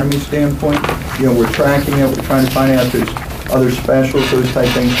economy standpoint. We're tracking it, we're trying to find out if there's other specials, those type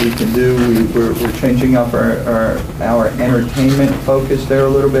of things we can do. We're changing up our entertainment focus there a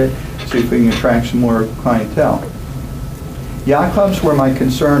little bit, see if we can attract some more clientele. Yacht Club's where my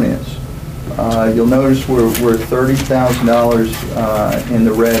concern is. You'll notice we're $30,000 in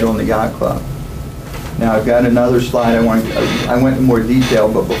the red on the Yacht Club. Now I've got another slide I went into more detail,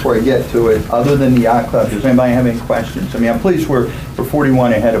 but before I get to it, other than the Yacht Club, does anybody have any questions? I'm pleased we're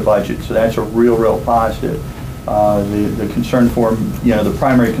 41 ahead of budget, so that's a real positive. The concern for, the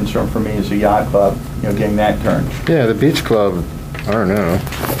primary concern for me is the Yacht Club, getting that turned. Yeah, the Beach Club, I don't know.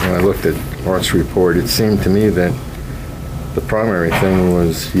 When I looked at Art's report, it seemed to me that the primary thing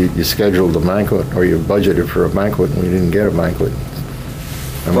was you scheduled a banquet, or you budgeted for a banquet, and we didn't get a banquet.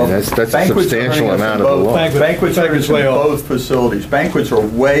 That's a substantial amount of the loss. Banquets are in both facilities. Banquets are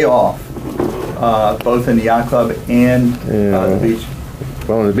way off, both in the Yacht Club and the Beach.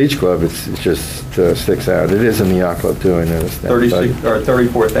 Well, in the Beach Club, it just sticks out. It is in the Yacht Club too, I noticed that.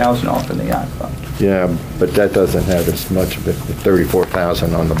 34,000 off in the Yacht Club. Yeah, but that doesn't have as much of it,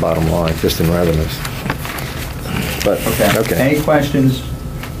 34,000 on the bottom line, just in revenues. But, okay. Any questions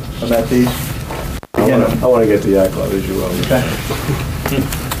about these? I want to get to the Yacht Club as you will. Okay.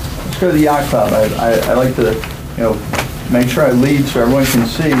 Let's go to the Yacht Club. I like to, make sure I lead so everyone can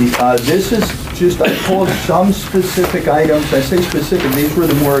see. This is just, I pulled some specific items. I say specific, these were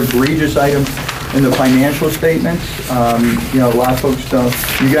the more egregious items in the financial statements. A lot of folks don't.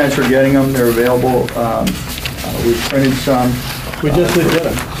 You guys are getting them. They're available. We printed some. We just did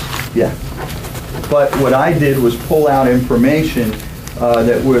them. Yeah. But what I did was pull out information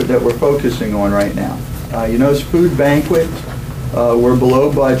that we're focusing on right now. You notice food banquet, we're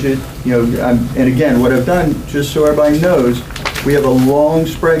below budget. And again, what I've done, just so everybody knows, we have a long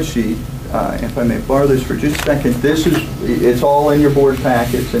spreadsheet. If I may borrow this for just a second, it's all in your board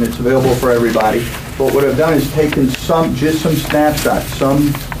packets and it's available for everybody. But what I've done is taken just some snapshots,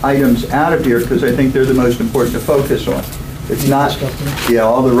 some items out of here because I think they're the most important to focus on. It's not,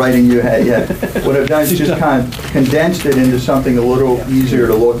 all the writing you had, What I've done is just kind of condensed it into something a little easier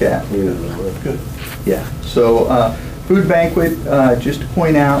to look at. Good. Yeah, so food banquet, just to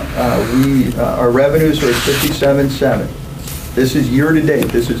point out, our revenues are at 57.7. This is year-to-date,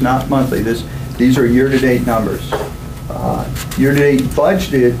 this is not monthly, these are year-to-date numbers. Year-to-date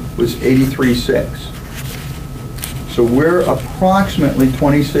budgeted was 83.6. So we're approximately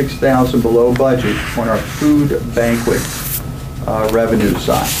 26,000 below budget on our food banquet revenue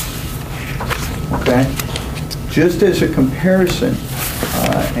side. Okay? Just as a comparison,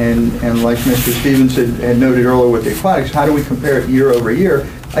 and like Mr. Stevens had noted earlier with the aquatics, how do we compare it year over year?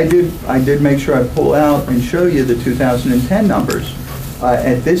 I did make sure I pull out and show you the 2010 numbers.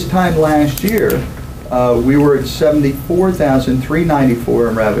 At this time last year, we were at 74,394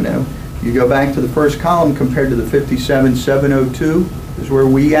 in revenue. You go back to the first column compared to the 57,702 is where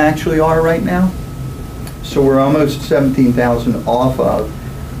we actually are right now. So we're almost 17,000 off of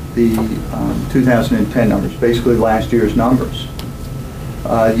the 2010 numbers, basically last year's numbers.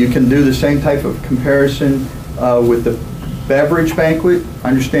 You can do the same type of comparison with the beverage banquet.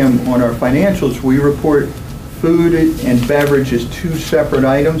 Understand on our financials, we report food and beverage as two separate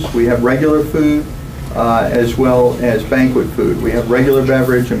items. We have regular food as well as banquet food. We have regular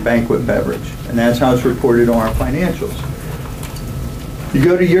beverage and banquet beverage, and that's how it's reported on our financials. You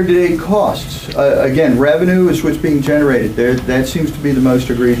go to year-to-date costs. Again, revenue is what's being generated there. That seems to be the most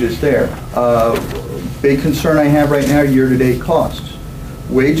egregious there. Big concern I have right now, year-to-date costs.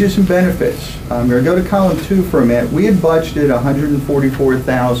 Wages and benefits. I'm going to go to column 2 for a minute. We had budgeted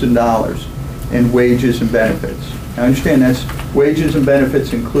 $144,000 in wages and benefits. Now understand that's wages and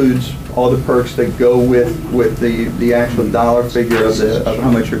benefits includes all the perks that go with the actual dollar figure of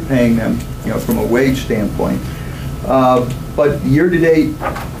how much you're paying them, from a wage standpoint. But year-to-date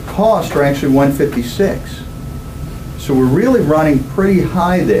costs are actually $156. So we're really running pretty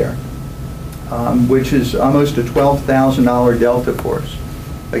high there, which is almost a $12,000 delta for us.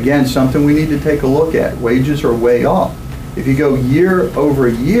 Again, something we need to take a look at. Wages are way off. If you go year over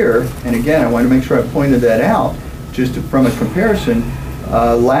year, and again, I want to make sure I pointed that out, just from a comparison,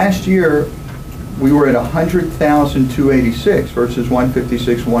 last year we were at $100,286 versus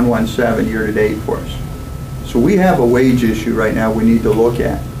 $156,117 year-to-date for us. So we have a wage issue right now we need to look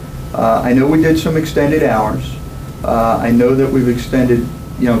at. I know we did some extended hours. I know that we've extended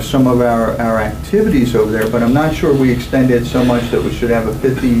some of our activities over there, but I'm not sure we extended so much that we should have a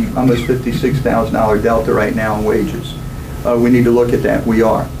almost $56,000 delta right now in wages. We need to look at that. We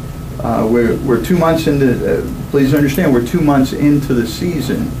are. We're 2 months into, please understand, we're 2 months into the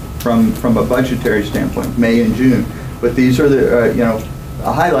season from a budgetary standpoint, May and June. But these are the,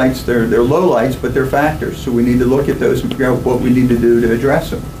 highlights, they're lowlights, but they're factors. So we need to look at those and figure out what we need to do to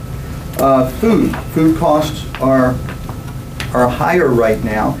address them. Food costs are higher right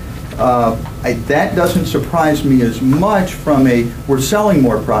now. That doesn't surprise me as much from we're selling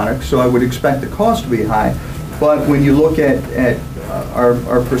more products, so I would expect the cost to be high. But when you look at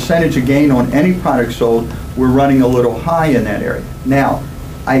our percentage of gain on any product sold, we're running a little high in that area. Now,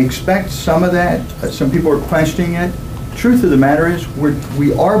 I expect some of that, some people are questioning it. Truth of the matter is,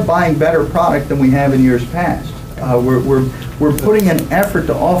 we are buying better product than we have in years past. We're putting an effort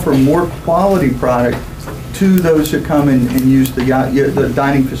to offer more quality product to those that come and use the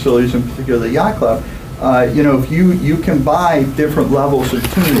dining facilities, in particular the yacht club. If you can buy different levels of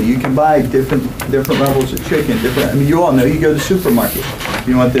tuna, you can buy different levels of chicken. You all know, you go to the supermarket.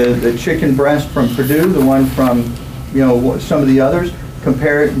 You want the chicken breast from Purdue, the one from some of the others.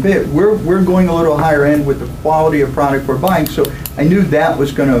 Compare it a bit. We're going a little higher end with the quality of product we're buying. So I knew that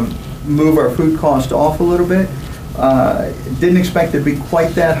was going to move our food cost off a little bit. Didn't expect it to be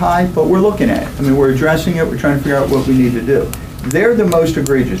quite that high, but we're looking at it. We're addressing it. We're trying to figure out what we need to do. They're the most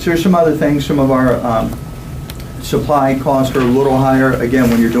egregious. There's some other things. Some of our supply costs are a little higher.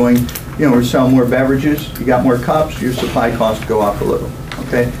 Again, when you're doing, we're selling more beverages, you got more cups, your supply costs go up a little.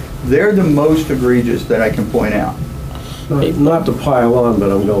 Okay, they're the most egregious that I can point out. Not to pile on,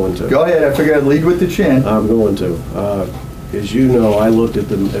 but I'm going to. Go ahead. I figured I'd lead with the chin. I'm going to. As you know, I looked at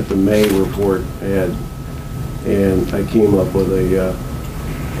the May report and I came up with a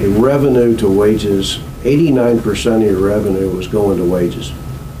revenue to wages. 89% of your revenue was going to wages.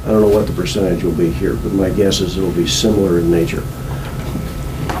 I don't know what the percentage will be here, but my guess is it'll be similar in nature.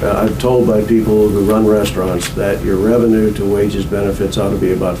 I'm told by people who run restaurants that your revenue to wages benefits ought to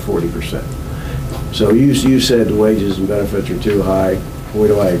be about 40%. So you said the wages and benefits are too high. Boy,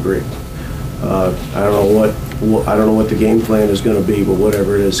 do I agree. I don't know what the game plan is going to be, but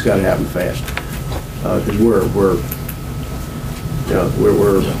whatever it is, it's got to happen fast. Because we're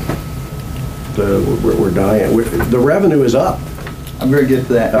dying. The revenue is up. I'm going to get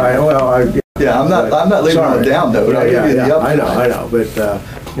to that. All right. Well, I'm not leaving it down though. Yeah, I know. But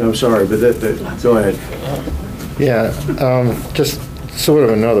I'm sorry. But go ahead. Yeah. Just sort of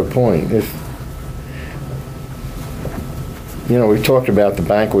another point. If we talked about the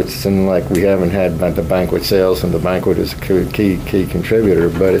banquets and we haven't had the banquet sales, and the banquet is a key contributor,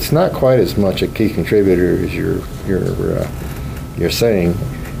 but it's not quite as much a key contributor as you're saying.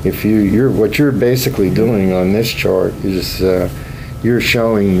 If what you're basically doing on this chart is you're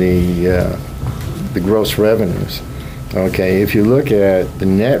showing the gross revenues. Okay, if you look at the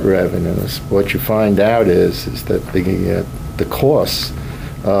net revenues, what you find out is that the costs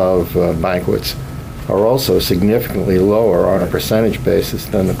of banquets are also significantly lower on a percentage basis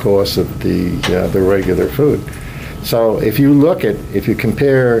than the cost of the regular food. So if you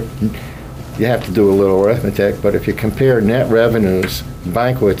compare, you have to do a little arithmetic, but if you compare net revenues,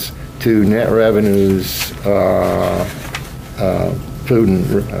 banquets, to net revenues, food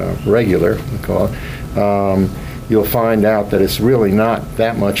and regular, we call it, you'll find out that it's really not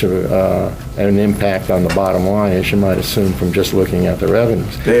that much of an impact on the bottom line as you might assume from just looking at the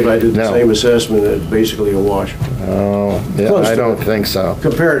revenues. Dave, I did the same assessment, it's basically a wash. Oh, yeah, I don't think so.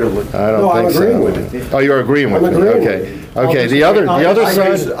 Comparatively. I don't think so. I'm agreeing with you. Oh, you're agreeing with I'm me? agreeing Okay. with Okay, the other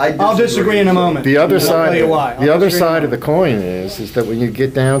side. I'll disagree in a moment. The other I'll tell you why. side, the other side of the coin is that when you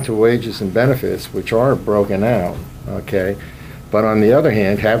get down to wages and benefits, which are broken out, okay, but on the other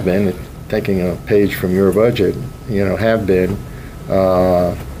hand, have been, taking a page from your budget, have been,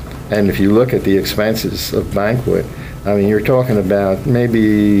 and if you look at the expenses of banquet, I mean, you're talking about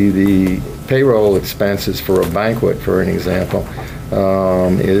maybe the payroll expenses for a banquet, for an example,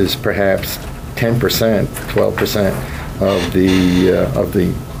 is perhaps 10%, 12% of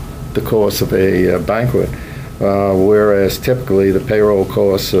the cost of a banquet, whereas typically the payroll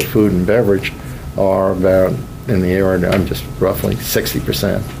costs of food and beverage are about in the area, I'm just roughly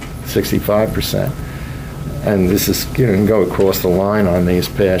 60%, 65%. And this is, you can go across the line on these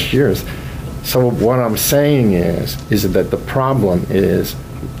past years. So what I'm saying is that the problem is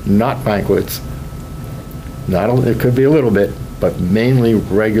not banquets, it could be a little bit, but mainly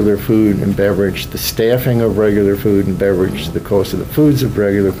regular food and beverage, the staffing of regular food and beverage, the cost of the foods of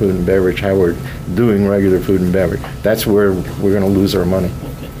regular food and beverage, how we're doing regular food and beverage. That's where we're going to lose our money.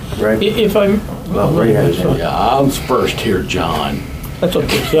 Right? If I'm... Yeah, I'm first here, John. That's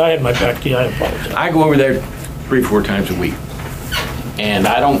okay. See, I had my back to you. I apologize. I go over there 3-4 times a week. And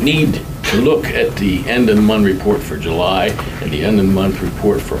I don't need to look at the end of the month report for July and the end of the month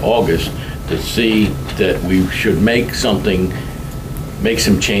report for August to see that we should make some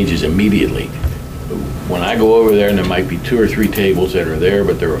changes immediately. When I go over there, and there might be 2 or 3 tables that are there,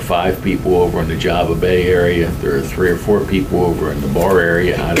 but there are 5 people over in the Java Bay area, there are 3 or 4 people over in the bar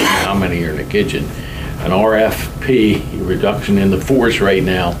area, I don't know how many are in the kitchen. An RFP, reduction in the force right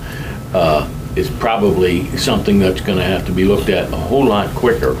now, is probably something that's gonna have to be looked at a whole lot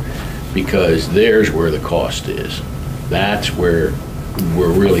quicker, because there's where the cost is. That's where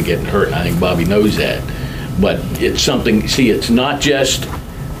we're really getting hurt, and I think Bobby knows that. But it's something, see, it's not just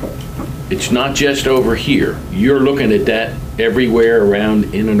over here. You're looking at that everywhere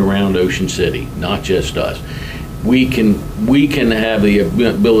around, in and around Ocean City, not just us. We can have the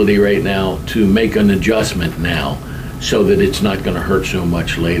ability right now to make an adjustment now so that it's not going to hurt so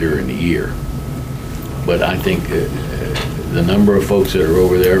much later in the year. But I think the number of folks that are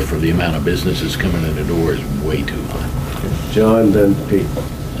over there for the amount of businesses coming in the door is way too high. John, then Pete.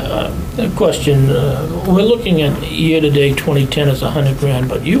 A question, we're looking at year-to-date 2010 as 100 grand,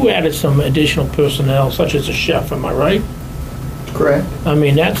 but you added some additional personnel, such as a chef, am I right? Correct. I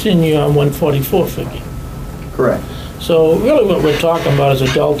mean, that's in your 144 figure. Correct. So really what we're talking about is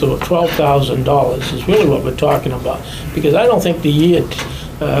a delta of $12,000 is really what we're talking about. Because I don't think the year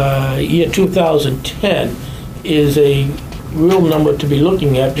 2010 is a real number to be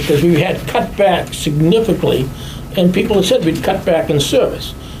looking at, because we had cut back significantly, and people have said we'd cut back in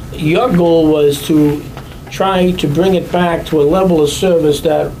service. Your goal was to try to bring it back to a level of service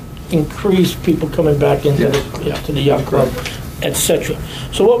that increased people coming back into the yacht club, etc.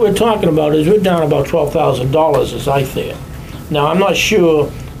 So what we're talking about is we're down about $12,000 as I see it. Now, I'm not sure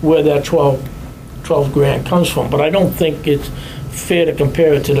where that 12 grand comes from, but I don't think it's fair to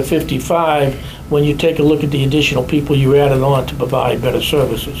compare it to the 55 when you take a look at the additional people you added on to provide better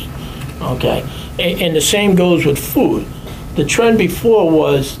services. Okay? And the same goes with food. The trend before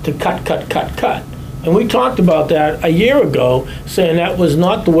was to cut. And we talked about that a year ago, saying that was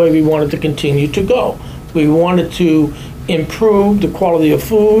not the way we wanted to continue to go. We wanted to improve the quality of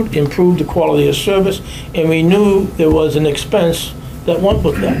food, improve the quality of service, and we knew there was an expense that went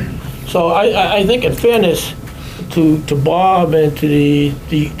with that. So I think in fairness to Bob and to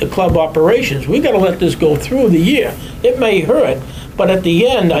the club operations, we got to let this go through the year. It may hurt, but at the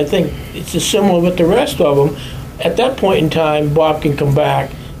end, I think it's just similar with the rest of them. At that point in time, Bob can come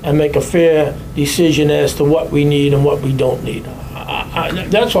back and make a fair decision as to what we need and what we don't need.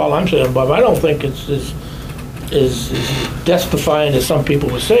 That's all I'm saying, Bob. I don't think it's as death-defying as some people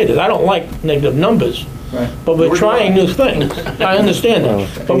would say it is. I don't like negative numbers, right, but we're trying new things. I understand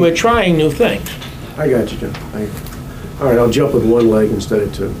that, but we're trying new things. I got you, John. All right, I'll jump with one leg instead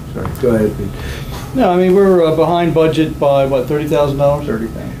of 2. Sorry, go ahead, Pete. No, I mean, we're behind budget by, what, $30,000? $30,000.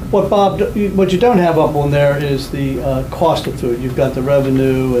 What, Bob, what you don't have up on there is the cost of food. You've got the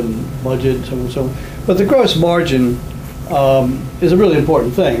revenue and budget and so on and so on. But the gross margin is a really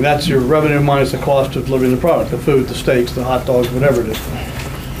important thing. That's your revenue minus the cost of delivering the product, the food, the steaks, the hot dogs, whatever it is.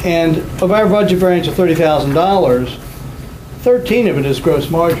 And of our budget variance of $30,000, 13 of it is gross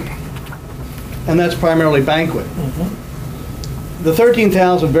margin. and that's primarily banquet. The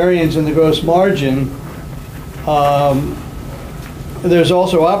 13,000 variance in the gross margin, there's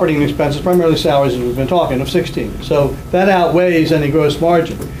also operating expenses, primarily salaries, as we've been talking, of 16. So that outweighs any gross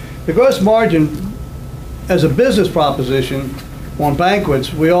margin. The gross margin, as a business proposition, on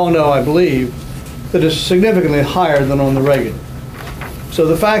banquets, we all know, I believe, that is significantly higher than on the regular. So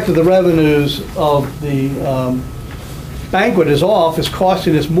the fact that the revenues of the banquet is off is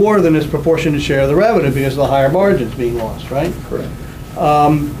costing us more than its proportionate share of the revenue because of the higher margins being lost, right? Correct.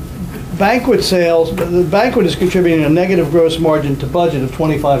 Banquet sales, the banquet is contributing a negative gross margin to budget of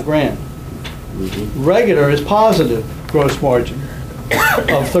 25 grand. Regular is positive gross margin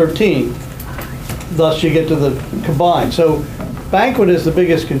of 13. Thus you get to the combined. So banquet is the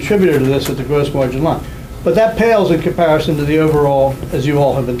biggest contributor to this at the gross margin line. But that pales in comparison to the overall, as you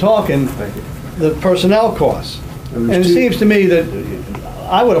all have been talking, the personnel costs. And it seems to me that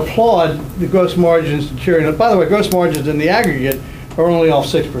I would applaud the gross margins deteriorating. By the way, gross margins in the aggregate are only off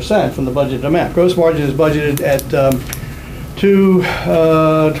 6% from the budgeted amount. Gross margin is budgeted at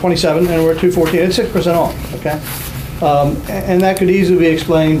 227, and we're at 214. It's 6% off, okay? And that could easily be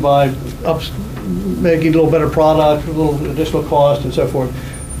explained by making a little better product, a little additional cost, and so forth.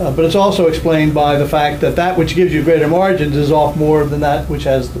 But it's also explained by the fact that that which gives you greater margins is off more than that which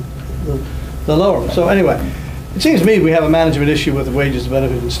has the lower. So anyway, it seems to me we have a management issue with the wages,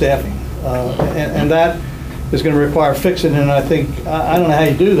 benefits, and staffing. And that is going to require fixing, and I think, I don't know how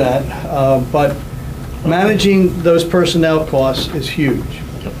you do that, but managing those personnel costs is huge.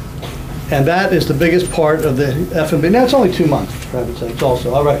 And that is the biggest part of the F&B. Now, it's only 2 months, for heaven's sakes,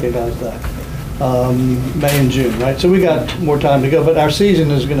 also. I recognize that. May and June, right? So we got more time to go, but our season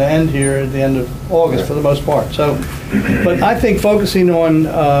is going to end here at the end of August for the most part. So, but I think focusing on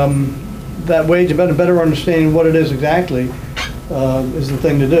that wage, better understanding what it is exactly is the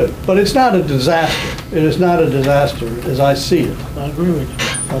thing to do. But it's not a disaster. It is not a disaster as I see it. I agree with you.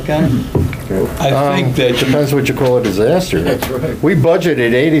 Okay? I think that depends what you call a disaster. That's right. We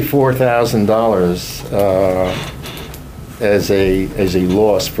budgeted $84,000 as a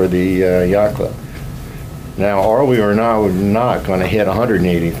loss for the yacht club. Now, are we or not, we're not going to hit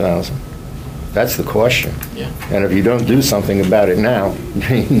 180,000. That's the question. Yeah. And if you don't do something about it now,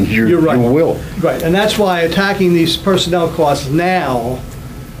 You're right. you will. Right, and that's why attacking these personnel costs now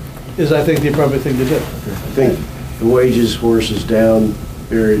is, I think, the appropriate thing to do. I think the wages, horses down,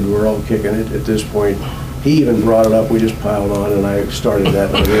 period, we're all kicking it at this point. He even brought it up, we just piled on, and I started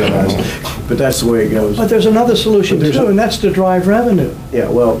that, and I realized, but that's the way it goes. But there's another solution too, and that's to drive revenue. Yeah,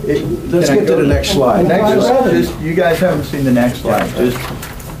 well, let's get to the next slide. You guys haven't seen the next slide.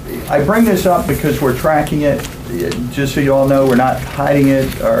 I bring this up because we're tracking it, just so you all know, we're not hiding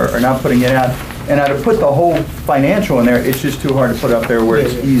it or not putting it out. And I'd have put the whole financial in there, it's just too hard to put up there where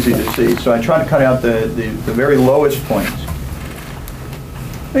it's easy to see. So I try to cut out the very lowest points.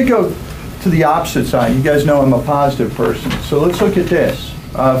 Let me go to the opposite side. You guys know I'm a positive person. So let's look at this.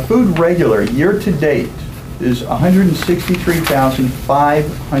 Food regular, year to date, is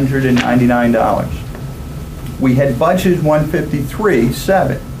 $163,599. We had budgeted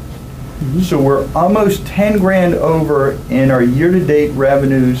 $153,700. So we're almost 10 grand over in our year-to-date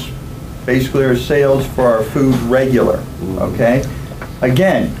revenues, basically our sales for our food regular, okay?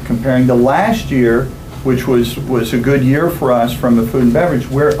 Again, comparing to last year, which was a good year for us from the food and beverage,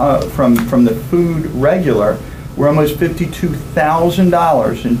 we're from the food regular, we're almost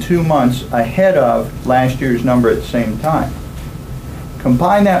 $52,000 in 2 months ahead of last year's number at the same time.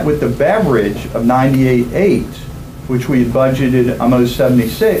 Combine that with the beverage of 98.8, which we had budgeted almost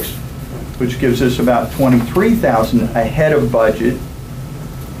 76, which gives us about 23,000 ahead of budget.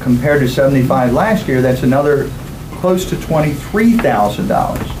 Compared to 75 last year, that's another close to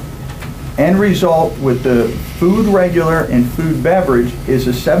 $23,000. End result with the food regular and food beverage is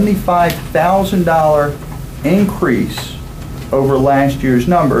a $75,000 increase over last year's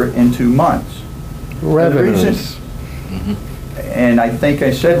number in 2 months. Revenues. And I think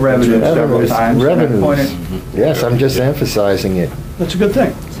I said revenues several times. Revenues. Yes, I'm just emphasizing it. That's a good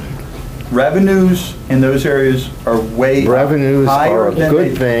thing. Revenues in those areas are way Revenues higher are a than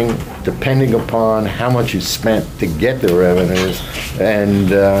good thing depending upon how much you spent to get the revenues,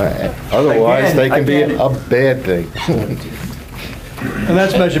 and otherwise they can be a bad thing. And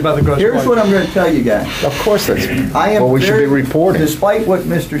that's measured by the gross margin. Here's what I'm going to tell you guys. Of course that's I am what we should be reporting. Despite what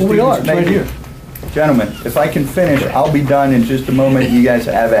Mr. Well, we are. Stevens It's right may here. Gentlemen, if I can finish, I'll be done in just a moment. You guys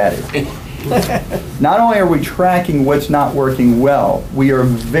have at it. Not only are we tracking what's not working well, we are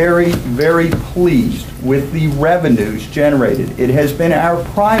very, very pleased with the revenues generated. It has been our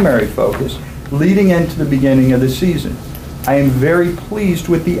primary focus leading into the beginning of the season. I am very pleased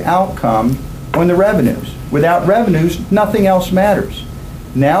with the outcome on the revenues. Without revenues, nothing else matters.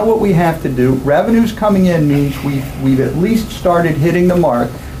 Now what we have to do, revenues coming in means we've at least started hitting the mark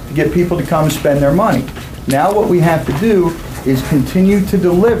to get people to come spend their money. Now what we have to do is continue to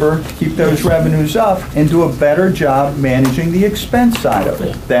deliver, keep those revenues up, and do a better job managing the expense side of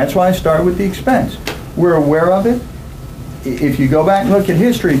it. That's why I started with the expense. We're aware of it. If you go back and look at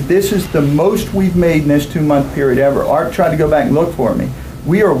history, this is the most we've made in this 2-month period ever. Art tried to go back and look for me.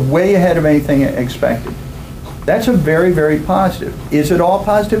 We are way ahead of anything expected. That's a very, very positive. Is it all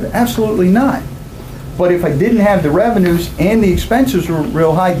positive? Absolutely not. But if I didn't have the revenues and the expenses were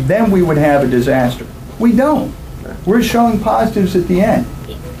real high, then we would have a disaster. We don't. We're showing positives at the end.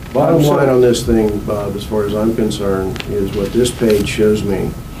 Bottom line on this thing, Bob, as far as I'm concerned, is what this page shows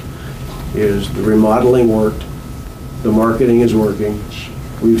me is the remodeling worked, the marketing is working,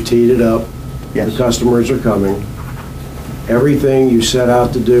 we've teed it up, the customers are coming. Everything you set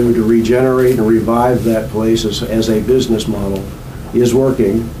out to do to regenerate and revive that place as a business model is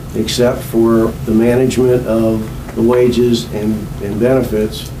working, except for the management of the wages and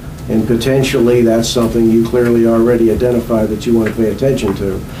benefits, and potentially that's something you clearly already identified that you want to pay attention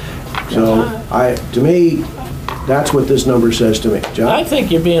to. So, to me, that's what this number says to me. John? I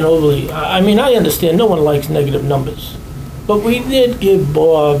think you're being overly, I mean, I understand no one likes negative numbers, but we did give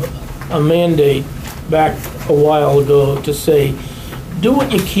Bob a mandate back a while ago to say, do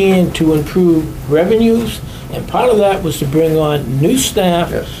what you can to improve revenues, and part of that was to bring on new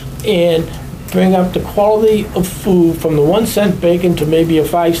staff and bring up the quality of food from the 1-cent bacon to maybe a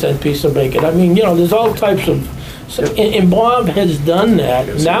 5-cent piece of bacon. I mean, you know, there's all types of, and Bob has done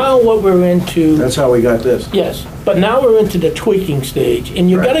that. Now what we're into... That's how we got this. Yes, but now we're into the tweaking stage, and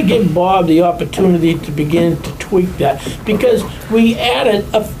you've got to give Bob the opportunity to begin to tweak that, because we added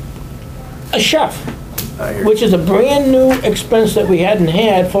a chef, which is a brand new expense that we hadn't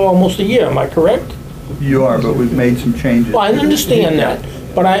had for almost a year. Am I correct? You are, but we've made some changes. Well, I understand that,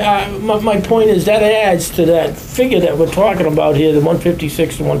 but my point is that adds to that figure that we're talking about here, the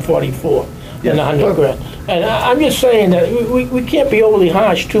 156 to 144, and 100 grand. And I'm just saying that we can't be overly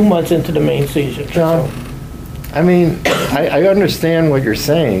harsh 2 months into the main season. John, I mean, I understand what you're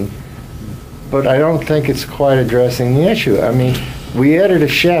saying, but I don't think it's quite addressing the issue. I mean, we added a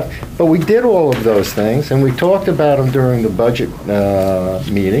chef, but we did all of those things, and we talked about them during the budget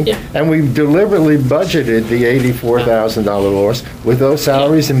meeting, and we deliberately budgeted the $84,000 loss with those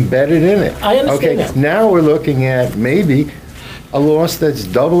salaries embedded in it. I understand that. that. Now we're looking at maybe a loss that's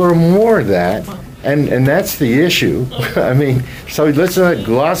double or more of that, and that's the issue. I mean, so let's not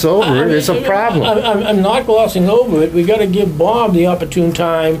gloss over it. It's a problem. I'm not glossing over it. We got to give Bob the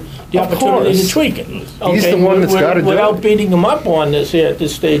opportunity to tweak it. He's the one that's got to do it. Without beating him up on this here at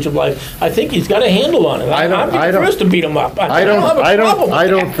this stage of life. I think he's got a handle on it. I'm the first to beat him up. I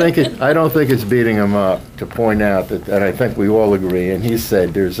don't think it's beating him up to point out that, and I think we all agree, and he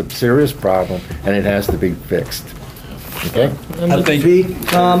said there's a serious problem and it has to be fixed. Okay? I think Pete,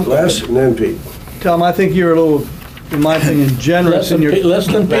 Tom, Les, and then Pete. Tom, I think you're a little, in my opinion, generous in your... Less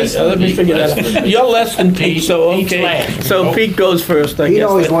than Pete? Let me figure that out. You're less than Pete, so okay. So Pete goes first, I guess. Pete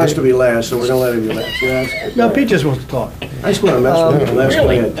always wants to be last, so we're going to let him be last. Yeah, no, Pete just wants to talk. I just want to mess with him. Les, go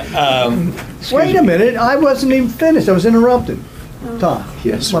ahead. Wait a minute, I wasn't even finished. I was interrupted. Tom,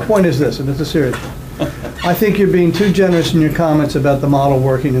 yes, my point is this, and it's a serious one. I think you're being too generous in your comments about the model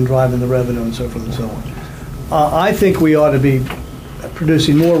working and driving the revenue and so forth and so on. I think we ought to be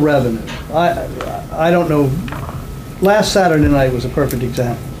producing more revenue. I don't know. Last Saturday night was a perfect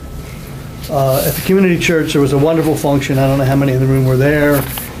example. At the community church, there was a wonderful function. I don't know how many in the room were there.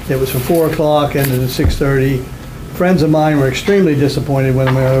 It was from 4 o'clock, ended at 6:30. Friends of mine were extremely disappointed when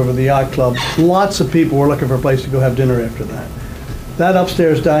we went over to the yacht club. Lots of people were looking for a place to go have dinner after that. That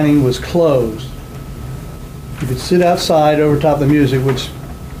upstairs dining was closed. You could sit outside over top of the music, which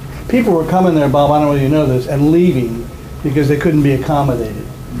people were coming there, Bob, I don't know whether you know this, and leaving because they couldn't be accommodated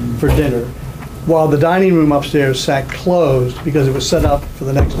for dinner, while the dining room upstairs sat closed because it was set up for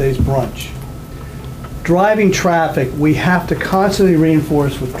the next day's brunch. Driving traffic, we have to constantly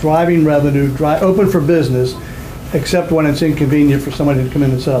reinforce with driving revenue, open for business, except when it's inconvenient for somebody to come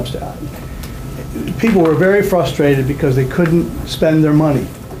in and sit upstairs. People were very frustrated because they couldn't spend their money.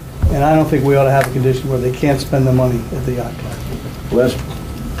 And I don't think we ought to have a condition where they can't spend their money at the yacht club. Les?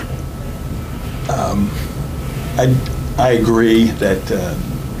 I agree that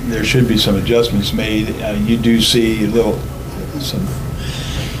there should be some adjustments made. You do see some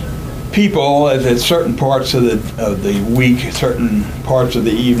people at certain parts of the week, certain parts of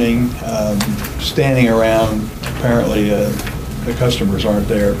the evening, standing around. Apparently, the customers aren't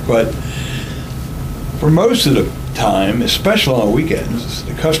there. But for most of time, especially on weekends,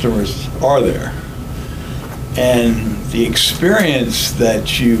 the customers are there. And the experience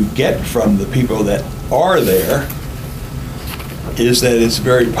that you get from the people that are there is that it's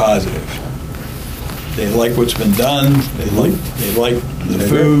very positive. They like what's been done. They like the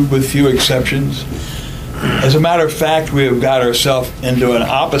food, with few exceptions. As a matter of fact, we have got ourselves into an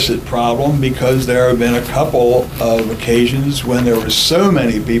opposite problem because there have been a couple of occasions when there were so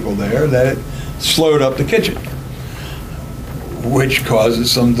many people there that it slowed up the kitchen, which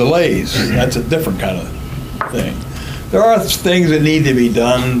causes some delays. That's a different kind of thing. There are things that need to be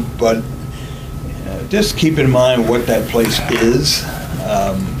done, but just keep in mind what that place is.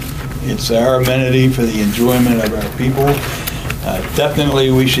 It's our amenity for the enjoyment of our people.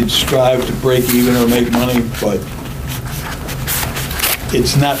 Definitely we should strive to break even or make money, but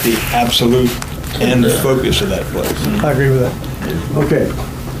it's not the absolute end focus of that place. I agree with that. Okay.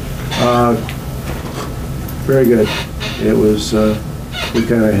 Very good. It was, we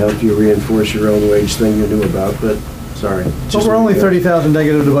kind of helped you reinforce your own wage thing you knew about, but sorry. But we're only 30,000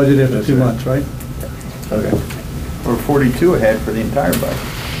 negative to budget after 2 months, right? Okay. We're 42 ahead for the entire budget.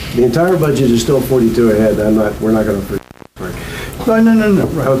 The entire budget is still 42 ahead. We're not going to. No.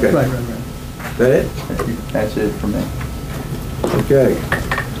 Right, Okay. Right. That it? That's it for me. Okay.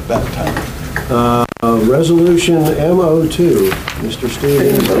 About time. Resolution MO2, Mr.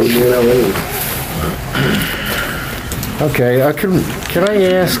 Stevens, ODLE. Okay, can I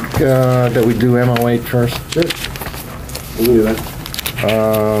ask that we do MO8 first? Sure. We can do that.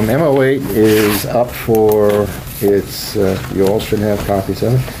 MO8 is up for its, you all should have copies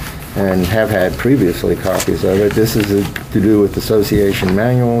of it, and have had previously copies of it. This is to do with association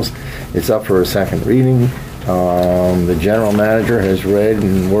manuals. It's up for a second reading. The general manager has read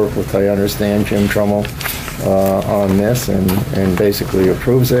and worked with, I understand, Jim Trummel on this and basically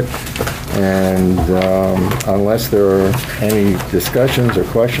approves it. And unless there are any discussions or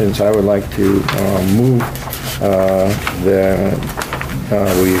questions, I would like to move that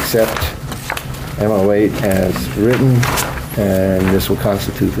we accept MO8 as written, and this will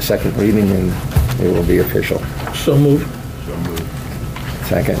constitute the second reading and it will be official. So moved.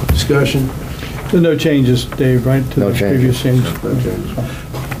 Second. Discussion? There's no changes, Dave, right? To No the changes. previous changes. No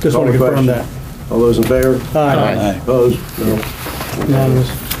changes. Just want to confirm that. All those in favor? Aye. Opposed? No. Unanimous.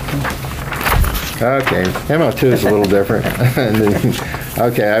 Okay, MO2 is a little different.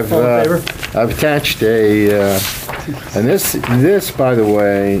 Okay, All in favor? I've attached a, and this, by the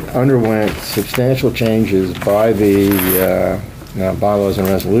way, underwent substantial changes by the Bylaws and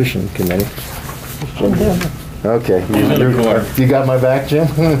Resolution Committee. Okay, you got my back, Jim?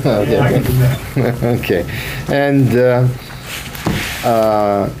 Okay. Okay, and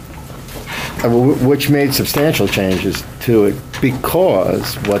which made substantial changes to it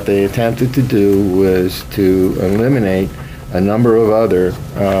because what they attempted to do was to eliminate a number of other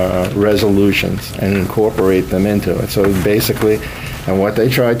resolutions and incorporate them into it. So basically, and what they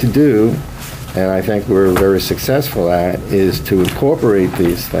tried to do, and I think we're very successful at, is to incorporate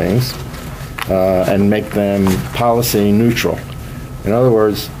these things and make them policy neutral. In other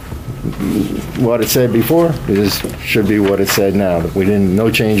words, what it said before should be what it said now. That we didn't,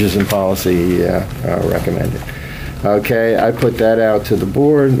 no changes in policy recommended. Okay, I put that out to the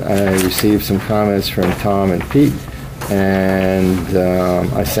board. I received some comments from Tom and Pete, and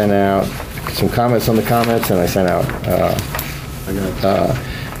I sent out some comments on the comments, and I sent out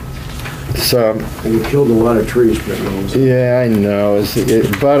some. And you killed a lot of trees, but no. Yeah, I know.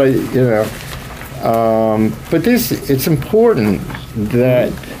 But you know, but it's important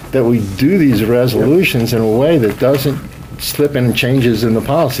that we do these resolutions in a way that doesn't slip in changes in the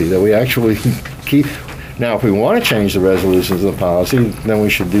policy, that we actually keep. Now, if we want to change the resolutions of the policy, then we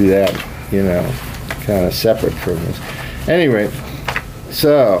should do that, you know, kind of separate from this. Anyway,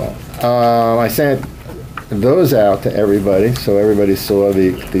 so I sent those out to everybody, so everybody saw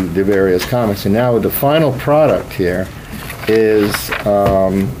the various comments. And now the final product here is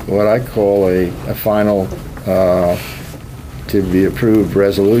what I call a final to be approved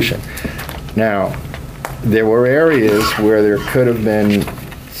resolution. Now, there were areas where there could have been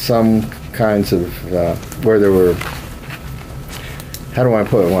some kinds of, where there were, how do I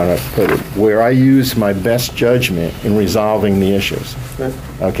want to put it, where I used my best judgment in resolving the issues.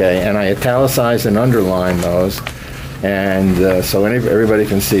 Okay, and I italicized and underlined those, and so everybody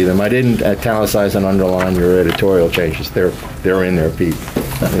can see them. I didn't italicize and underline your editorial changes. They're in there, Pete.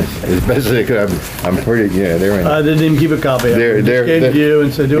 As best as I could. I'm pretty, yeah, they're in there. I didn't even keep a copy. I just gave it to you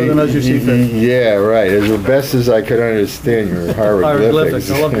and said, do it as you see fit. Yeah, right. As best as I could understand your hieroglyphics.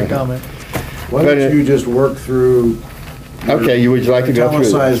 I love the comment. Why don't you just work through? Okay, you would like to go through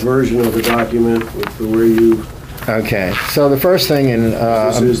italicized version of the document with where you Okay, so the first thing in,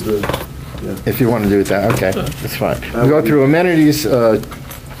 This is the, if you want to do that, okay, that's fine. We go through amenities,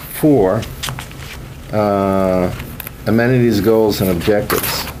 4, amenities, goals, and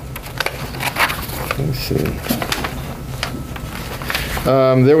objectives. Let's see.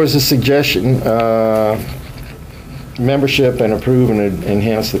 There was a suggestion, membership and improve and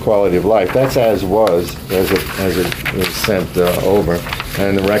enhance the quality of life. That's as was, as it was sent over.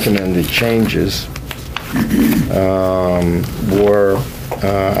 And the recommended changes were,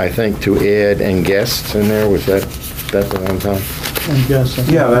 I think, to add and guests in there. Was that the one, Tom? Yes.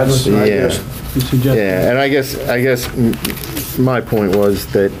 yeah, that's, I Yeah. guess, You suggest. Yeah, and I guess my point was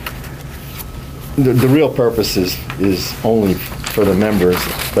that the real purpose is only for the members,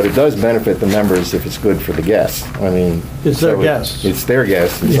 but it does benefit the members if it's good for the guests. I mean. It's their so guests. It's their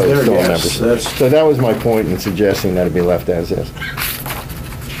guests, and It's so their it's still a guests, membership. that's- So that was my point in suggesting that it be left as is.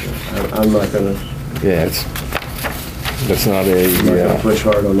 I'm not gonna, Yeah, that's not I'm not gonna a push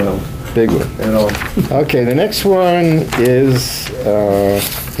hard on that one big one. at all. Okay, the next one is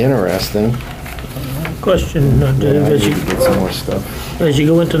interesting. Question, Dave, Yeah, I as need you, to get some more stuff. as you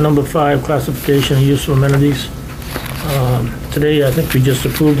go into number 5, classification and use of amenities, today I think we just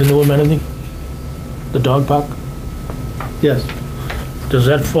approved a new amenity, the dog park. Yes. Does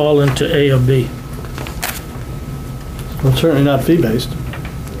that fall into A or B? Well, certainly not fee-based.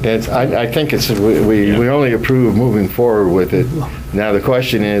 I think it's, we only approve moving forward with it. Now, the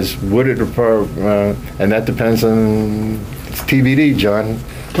question is, would it, and that depends on, it's TBD, John.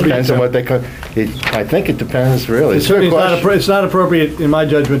 Depends on what they, I think it depends, really. It's certainly it's not appropriate, in my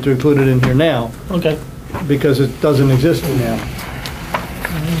judgment, to include it in here now, Okay. because it doesn't exist now.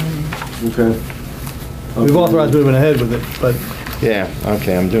 Okay. We've authorized moving ahead with it, but Yeah,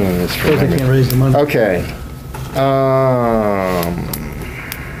 okay, I'm doing this for they can't memory. raise the money. Okay.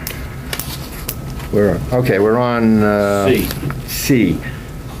 We're on C.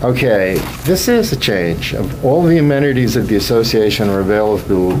 Okay, this is a change. Of all the amenities of the association are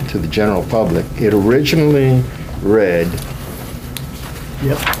available to the general public. It originally read,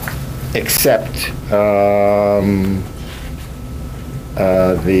 Yep. except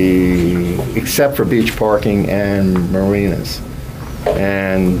except for beach parking and marinas.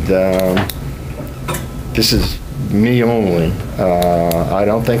 And this is me only. I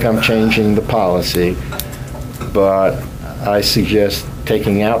don't think I'm changing the policy, but I suggest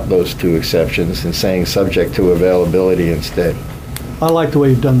taking out those 2 exceptions and saying subject to availability instead, I like the way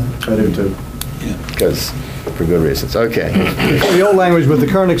you've done that. I do too. because, for good reasons. Okay. The old language, with the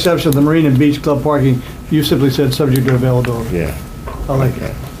current exception of the marine and beach club parking, you simply said subject to availability. Yeah. I like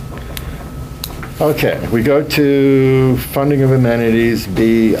that. Okay, we go to funding of amenities,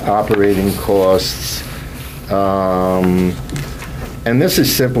 B, operating costs. And this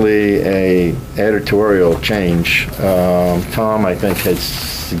is simply a editorial change. Tom, I think, had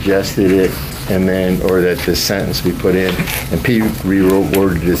suggested it, and then, or that this sentence be put in, and Pete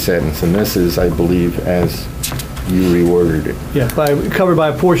reworded the sentence, and this is, I believe, as you reworded it. Yeah, covered by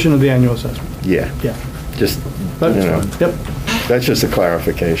a portion of the annual assessment. Yeah. Yeah. Just, That's you know, fine. Yep, that's just a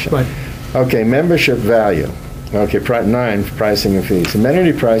clarification. right. Okay, membership value. Okay, 9, pricing and fees.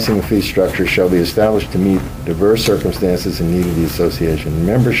 Amenity pricing and fee structure shall be established to meet diverse circumstances and need of the association.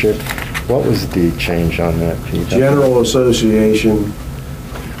 Membership, what was the change on that, Pete? General association.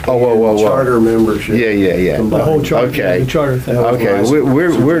 Oh, whoa. Charter membership. Yeah. The whole charter, Okay. the charter thing. That was Okay, what I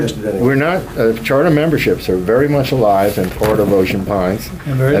suggested anyway. we're not, charter memberships are very much alive and part of Ocean Pines.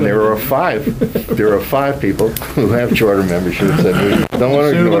 And very And there limited. are 5 people who have charter memberships, and we don't want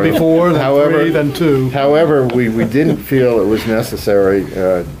to Soon ignore it'll be them. 4, then However- 3, then 2. However, we didn't feel it was necessary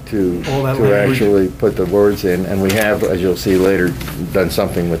to All that to language. actually put the words in, and we have, as you'll see later, done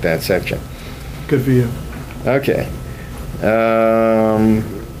something with that section. Good for you. Okay.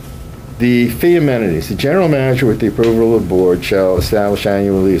 The fee amenities. The general manager, with the approval of the board, shall establish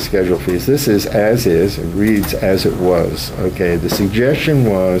annually scheduled fees. This is as is, it reads as it was. Okay, the suggestion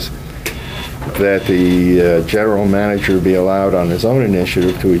was that the general manager be allowed on his own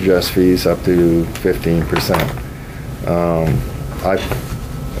initiative to adjust fees up to 15%.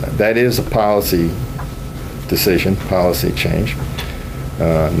 That is a policy decision, policy change.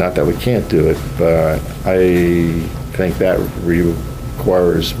 Not that we can't do it, but I think that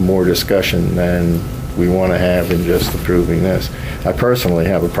requires more discussion than we want to have in just approving this. I personally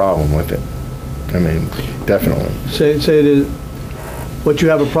have a problem with it. I mean, definitely. Say it is, what you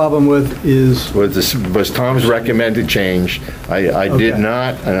have a problem with is, Was Tom's recommended change. I did Okay.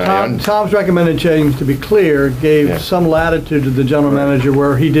 not, and Tom's recommended change, to be clear, Yeah. gave some latitude to the general manager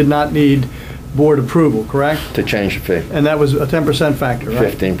where he did not need board approval, correct? to change the fee. And that was a 10% factor, right?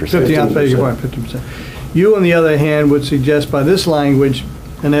 15%. 15, I beg your pardon, 15%. You, on the other hand, would suggest by this language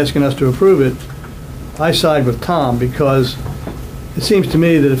and asking us to approve it, I side with Tom, because it seems to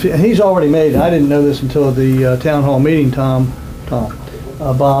me that if, and he's already made, I didn't know this until the town hall meeting,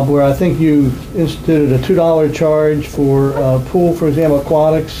 Bob, where I think you instituted a $2 charge for pool, for example,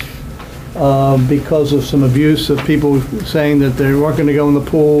 aquatics, because of some abuse of people saying that they weren't going to go in the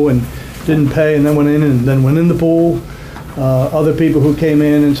pool and didn't pay and then went in and then went in the pool. Other people who came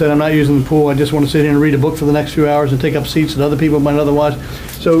in and said, I'm not using the pool, I just want to sit here and read a book for the next few hours and take up seats that other people might otherwise.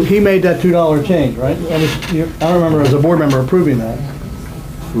 So he made that $2 change, right? I don't remember as a board member approving that.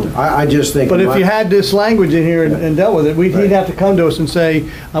 I just think. But if you had this language in here and dealt with it, he'd have to come to us and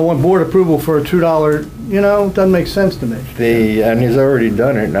say, I want board approval for a $2, it doesn't make sense to me. And he's already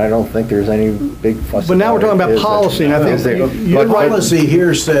done it, and I don't think there's any big fuss. But now we're talking about policy, and I think The policy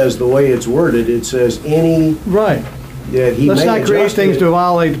here says, the way it's worded, it says any. Right. Yeah, he Let's may not create adjust things it, to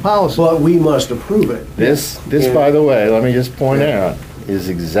violate the policy. But we must approve it. This, by the way, let me just point out, is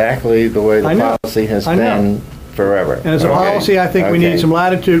exactly the way the policy has been forever. And as a policy, I think we need some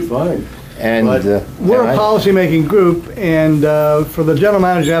latitude. Fine. And we're a policy-making group, and for the general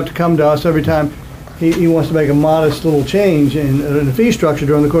manager to have to come to us every time he wants to make a modest little change in the fee structure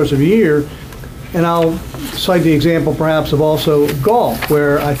during the course of a year. And I'll cite the example perhaps of also golf,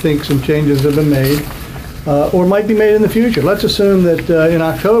 where I think some changes have been made, or might be made in the future. Let's assume that in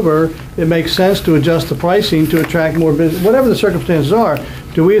October, it makes sense to adjust the pricing to attract more business, whatever the circumstances are.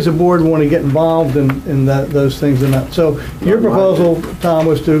 Do we as a board want to get involved in those things or not? So your proposal, Tom,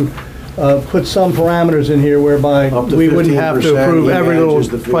 was to put some parameters in here whereby we wouldn't have to approve every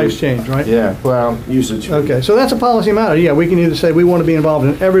little price change, right? Yeah, well, usage. Okay, so that's a policy matter. Yeah, we can either say we want to be involved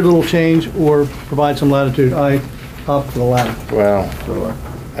in every little change or provide some latitude. I opt for the latter. Well,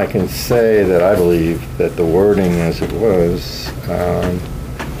 I can say that I believe that the wording as it was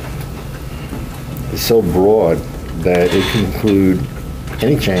is so broad that it can include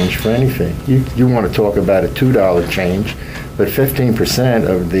any change for anything. You want to talk about a $2 change, but 15%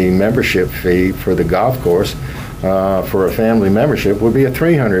 of the membership fee for the golf course for a family membership would be a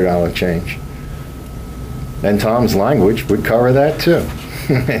 $300 change. And Tom's language would cover that too.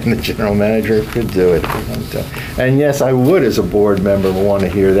 And the general manager could do it. And yes, I would, as a board member, want to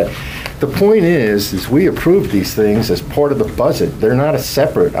hear that. The point is we approve these things as part of the budget. They're not a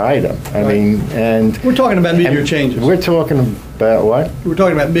separate item. I mean, and we're talking about mid-year changes. We're talking about what? We're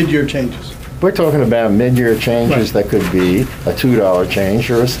talking about mid-year changes. We're talking about mid-year changes that could be a $2 change,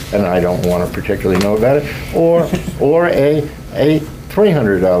 and I don't want to particularly know about it, or a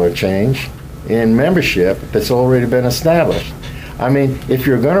 $300 change in membership that's already been established. I mean, if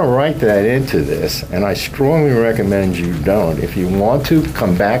you're going to write that into this, and I strongly recommend you don't, if you want to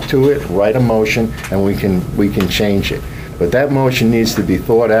come back to it, write a motion, and we can change it. But that motion needs to be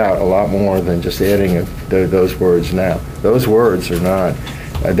thought out a lot more than just adding those words now. Those words are not,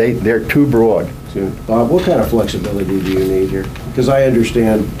 they're too broad. So, Bob, what kind of flexibility do you need here? Because I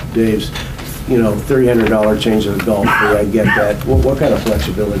understand Dave's, $300 change of the golf fee, I get that. What kind of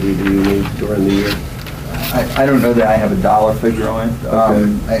flexibility do you need during the year? I don't know that I have a dollar figure on it.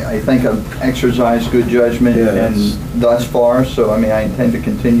 I think I've exercised good judgment and thus far, so I intend to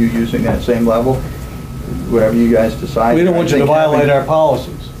continue using that same level, whatever you guys decide. We don't want you to violate our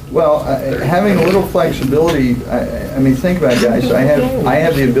policies. Well, having a little flexibility, think about it, guys. I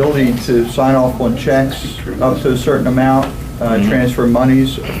have the ability to sign off on checks up to a certain amount, transfer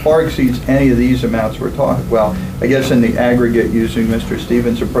monies, far exceeds any of these amounts we're talking. Well, I guess in the aggregate, using Mr.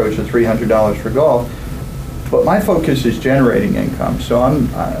 Stevens' approach of $300 for golf. But my focus is generating income. So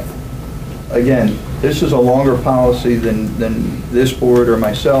again, this is a longer policy than this board or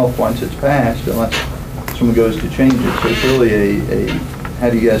myself once it's passed, unless someone goes to change it. So it's really how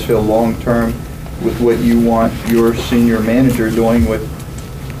do you guys feel long-term with what you want your senior manager doing with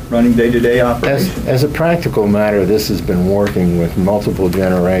running day-to-day operations? As a practical matter, this has been working with multiple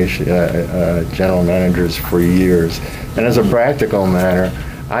general managers for years. And as a practical matter,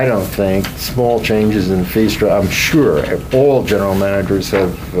 I don't think small changes in fee structure, I'm sure all general managers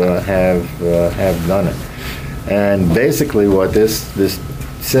have done it. And basically what this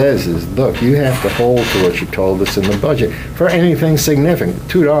says is, look, you have to hold to what you told us in the budget for anything significant.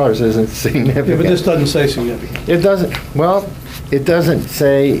 $2 isn't significant. Yeah, but this doesn't say significant. It doesn't. Well, it doesn't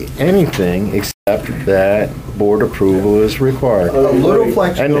say anything except that board approval is required. A little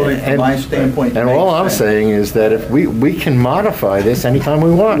flexibility from my standpoint. And all I'm saying is that if we can modify this anytime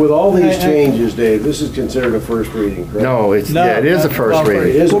we want. With all these changes, Dave, this is considered a first reading, correct? No, it is a first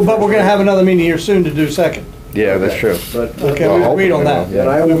reading. But we're going to have another meeting here soon to do second. Yeah, that's true. But, okay, we agreed on that. And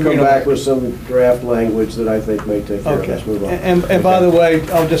I will come back with some draft language that I think may take care of this. Move on. And by the way,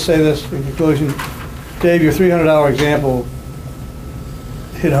 I'll just say this in conclusion. Dave, your $300 example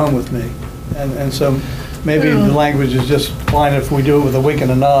hit home with me. And so maybe the language is just fine if we do it with a wink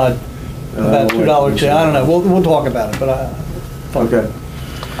and a nod. About $2 change. I don't know. We'll talk about it, but Okay.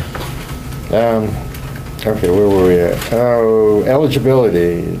 Okay, where were we at? Oh,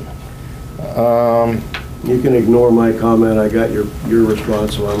 eligibility. You can ignore my comment. I got your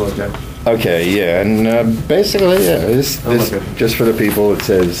response, so I'm okay. Okay, yeah, and basically, yeah, this okay. just for the people, it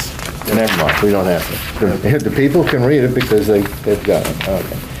says, never mind, we don't have to. The people can read it because they've got it,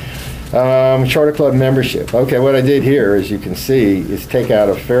 okay. Charter Club membership. Okay, what I did here, as you can see, is take out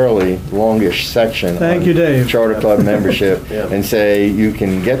a fairly longish section. Thank you, Dave. Charter Club membership, Yeah. and say you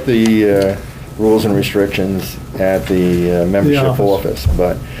can get the rules and restrictions at the membership office.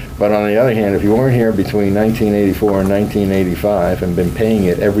 But on the other hand, if you weren't here between 1984 and 1985 and been paying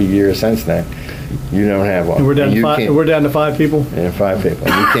it every year since then, you don't have one. And we're down And to you five. can't- We're down to 5 people. and 5 people.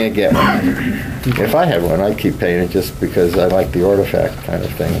 You can't get one. If I had one, I'd keep paying it just because I like the artifact kind of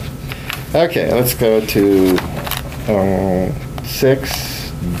thing. Okay, let's go to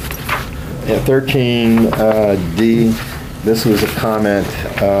 13D. This was a comment.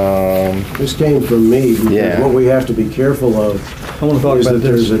 This came from me, because Yeah. what we have to be careful of I want to talk is about that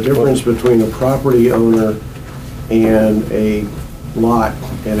there's this. a difference between a property owner and a lot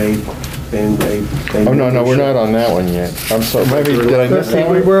and a. Oh, no, we're not on that one yet. I'm sorry, maybe, did I miss that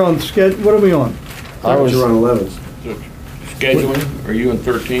one? We're on schedule. What are we on? I was, You're on 11th. Scheduling, are you in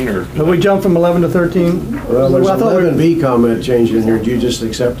 13 or? Have we jumped from 11 to 13? Well, there's I thought we- 11B comment changed in here. Did you just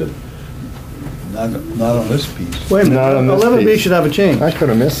accept it? Not on this piece. Wait a Not on minute. this 11B piece. should have a change. I could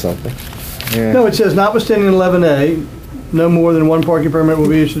have missed something. Yeah. No, it says notwithstanding 11A, no more than one parking permit will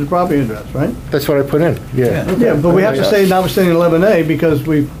be issued to the property address, right? That's what I put in, yeah. Yeah, but we have to say notwithstanding 11A because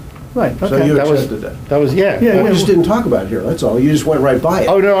we, right, So okay. you That was- accepted that? That was, yeah. Yeah, We just didn't talk about it here, that's all. You just went right by it.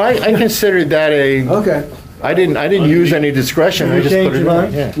 Oh, no, I considered that Okay. I didn't use any discretion, I You just put changed it your in,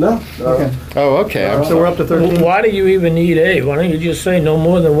 mind? yeah. No? Okay. Oh, okay, I'm So we're up to 13? Why do you even need A? Why don't you just say no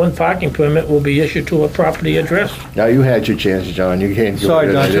more than one parking permit will be issued to a property address? Now, you had your chance, John, you can't. go Sorry,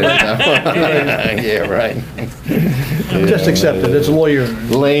 rid of John. it. Yeah, right. Just accept it, it's a lawyer.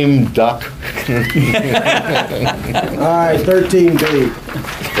 Lame duck. All right, 13B.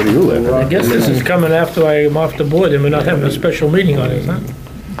 Where do you live? I guess this is coming after I am off the board and we're not having a special meeting on it, huh?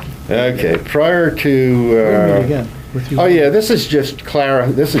 Okay, prior Wait a minute to, again. With you. oh yeah, this is just a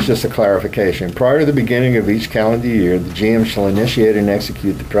clarification. Prior to the beginning of each calendar year, the GM shall initiate and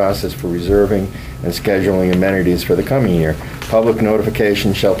execute the process for reserving and scheduling amenities for the coming year. Public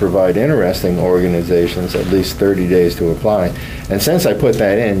notification shall provide interesting organizations at least 30 days to apply. And since I put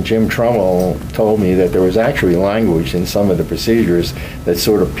that in, Jim Trummel told me that there was actually language in some of the procedures that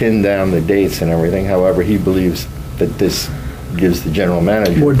sort of pinned down the dates and everything. However, he believes that this gives the general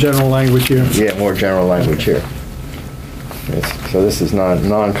manager. More general language here. Yeah, more general language here. So this is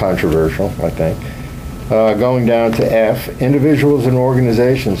non-controversial, I think. Going down to F, individuals and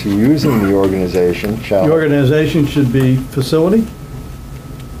organizations who using the organization shall... The organization should be facility?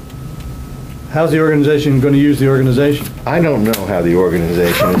 How's the organization going to use the organization? I don't know how the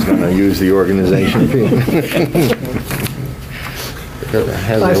organization is going to use the organization.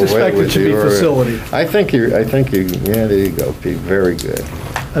 I suspect it should be facility. I think you, yeah, there you go, Pete, very good.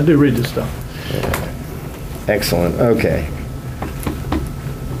 I do read this stuff. Excellent, okay.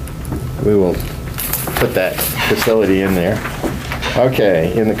 We will put that facility in there.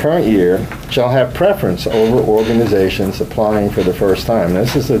 Okay, in the current year, shall have preference over organizations applying for the first time.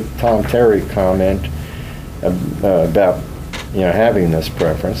 This is a Tom Terry comment about, having this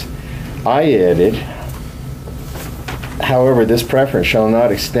preference. I added, however, this preference shall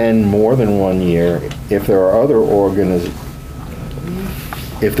not extend more than 1 year if there are other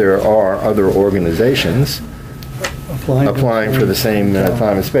organizations applying for the same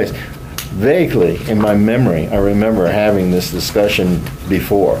time and space. Vaguely, in my memory, I remember having this discussion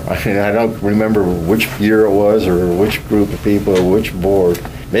before. I mean, I don't remember which year it was or which group of people or which board.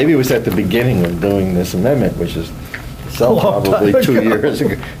 Maybe it was at the beginning of doing this amendment, which is probably 2 years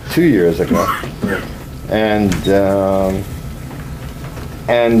ago. 2 years ago. And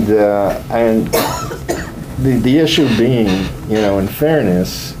the issue being, in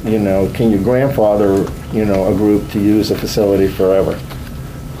fairness, can you grandfather, a group to use a facility forever?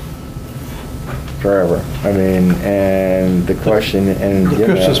 Forever. I mean, and the question, and The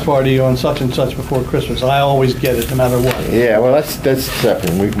Christmas party on such and such before Christmas. I always get it, no matter what. Yeah, well, that's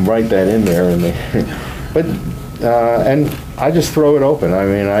separate. We can write that in there, but and I just throw it open. I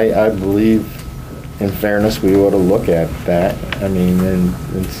mean, I believe, in fairness, we ought to look at that. I mean, and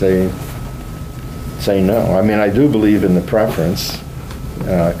say no. I mean, I do believe in the preference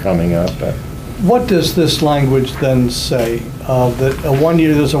coming up, but What does this language then say? That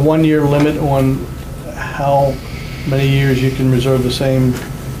there's a one-year limit on how many years you can reserve the same?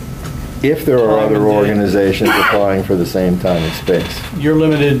 If there are Time other and day. organizations applying for the same time and space. You're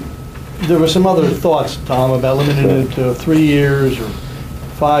limited, there were some other thoughts, Tom, about limiting it to 3 years or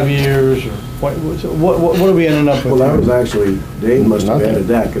 5 years, or what are we ending up with? Well, that was actually, Dave must have Nothing. added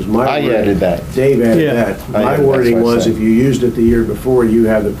that, because my. I wording- added that. Dave added Yeah. that. I My added, wording that's what I was, said. if you used it the year before, you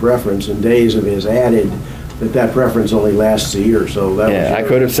have the preference, and Dave's of his added that preference only lasts a year, so that was. Yeah, I your-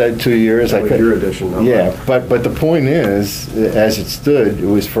 could have said 2 years. That I was could. your addition number. Yeah, but the point is, as it stood, it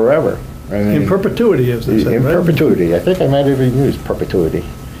was forever. I mean, In perpetuity, as they say, in right? perpetuity. I think I might have even used perpetuity.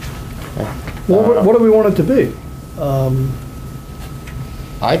 What do we want it to be?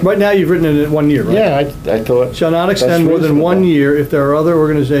 Right now, you've written it at 1 year, right? Yeah, I thought. Shall not that's extend more than 1 reasonable. year if there are other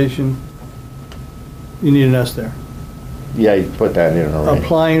organization, you need an S there, Yeah, you put that in already.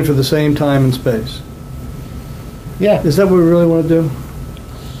 applying for the same time and space. Yeah, Is that what we really want to do?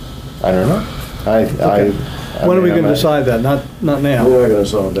 I don't know. When are we mean, going to I'm decide that? Not now. We're not gonna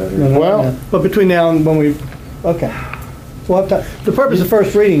solve that No, here. no, Well- no. But between now and when we, okay. We'll have time. The purpose of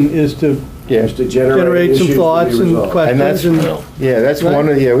first reading is to Yeah, Just to generate generate some issues to be thoughts and resolved. questions And and, yeah, that's Right. one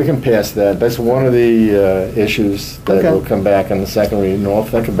of, yeah, we can pass that. That's one of the issues that Okay. will come back in the second reading. All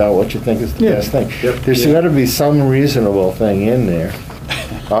think about what you think is the Yeah. best thing. Yep. There's got to be some reasonable thing in there,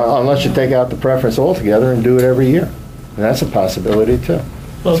 unless you take out the preference altogether and do it every year. And that's a possibility too.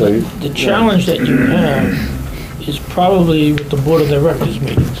 Well, So you- the challenge that you have is probably with the Board of Directors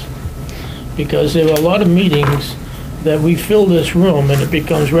meetings. Because there are a lot of meetings that we fill this room and it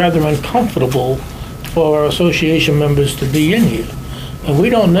becomes rather uncomfortable for our association members to be in here. And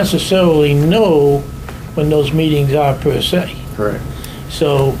we don't necessarily know when those meetings are per se. Correct.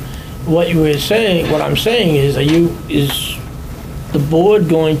 So what you were saying, what I'm saying is, is the board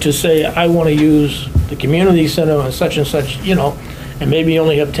going to say, I want to use the community center on such and such, and maybe you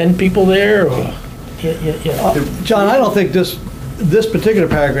only have 10 people there, or, John, I don't think this particular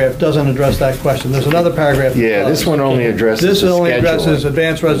paragraph doesn't address that question. There's another paragraph. that Yeah, this does. one only addresses This the only addresses scheduling.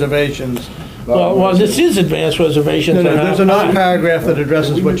 advanced reservations. well, this is advanced reservations. No, on there's our another part. paragraph that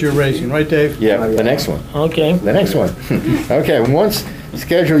addresses what you're raising, right, Dave? Yeah, the next one. Okay. The next one. Okay, once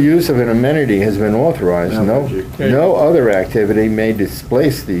scheduled use of an amenity has been authorized, no other activity may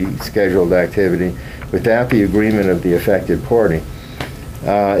displace the scheduled activity without the agreement of the affected party.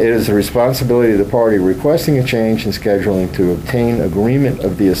 It is the responsibility of the party requesting a change in scheduling to obtain agreement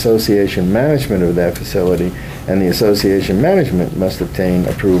of the association management of that facility, and the association management must obtain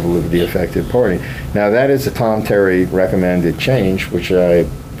approval of the affected party. Now, that is a Tom Terry recommended change, which I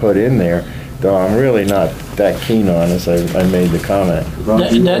put in there, though I'm really not that keen on, as I made the comment.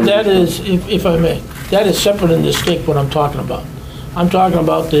 That is, if I may, that is separate and distinct what I'm talking about. I'm talking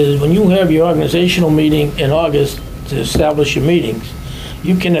about when you have your organizational meeting in August to establish your meetings,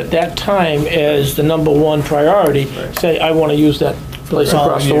 you can at that time, as the number one priority, say, I want to use that place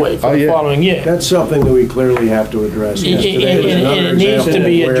across the way for the following year. That's something that we clearly have to address. Yes, today was And another it needs to example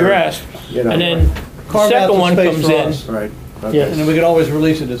be where, addressed, you know, and then Carve out second the one space comes for in. us. Right. Yes. And then we could always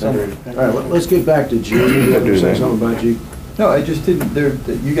release it at some point. All right, let's get back to G. You want to say something about G? No, I just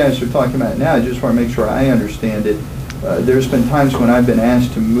didn't, you guys are talking about it now, I just want to make sure I understand it. There's been times when I've been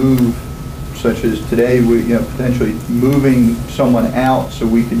asked to move, such as today, potentially moving someone out so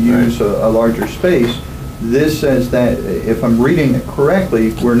we can use a larger space. This says that, if I'm reading it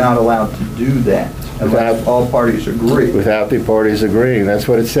correctly, we're not allowed to do that unless all parties agree. Without the parties agreeing, that's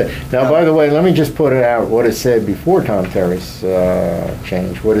what it said. Now, by the way, let me just put it out, what it said before Tom Terry's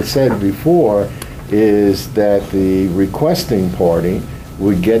change. What it said before is that the requesting party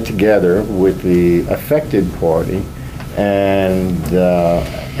would get together with the affected party and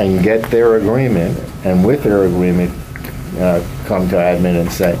get their agreement, and with their agreement, come to admin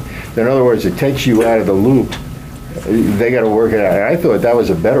and say. In other words, it takes you out of the loop. They got to work it out. I thought that was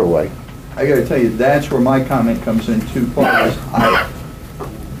a better way. I got to tell you, that's where my comment comes in two parts.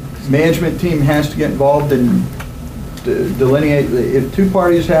 Management team has to get involved and delineate. If two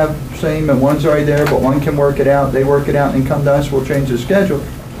parties have same and one's already there, but one can work it out, they work it out and come to us, we'll change the schedule.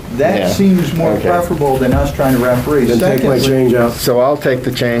 That seems more preferable than us trying to referee. Then take my change out. So I'll take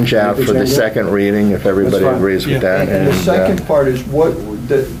the change out for the second reading, if everybody That's fine. agrees with that. And the second part is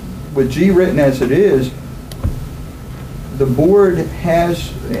with G written as it is, the board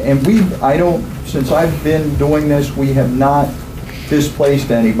has, and since I've been doing this, we have not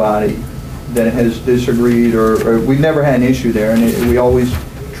displaced anybody that has disagreed, or we've never had an issue there, and we always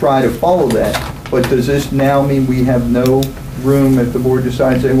try to follow that. But does this now mean we have no room if the board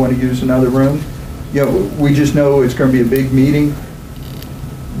decides they want to use another room? We just know it's going to be a big meeting.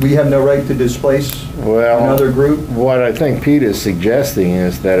 we have no right to displace Well, another group? what I think Pete is suggesting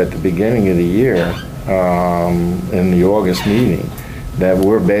is that at the beginning of the year, in the August meeting, that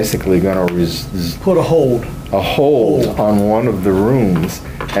we're basically going to Put a hold. hold on one of the rooms,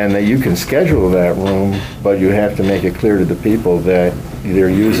 and that you can schedule that room, but you have to make it clear to the people that they're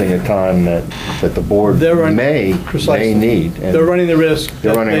using a time that the board may Precisely. need. And They're running the risk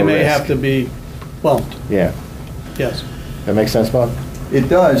They're that running they a may risk. have to be bumped. Yeah, Yes. that makes sense, Bob? It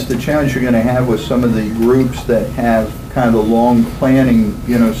does. The challenge you're going to have with some of the groups that have kind of the long planning,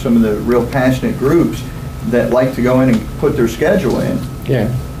 you know, some of the real passionate groups that like to go in and put their schedule in. Yeah.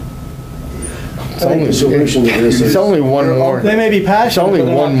 I think the solution to this It's is, only one morning. They may be It's passionate, only but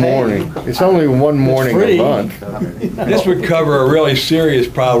they're one not paid. morning. It's only one morning free. a month. This would cover a really serious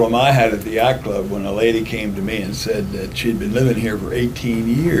problem I had at the yacht club when a lady came to me and said that she'd been living here for 18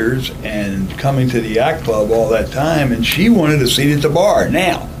 years and coming to the yacht club all that time, and she wanted a seat at the bar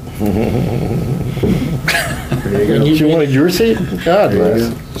now. She wanted your seat? God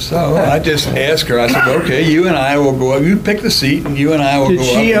bless. So I just asked her, I said, okay, you and I will go up, you pick the seat, and you and I will Did go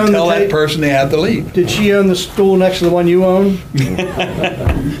she up own and the tell that ta- person they have to leave. Did she own the stool next to the one you own?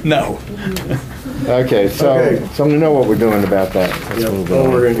 No. Okay, so we know what we're doing about that. Let's move it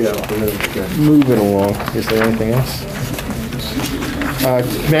on. we're gonna Move it along. Is there anything else?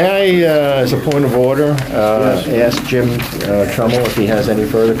 May I, as a point of order, ask Jim Trummell if he has any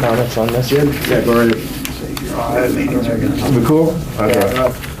further comments on this? Jim? Yeah, go ahead. We cool?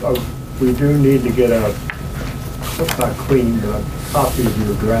 Okay. We do need to get a clean copy of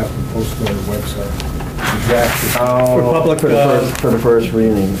your draft and post it on the website. For public, for the first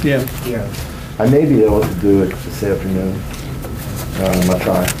reading. Yeah. Yeah. I may be able to do it this afternoon. I'll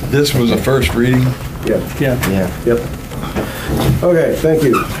try. This was a first reading? Yeah. Yeah. Yep. Okay, thank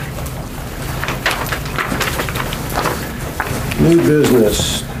you. New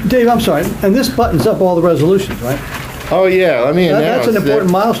business. Dave, I'm sorry, and this buttons up all the resolutions, right? Oh, yeah, let me That's announce an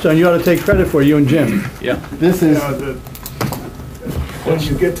important milestone you ought to take credit for, you and Jim. Yeah. This is, Once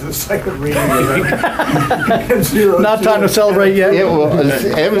you get to the second reading, M02. Not time to celebrate yet?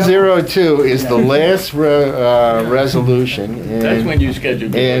 M02 is the last resolution That's when you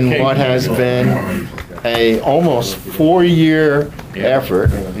scheduled your in what has been a almost 4-year effort.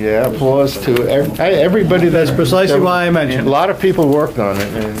 Yeah, applause to everybody. That's precisely why I mentioned A it. lot of people worked on it,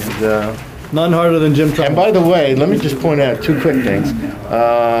 and None harder than Jim and Trump. by the way, let me just point out 2 quick things.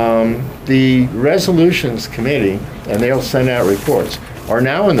 The resolutions committee, and they'll send out reports, are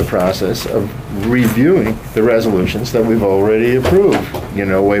now in the process of reviewing the resolutions that we've already approved, you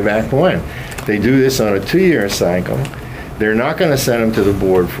know, way back when. They do this on a 2-year cycle. They're not going to send them to the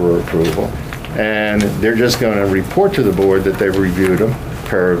board for approval, and they're just going to report to the board that they've reviewed them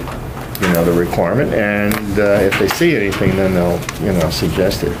per, you know, the requirement, and if they see anything, then they'll, you know,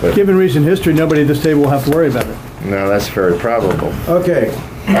 suggest it. But Given recent history, nobody at this table will have to worry about it. no, that's very probable. Okay,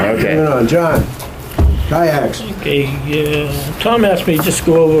 Okay. moving on. John, kayaks. Okay, Tom asked me to just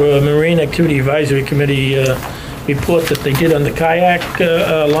go over a Marine Activity Advisory Committee report that they did on the kayak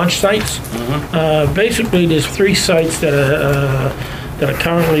launch sites. Basically, there's 3 sites that are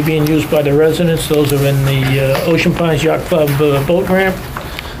currently being used by the residents. Those are in the Ocean Pines Yacht Club boat ramp,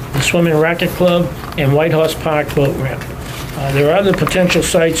 the Swimming Racket Club, and White Horse Park boat ramp. There are other potential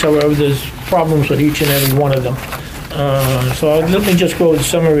sites, however, there's problems with each and every one of them. So let me just go over the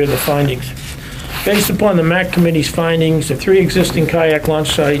summary of the findings. Based upon the MAC Committee's findings, the 3 existing kayak launch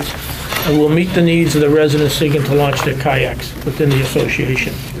sites will meet the needs of the residents seeking to launch their kayaks within the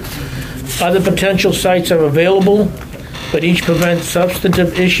association. Other potential sites are available, but each presents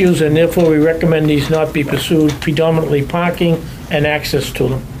substantive issues, and therefore we recommend these not be pursued, predominantly parking and access to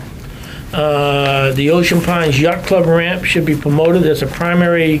them. The Ocean Pines Yacht Club ramp should be promoted as a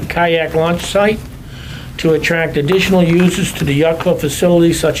primary kayak launch site to attract additional users to the yacht club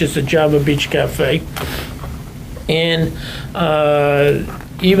facilities such as the Java Beach Cafe. And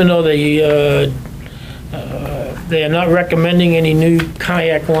even though they are not recommending any new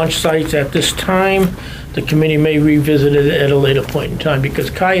kayak launch sites at this time, the committee may revisit it at a later point in time, because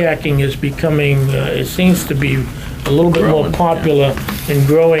kayaking is becoming, it seems to be a little bit more popular and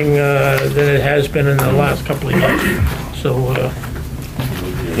growing than it has been in the last couple of years. So,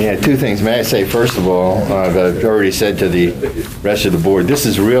 Yeah, 2 things. May I say, first of all, I've already said to the rest of the board, this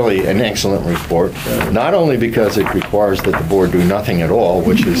is really an excellent report, not only because it requires that the board do nothing at all,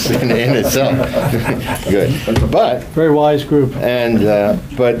 which is in itself good, but... Very wise group. And,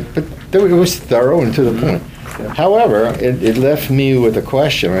 but it was thorough and to the point. However, it left me with a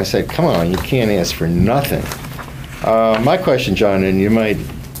question. I said, come on, you can't ask for nothing. My question, John, and you might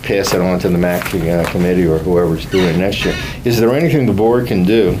pass it on to the MAC committee or whoever's doing it next year. Is there anything the board can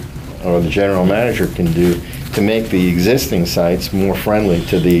do, or the general manager can do, to make the existing sites more friendly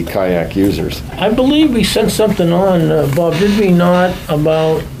to the kayak users? I believe we sent something on, Bob, did we not,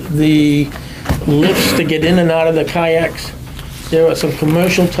 about the lifts to get in and out of the kayaks? There are some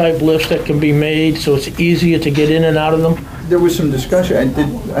commercial type lifts that can be made, so it's easier to get in and out of them. There was some discussion.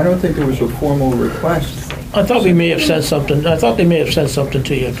 I don't think there was a formal request. I thought we may have sent something, I thought they may have sent something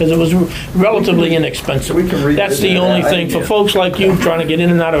to you, because it was relatively inexpensive. We can read That's it. the only thing, for folks like you trying to get in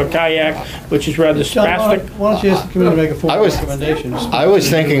and out of a kayak, which is rather John, spastic. why don't you ask the committee to make a formal recommendation? I was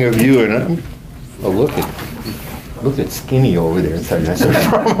thinking of you, and look at Skinny over there. That's a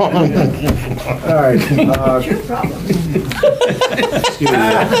problem. All right. Excuse me.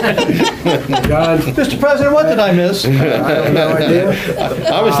 John? Mr. President, what did I miss? I have no idea.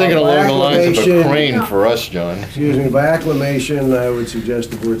 I was thinking along the lines of a crane for us, John. Excuse me, by acclamation, I would suggest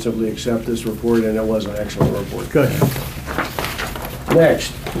the board simply accept this report, and it was an excellent report. Good.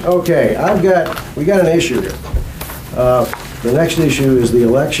 Next, okay, we got an issue here. The next issue is the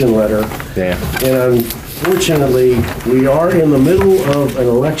election letter. Yeah. And unfortunately, we are in the middle of an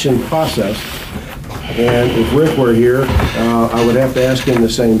election process. And if Rick were here, I would have to ask him the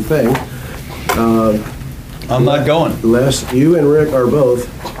same thing. I'm not going. Les, you and Rick are both.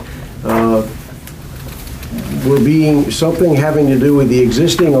 Something having to do with the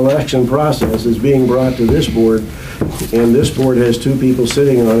existing election process is being brought to this board, and this board has two people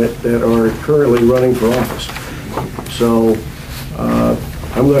sitting on it that are currently running for office. So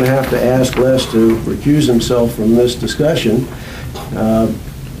I'm going to have to ask Les to recuse himself from this discussion.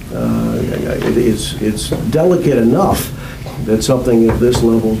 It's delicate enough that something at this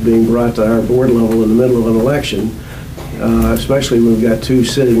level is being brought to our board level in the middle of an election, especially when we've got two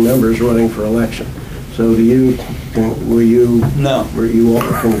sitting members running for election. So were you? No. Were you all?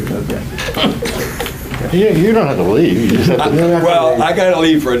 Okay. You don't have to leave. You just have to. Well, I gotta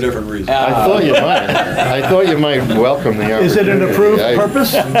leave for a different reason. I thought you might. I thought you might welcome the opportunity. Is it an approved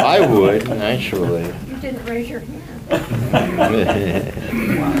purpose? I would, actually. You didn't raise your hand.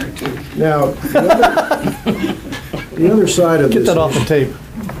 Now, the other side of this. Get that off the tape.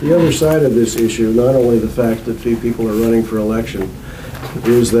 The other side of this issue, not only the fact that few people are running for election,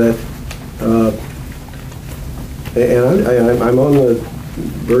 is that, and I'm on the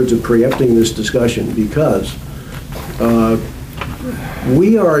verge of preempting this discussion because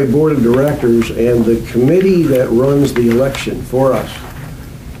we are a board of directors, and the committee that runs the election for us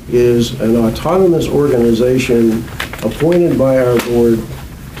is an autonomous organization appointed by our board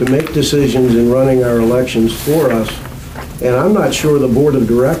to make decisions in running our elections for us. And I'm not sure the board of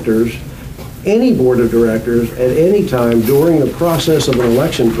directors, any board of directors, at any time during the process of an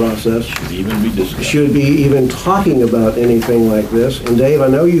election process should be even talking about anything like this. And Dave, I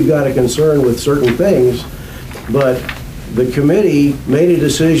know you've got a concern with certain things, but the committee made a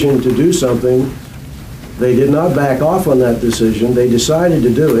decision to do something. They did not back off on that decision. They decided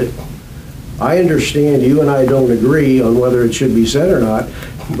to do it. I understand you and I don't agree on whether it should be said or not,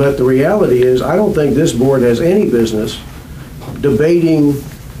 but the reality is I don't think this board has any business debating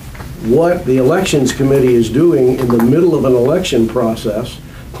what the elections committee is doing in the middle of an election process,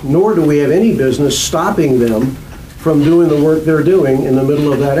 nor do we have any business stopping them from doing the work they're doing in the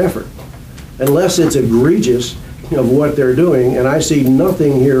middle of that effort, unless it's egregious of what they're doing, and I see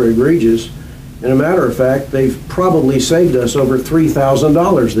nothing here egregious. And a matter of fact, they've probably saved us over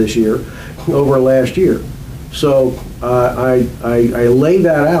 $3,000 this year over last year. So I lay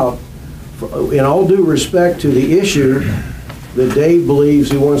that out in all due respect to the issue that Dave believes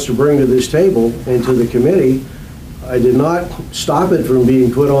he wants to bring to this table and to the committee. I did not stop it from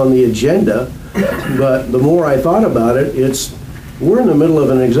being put on the agenda, but the more I thought about it, we're in the middle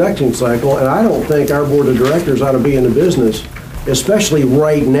of an election cycle, and I don't think our board of directors ought to be in the business, especially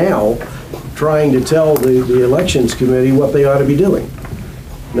right now, trying to tell the elections committee what they ought to be doing.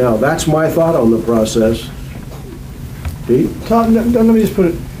 Now, that's my thought on the process. Pete? Tom, let me just put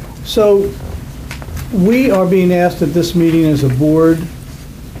it, so we are being asked at this meeting as a board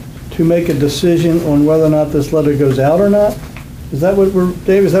to make a decision on whether or not this letter goes out or not? Is that what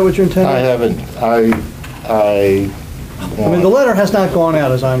Dave, is that what you're intending? I haven't, I mean, the letter has not gone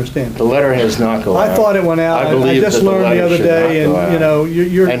out, as I understand. The letter has not gone out. I thought it went out. I just learned the other day, and you know,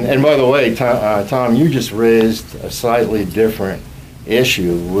 you're. And by the way, Tom, you just raised a slightly different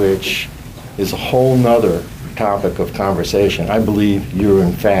issue, which is a whole nother topic of conversation. I believe you're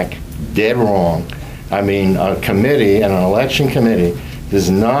in fact dead wrong. I mean, a committee, and an election committee, does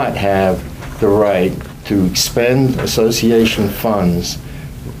not have the right to expend association funds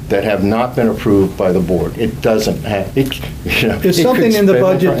that have not been approved by the board. It doesn't have, it, you know. Is it something could in the spend it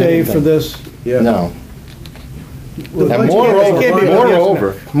budget, Dave, for anything. this? No. The And budget can't be-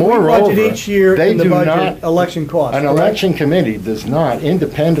 moreover, We budget each year they in the do budget not, election costs. an correct? election committee does not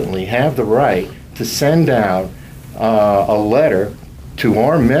independently have the right to send out a letter to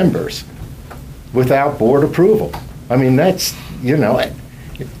our members without board approval. I mean, that's, you know,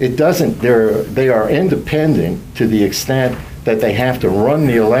 it doesn't, they are independent to the extent that they have to run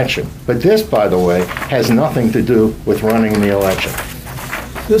the election. But this, by the way, has nothing to do with running the election.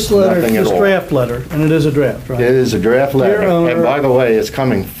 This letter, Nothing at this all. draft letter, and it is a draft, right? It is a draft letter, Dear owner- and by the way, it's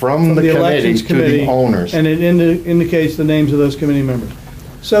coming from the committee Elections to Committee, the owners. And it indicates the names of those committee members.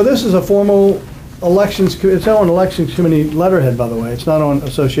 So this is a formal elections, it's on elections committee letterhead, by the way. It's not on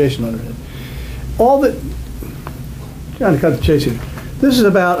association letterhead. All that, trying to cut the chase here. This is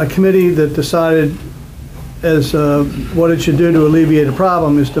about a committee that decided as what it should do to alleviate a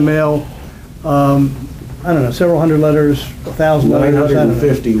problem is to mail, I don't know, several hundred letters, 1,000 letters.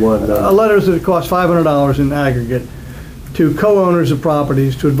 951 Letters that cost $500 in aggregate to co-owners of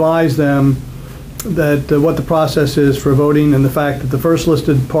properties to advise them that what the process is for voting and the fact that the first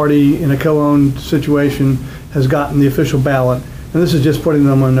listed party in a co-owned situation has gotten the official ballot. And this is just putting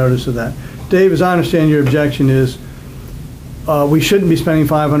them on notice of that. Dave, as I understand your objection is we shouldn't be spending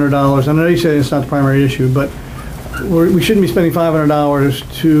 $500. I know you say it's not the primary issue, but we shouldn't be spending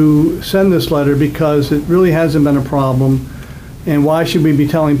 $500 to send this letter because it really hasn't been a problem. And why should we be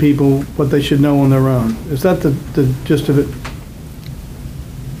telling people what they should know on their own? Is that the gist of it?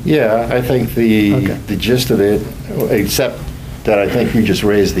 Yeah, I think the gist of it, except that I think you just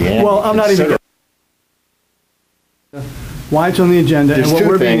raised the ante. Well, I'm not even. Why it's on the agenda and There's what two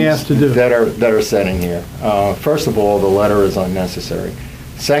we're being things asked to do. that are said in here. First of all, the letter is unnecessary.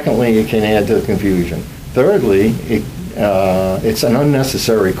 Secondly, it can add to the confusion. Thirdly, it's an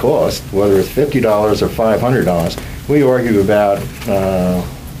unnecessary cost, whether it's $50 or $500. We argue about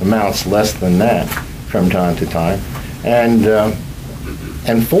amounts less than that from time to time.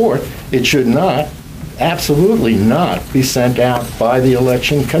 And fourth, it should not, absolutely not, be sent out by the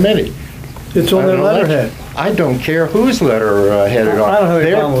election committee. It's on their letterhead. I don't care whose letterhead it I don't have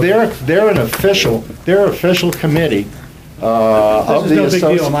any problem on. with They're an official committee of This is no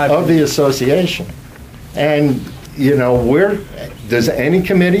big deal, in my the opinion. association. And, you know, does any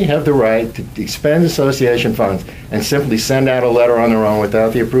committee have the right to expend association funds and simply send out a letter on their own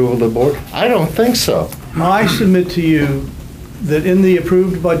without the approval of the board? I don't think so. I submit to you that in the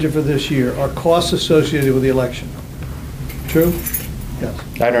approved budget for this year are costs associated with the election. True? Yes.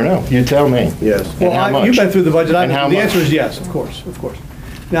 I don't know. You tell me. Yes. And how much? You've been through the budget. And how The much? answer is yes, of course, of course.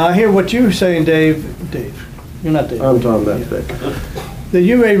 Now, I hear what you're saying, Dave, you're not Dave. I'm talking about Dick. That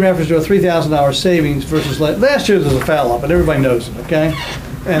you made reference to a $3,000 savings versus last year there was a foul up, and everybody knows it, okay?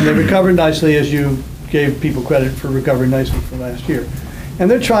 And they recovered nicely as you gave people credit for recovering nicely from last year.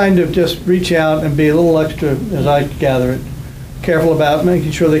 And they're trying to just reach out and be a little extra, as I gather it, careful about making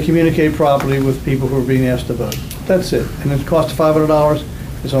sure they communicate properly with people who are being asked to vote. That's it. And it costs $500.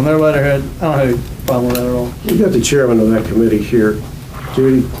 It's on their letterhead. I don't have any problem with that at all. We've got the chairman of that committee here.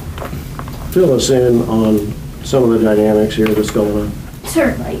 Judy, fill us in on some of the dynamics here that's going on.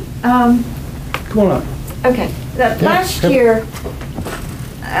 Certainly. Come on up. Okay. Last year,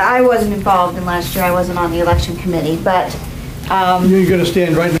 I wasn't involved in last year. I wasn't on the election committee, but You're going to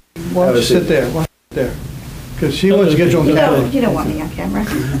stand right now. Why don't you sit there? Why don't you sit there? Because she wants to get you on the podium. you don't want me on camera.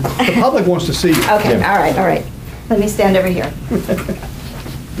 The public wants to see you. Okay, all right. Let me stand over here.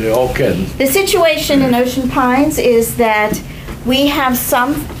 They're all kidding. The situation in Ocean Pines is that we have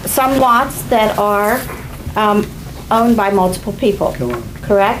some lots that are owned by multiple people,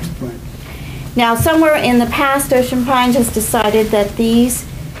 correct? Right. Now, somewhere in the past, Ocean Pines has decided that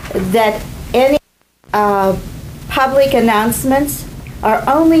any public announcements are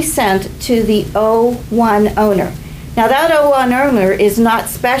only sent to the O1 owner. Now, that O1 owner is not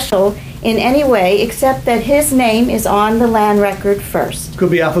special in any way except that his name is on the land record first.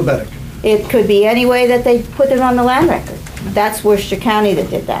 Could be alphabetic. It could be any way that they put it on the land record. That's Worcester County that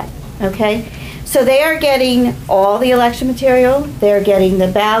did that, okay? So they are getting all the election material, they're getting the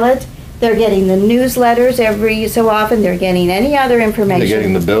ballot, they're getting the newsletters every so often, they're getting any other information. They're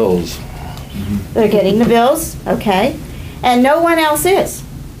getting the bills. They're getting the bills, okay? And no one else is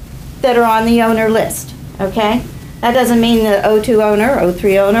that are on the owner list, okay? That doesn't mean the O2 owner,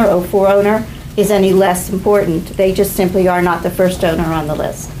 O3 owner, O4 owner is any less important. They just simply are not the first owner on the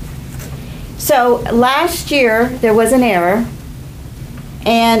list. So last year, there was an error,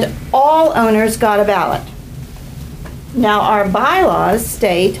 and all owners got a ballot. Now, our bylaws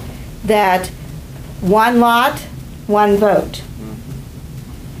state that one lot, one vote.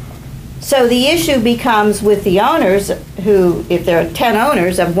 So the issue becomes with the owners who, if there are 10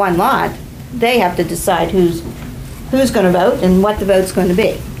 owners of one lot, they have to decide who's going to vote and what the vote's going to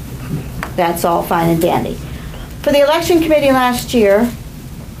be. That's all fine and dandy. For the election committee last year,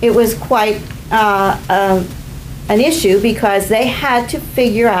 it was quite an issue because they had to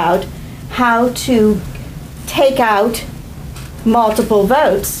figure out how to take out multiple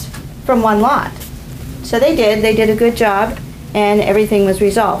votes from one lot. So they did a good job, and everything was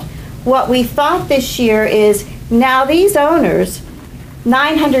resolved. What we thought this year is, now these owners,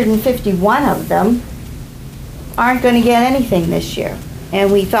 951 of them, aren't going to get anything this year.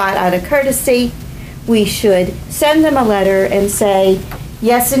 And we thought, out of courtesy, we should send them a letter and say,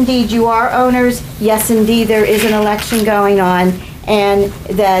 yes, indeed, you are owners. Yes, indeed, there is an election going on, and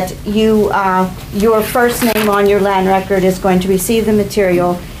that you, your first name on your land record is going to receive the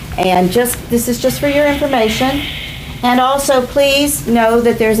material. And this is just for your information. And also, please know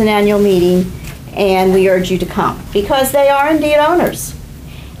that there's an annual meeting, and we urge you to come, because they are indeed owners.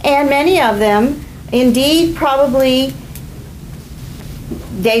 And many of them, indeed, probably,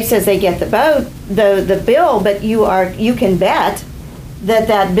 Dave says they get the vote, the bill, but you can bet that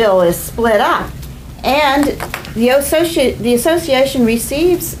that bill is split up. And the association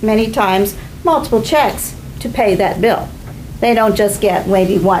receives many times multiple checks to pay that bill. They don't just get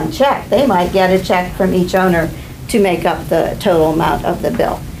maybe one check. They might get a check from each owner to make up the total amount of the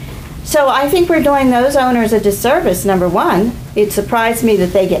bill. So I think we're doing those owners a disservice, number one. It surprised me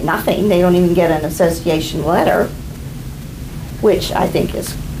that they get nothing. They don't even get an association letter, which I think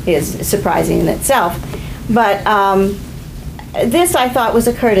is surprising in itself. But this, I thought, was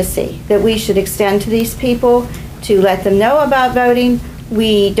a courtesy that we should extend to these people to let them know about voting.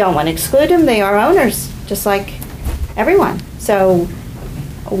 We don't want to exclude them. They are owners, just like everyone. So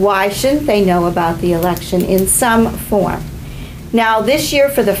why shouldn't they know about the election in some form? Now, this year,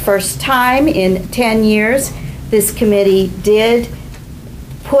 for the first time in 10 years, this committee did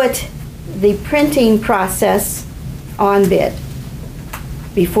put the printing process on bid.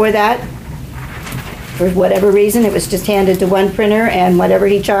 Before that, for whatever reason, it was just handed to one printer, and whatever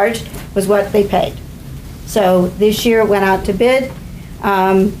he charged was what they paid. So this year it went out to bid.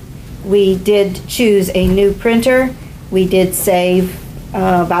 We did choose a new printer. We did save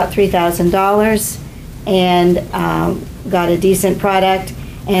about $3,000 and got a decent product,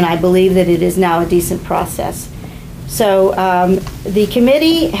 and I believe that it is now a decent process. So the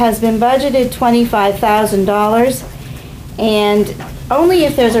committee has been budgeted $25,000, and only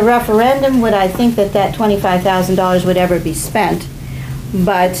if there's a referendum would I think that that $25,000 would ever be spent.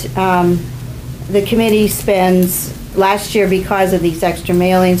 But the committee spends, last year because of these extra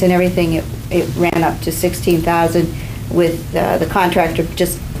mailings and everything, it ran up to $16,000 with the contractor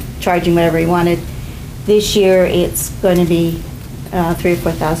just charging whatever he wanted. This year it's going to be $3,000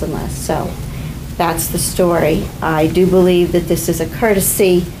 or $4,000 less. So that's the story. I do believe that this is a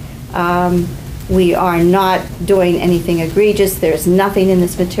courtesy. We are not doing anything egregious. There's nothing in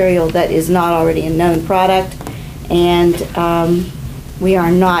this material that is not already a known product, and we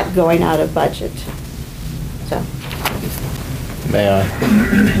are not going out of budget. So. May I?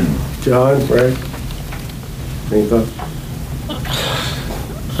 John, Frank, any thoughts?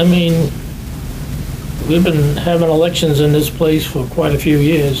 I mean, we've been having elections in this place for quite a few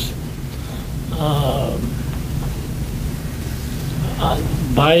years.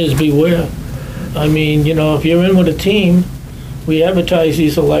 Buyers beware. I mean, you know, if you're in with a team, we advertise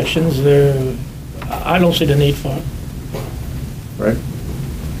these elections. I don't see the need for it. Right?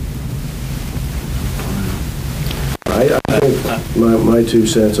 I think my 2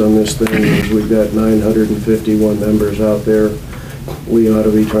 cents on this thing is we've got 951 members out there. We ought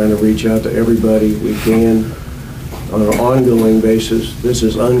to be trying to reach out to everybody we can on an ongoing basis. This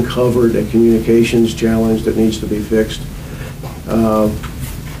has uncovered a communications challenge that needs to be fixed.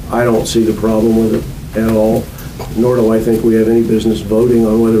 I don't see the problem with it at all, nor do I think we have any business voting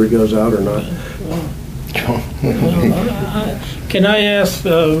on whether it goes out or not. Can I ask,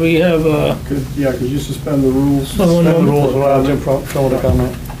 we have... Could you suspend the rules? Suspend the rules, allow Jim Trumbull to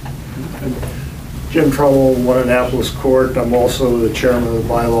comment. Jim Trumbull, One Annapolis Court. I'm also the chairman of the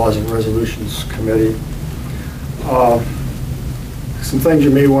Bylaws and Resolutions Committee. Some things you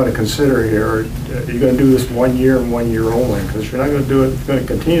may want to consider here. You're going to do this 1 year and 1 year only, because you're not going to do it, you're going to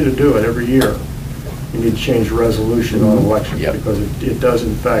continue to do it every year. You need to change the resolution on elections, because it does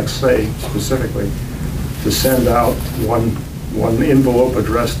in fact say specifically to send out one envelope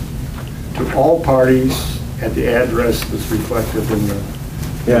addressed to all parties at the address that's reflected in the...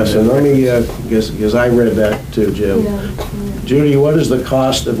 Yes, and let me, because I read that too, Jim. Judy, what is the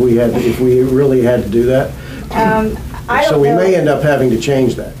cost if we really had to do that? I So don't we know. may end up having to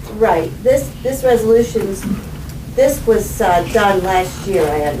change that. Right, this resolution's, this was done last year,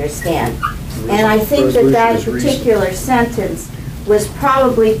 I understand. And I think that that Resolution is recent. particular sentence was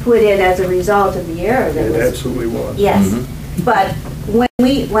probably put in as a result of the error that It was. absolutely was. Yes, but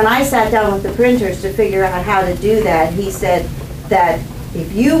when I sat down with the printers to figure out how to do that, he said that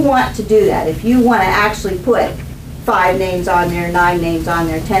if you want to do that, if you want to actually put 5 names on there, 9 names on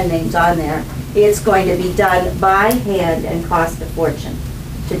there, 10 names on there, it's going to be done by hand and cost a fortune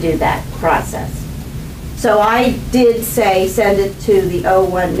to do that process. So I did say send it to the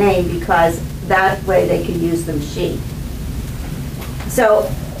O1 name because that way they can use the machine. So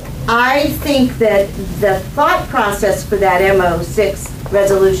I think that the thought process for that MO6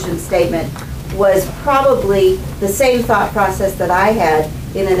 resolution statement was probably the same thought process that I had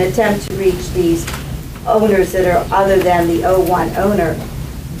in an attempt to reach these owners that are other than the O1 owner,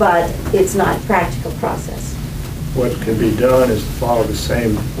 but it's not a practical process. What can be done is follow the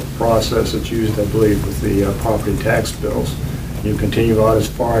same process that's used, I believe, with the property tax bills. You continue on as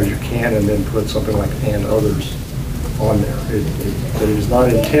far as you can and then put something like "and others" on there. It is not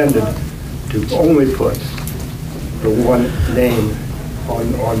intended to only put the one name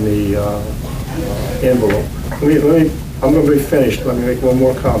on the envelope. I'm going to be finished. Let me make one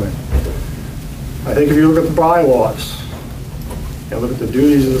more comment. I think if you look at the bylaws and look at the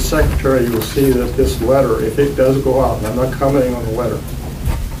duties of the secretary, you will see that this letter, if it does go out, and I'm not commenting on the letter,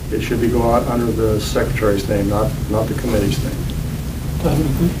 it should be go out under the secretary's name, not the committee's name.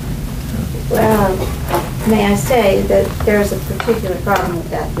 Well, may I say that there's a particular problem with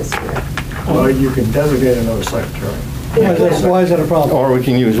that this year. Well, you can designate another secretary. Why is that a problem? Or we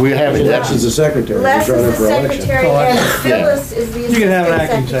can use, we have it. Les is the secretary. Les He's running is the for election. secretary, and Phyllis is the You can have an assistant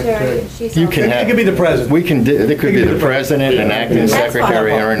acting secretary. secretary. She's You on- can have. It could be the president. We can, it could be the president, an acting That's fine.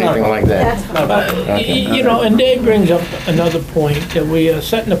 secretary, or anything like That's that. fine. You know, and Dave brings up another point, that we are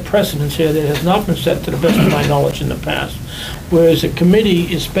setting a precedence here that has not been set to the best of my knowledge in the past. Whereas a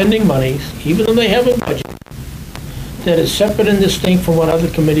committee is spending money, even though they have a budget, that is separate and distinct from what other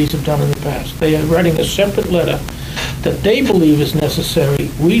committees have done in the past. They are writing a separate letter that they believe is necessary.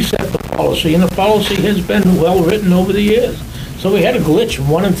 We set the policy, and the policy has been well-written over the years. So we had a glitch of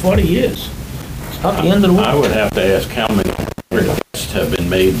 1 in 40 years. It's not the end of the I world. would have to ask how many requests have been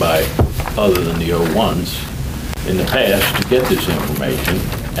made by other than the O1s in the past to get this information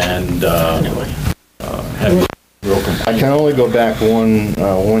and have real complaints. I can only go back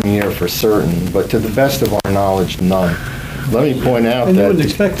one year for certain, but to the best of our knowledge, none. Let me point out And you wouldn't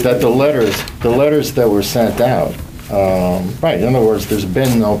expect it. that the letters that were sent out, right, in other words, there's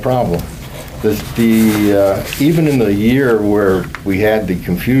been no problem. Even in the year where we had the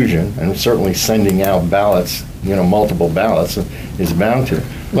confusion, and certainly sending out ballots, multiple ballots is bound to,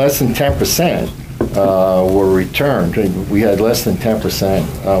 less than 10% were returned. We had less than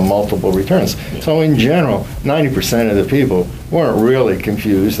 10% multiple returns. So in general, 90% of the people weren't really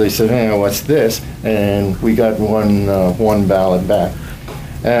confused. They said, hey, what's this? And we got one ballot back.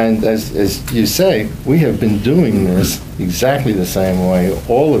 And as you say, we have been doing this exactly the same way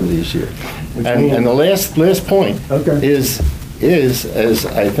all of these years. And the last point is, as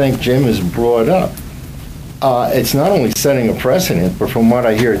I think Jim has brought up, it's not only setting a precedent, but from what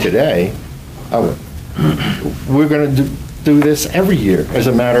I hear today, we're going to do this every year as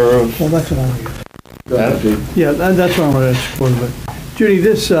a matter of... Well, that's what I'm Yeah, that's what I'm going to ask for. But Judy,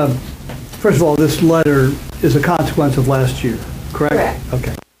 this, first of all, this letter is a consequence of last year, correct? Correct.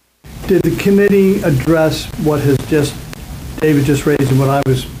 Okay. Did the committee address what David just raised and what I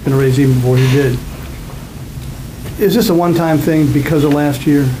was going to raise even before he did? Is this a one-time thing because of last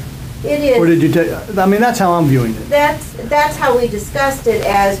year? It is. Or did you take, I mean, that's how I'm viewing it. That's how we discussed it,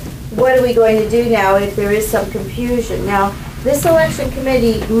 as what are we going to do now if there is some confusion? Now, this election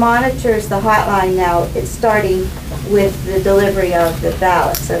committee monitors the hotline now. It's starting with the delivery of the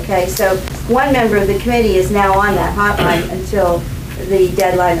ballots, okay? So one member of the committee is now on that hotline until the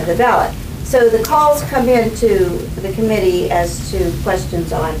deadline of the ballot. So the calls come into the committee as to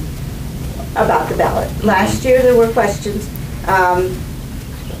questions about the ballot. Last year there were questions.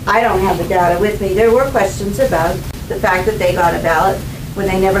 I don't have the data with me. There were questions about the fact that they got a ballot when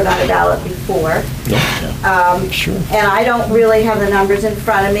they never got a ballot before. Sure. And I don't really have the numbers in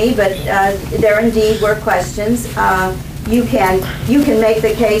front of me, but there indeed were questions. You can make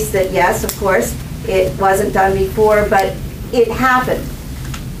the case that yes, of course, it wasn't done before, but it happened.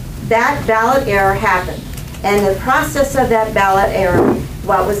 That ballot error happened. And the process of that ballot error,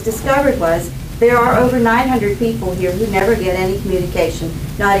 what was discovered was there are over 900 people here who never get any communication,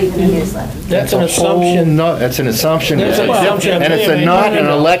 not even a newsletter. That's an assumption. No, that's an assumption. That's an assumption. And it's not an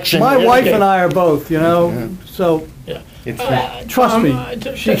election. My wife and I are both, so. Yeah. Trust me,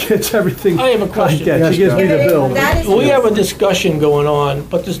 Tom, she gets everything. I have a question. Yeah, she gives me the bill. We have a discussion going on,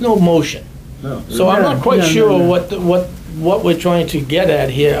 but there's no motion. So I'm not quite sure what we're trying to get at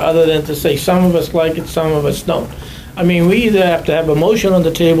here, other than to say some of us like it, some of us don't. I mean, we either have to have a motion on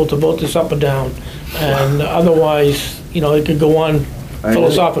the table to vote this up or down, and otherwise, it could go on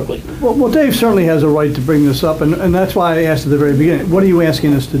philosophically. Well, Dave certainly has a right to bring this up, and that's why I asked at the very beginning, what are you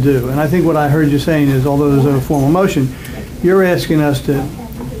asking us to do? And I think what I heard you saying is, although there's a formal motion, you're asking us to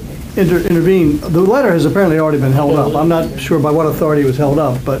intervene. The letter has apparently already been held up. I'm not sure by what authority it was held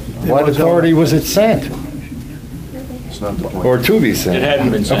up, but... What authority was it sent? Or to be sent? It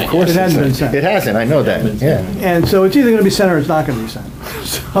hadn't been sent. Of course it hadn't been sent. It hasn't, I know that, yeah. And so it's either going to be sent or it's not going to be sent.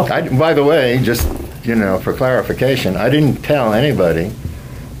 So, By the way, just, for clarification, I didn't tell anybody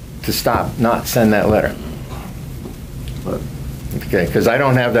to stop, not send that letter. Okay, because I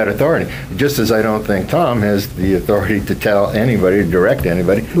don't have that authority. Just as I don't think Tom has the authority to tell anybody, direct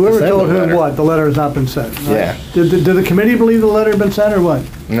anybody. Whoever told whom what, the letter has not been sent. Right? Yeah. Did the committee believe the letter had been sent or what?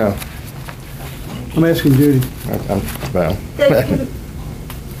 No. I'm asking Judy. Well.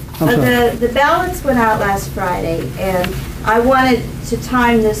 The ballots went out last Friday, and I wanted to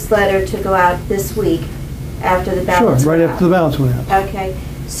time this letter to go out this week after the ballots Sure, right went out. after the ballots went out. Okay,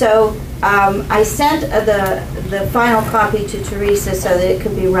 so I sent the final copy to Teresa so that it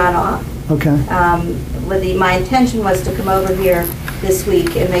could be run off. Okay. My intention was to come over here this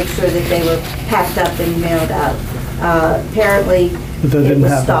week and make sure that they were packed up and mailed out. Apparently, But that it didn't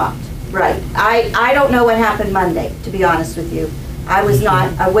was happen. stopped. Right. I don't know what happened Monday, to be honest with you. I was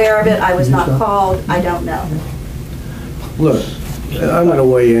not aware of it. I was not called. I don't know. Look, I'm going to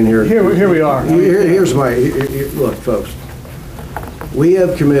weigh in here. Here we are. Here's look, folks. We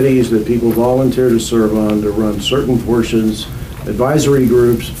have committees that people volunteer to serve on to run certain portions, advisory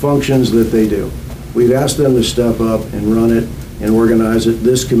groups, functions that they do. We've asked them to step up and run it and organize it.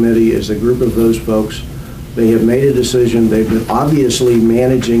 This committee is a group of those folks. They have made a decision. They've been obviously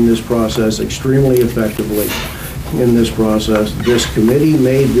managing this process extremely effectively in this process. This committee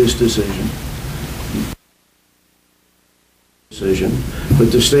made this decision.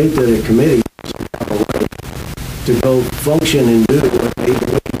 But to state that a committee to go function and do what they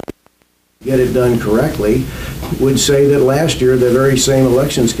do, get it done correctly, would say that last year the very same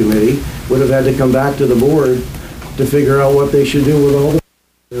elections committee would have had to come back to the board to figure out what they should do with all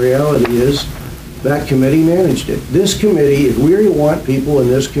the reality is that committee managed it. This committee, if we want people in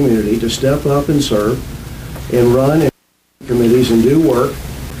this community to step up and serve and run committees and do work,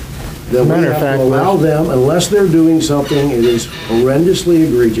 then we have to allow them, unless they're doing something it is horrendously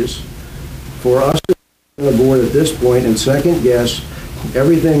egregious, for us to be on the board at this point and second guess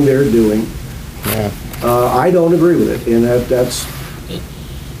everything they're doing. Yeah. I don't agree with it, and that's,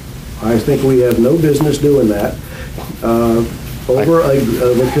 I think we have no business doing that. Over a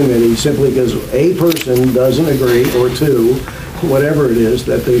committee simply because a person doesn't agree, or two, whatever it is,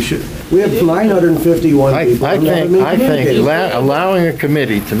 that they should. We have 951 people. I think allowing a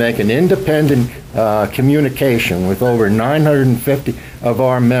committee to make an independent communication with over 950 of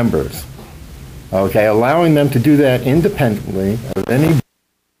our members, okay, allowing them to do that independently of any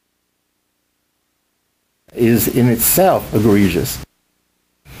is in itself egregious.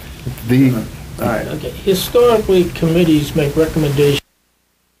 Okay. Historically, committees make recommendations.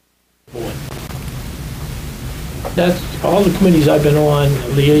 That's all the committees I've been on,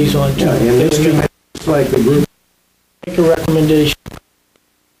 liaison to. Yeah, and this committee, it's like the group. Make a recommendation.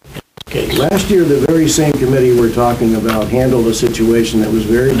 Okay. Last year, the very same committee we're talking about handled a situation that was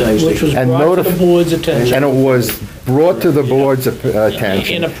very dicey. Which was brought to the board's attention. And it was brought to the board's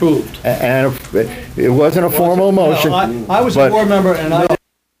attention. And approved. And it wasn't a formal motion. I was a board member and I...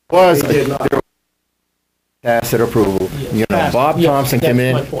 Was tacit approval. You know, Bob Thompson came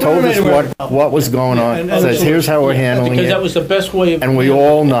in, told us what was going on, says, here's how we're handling it. Because that was the best way of... And we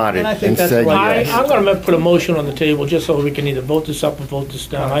all nodded and said yes. I'm going to put a motion on the table just so we can either vote this up or vote this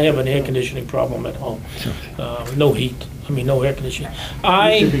down. I have an air conditioning problem at home. No heat. No air conditioning.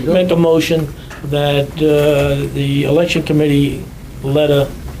 I make a motion that the election committee letter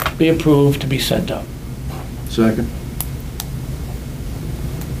be approved to be sent out. Second.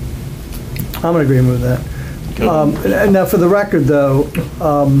 I'm in agreement with that. Now, for the record, though...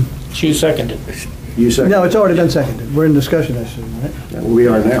 You seconded. You seconded. No, it's already been seconded. We're in discussion, I assume, right? We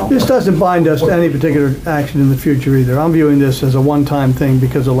are now. This doesn't bind us to any particular action in the future either. I'm viewing this as a one-time thing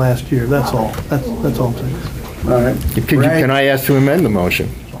because of last year. That's all. That's all I'm saying. All right. Can I ask to amend the motion?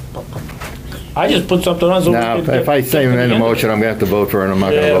 I just put something on so now, if I say amend the motion, I'm going to have to vote for it, and I'm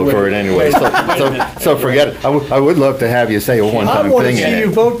not going to vote for it anyway. So forget it. I would love to have you say a one-time thing in it. I want to see you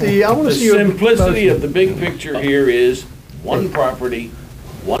vote the... The simplicity of the big picture here is one property,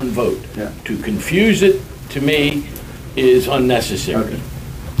 one vote. Yeah. To confuse it, to me, is unnecessary.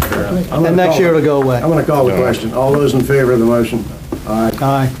 And next year it'll go away. I'm going to call the question. All those in favor of the motion? Aye.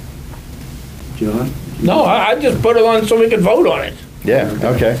 Aye. John? No, I just put it on so we could vote on it. Yeah,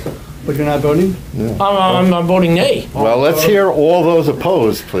 okay. But you're not voting? I'm voting nay. Well, let's hear all those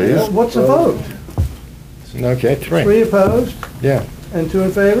opposed, please. What's the vote? Okay, 3. 3 opposed Yeah, and 2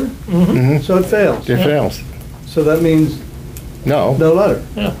 in favor? mhm. So it fails. It fails. So that means No, no letter.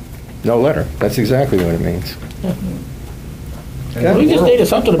 no letter. That's exactly what it means. Okay? We just needed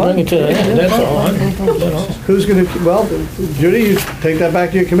something to bring it to the end, that's all. You know. Who's gonna, well, Judy, you take that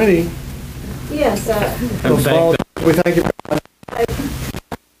back to your committee. Yes, We thank you.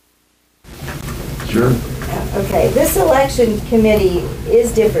 Sure. okay, this election committee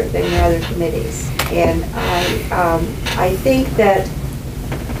is different than your other committees. And I think that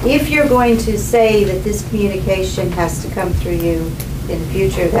if you're going to say that this communication has to come through you in the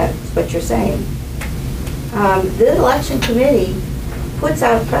future, that's what you're saying. The election committee puts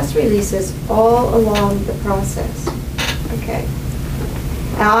out press releases all along the process, okay?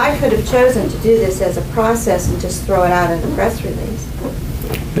 Now, I could have chosen to do this as a process and just throw it out in a press release,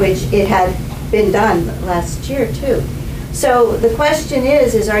 which it had been done last year, too. So the question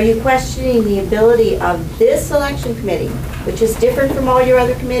is are you questioning the ability of this election committee, which is different from all your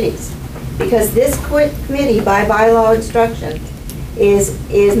other committees? Because this committee, by bylaw instruction, is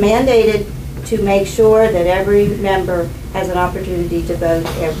mandated to make sure that every member has an opportunity to vote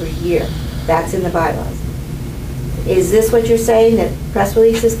every year. That's in the bylaws. Is this what you're saying, that press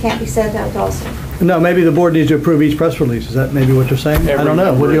releases can't be sent out also? No, maybe the board needs to approve each press release. Is that maybe what you're saying? I don't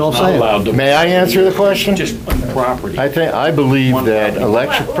know. What are you all saying? May I answer the question? Just on property. I believe that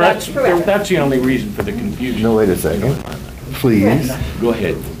election, Well, that's correct. That's the only reason for the confusion. no, wait a second, please. Go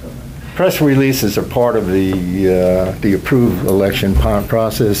ahead. Press releases are part of the approved election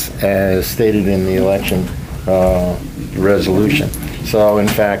process as stated in the election resolution. So in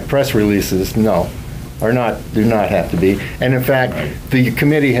fact, press releases, no, do not have to be. And in fact, the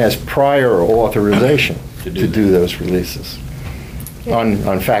committee has prior authorization to do those releases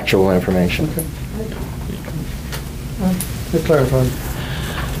on factual information. You're clarified.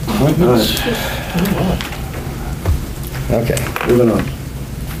 Okay. Moving on.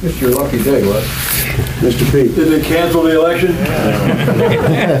 It's your lucky day, Les. Mr. Pete? Did they cancel the election?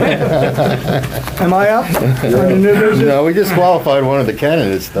 Am I up on your new business? No, we disqualified one of the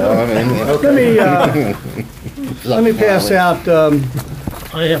candidates, though. I mean, Let me pass out,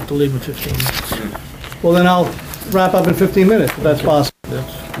 I have to leave in 15 minutes, well, then I'll wrap up in 15 minutes, if that's possible.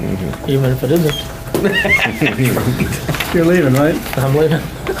 even if it isn't. You're leaving, right? I'm leaving.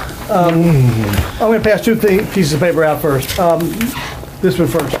 I'm going to pass 2 pieces of paper out first. This one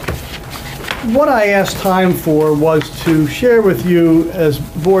first. What I asked time for was to share with you as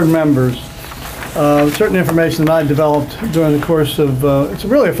board members certain information that I developed during the course of, it's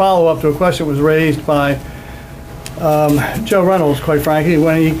really a follow-up to a question that was raised by Joe Reynolds, quite frankly,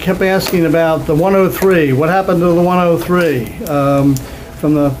 when he kept asking about the 103. What happened to the 103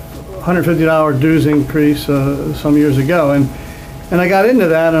 from the $150 dues increase some years ago? And I got into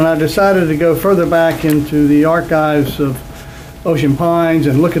that, and I decided to go further back into the archives of Ocean Pines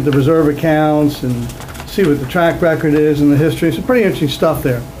and look at the reserve accounts and see what the track record is and the history. Some pretty interesting stuff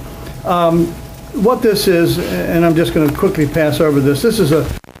there. What this is, and I'm just going to quickly pass over this.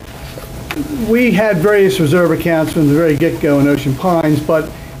 We had various reserve accounts from the very get-go in Ocean Pines, but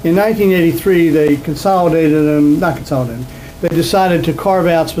in 1983 they consolidated them, not consolidated, they decided to carve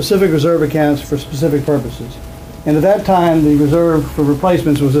out specific reserve accounts for specific purposes. And at that time, the reserve for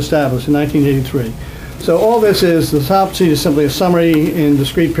replacements was established in 1983. So all this is, the top sheet is simply a summary in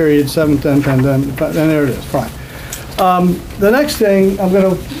discrete periods, 7, 10, 10, 10, and there it is, fine. The next thing, I'm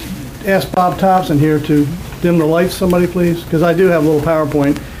going to ask Bob Thompson here to dim the lights, somebody please, because I do have a little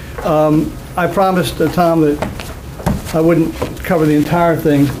PowerPoint. I promised Tom that I wouldn't cover the entire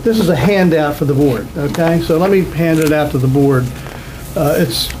thing. This is a handout for the board, okay? So let me hand it out to the board.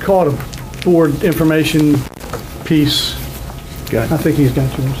 It's called a board information piece. I think he's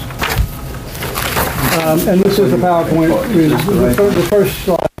got yours. And this is the PowerPoint. The first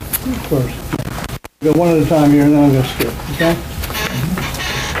slide first. Go one at a time here, and then I'm going to skip, okay?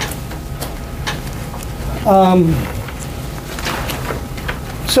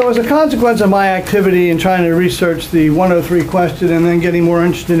 So as a consequence of my activity in trying to research the 103 question and then getting more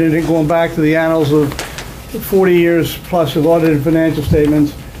interested in it, going back to the annals of 40 years plus of audited financial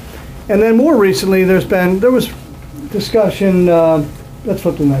statements, and then more recently there was discussion, let's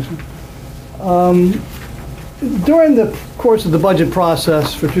flip to the next one. During the course of the budget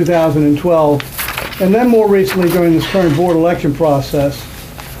process for 2012, and then more recently during this current board election process,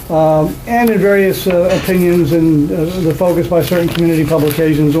 and in various opinions and the focus by certain community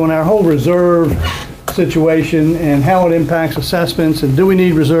publications on our whole reserve situation and how it impacts assessments, and do we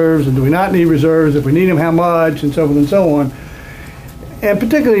need reserves and do we not need reserves, if we need them, how much, and so forth and so on. And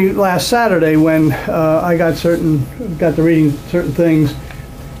particularly last Saturday when I got to reading certain things,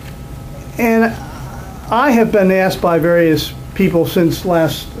 and I have been asked by various people since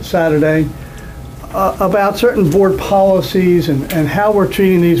last Saturday about certain board policies and how we're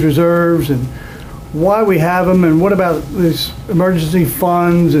treating these reserves and why we have them and what about these emergency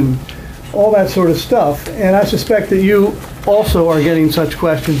funds and all that sort of stuff. And I suspect that you also are getting such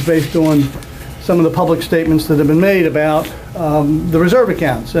questions based on some of the public statements that have been made about the reserve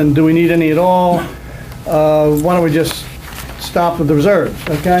accounts and do we need any at all? Why don't we just stop with the reserves,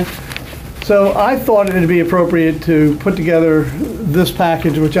 okay? So I thought it would be appropriate to put together this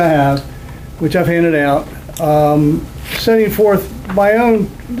package, which I've handed out, setting forth my own,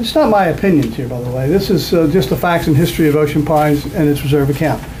 it's not my opinions here, by the way. This is just the facts and history of Ocean Pines and its reserve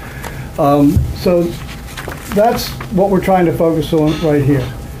account. So that's what we're trying to focus on right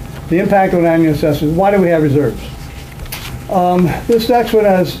here. The impact on annual assessments. Why do we have reserves? This next one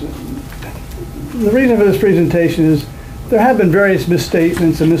has, the reason for this presentation is there have been various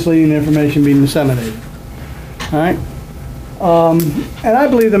misstatements and misleading information being disseminated. All right? And I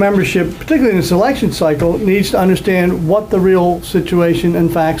believe the membership, particularly in this election cycle, needs to understand what the real situation and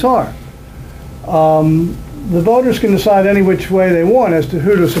facts are. The voters can decide any which way they want as to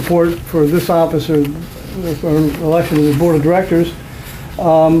who to support for this office or for election of the board of directors.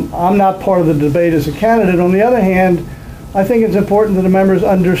 I'm not part of the debate as a candidate. On the other hand, I think it's important that the members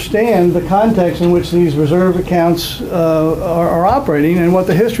understand the context in which these reserve accounts are operating and what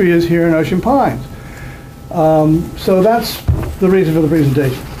the history is here in Ocean Pines. So that's the reason for the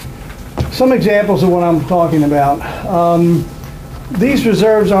presentation. Some examples of what I'm talking about. These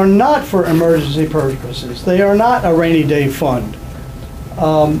reserves are not for emergency purposes. They are not a rainy day fund.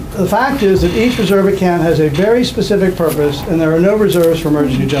 The fact is that each reserve account has a very specific purpose and there are no reserves for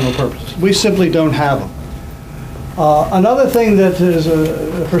emergency general purposes. We simply don't have them. Another thing that is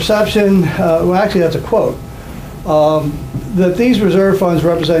a perception, well actually that's a quote, that these reserve funds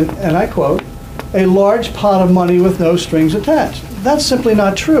represent, and I quote, a large pot of money with no strings attached. That's simply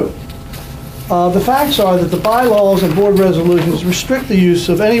not true. The facts are that the bylaws and board resolutions restrict the use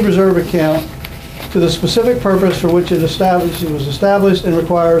of any reserve account to the specific purpose for which it was established and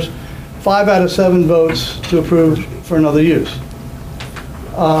requires 5 out of 7 votes to approve for another use.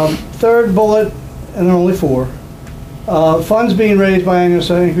 Third bullet, and there are only 4, funds being raised by annual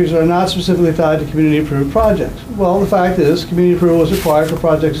salary increases are not specifically tied to community-approved projects. Well, the fact is, community approval is required for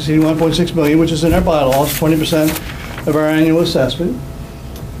projects exceeding $1.6 million, which is in our bylaws, 20% of our annual assessment.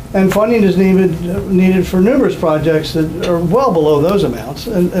 And funding is needed for numerous projects that are well below those amounts.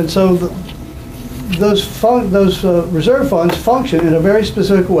 And so those reserve funds function in a very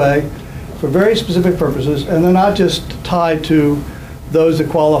specific way for very specific purposes, and they're not just tied to those that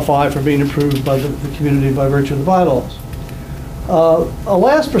qualify for being approved by the community by virtue of the bylaws. A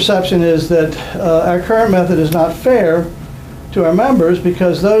last perception is that our current method is not fair to our members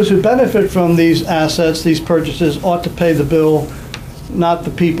because those who benefit from these assets, these purchases, ought to pay the bill, not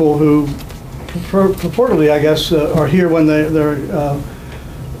the people who purportedly, I guess, are here when they're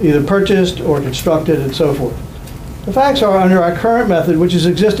either purchased or constructed and so forth. The facts are under our current method, which has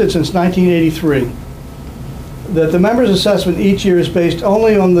existed since 1983, that the member's assessment each year is based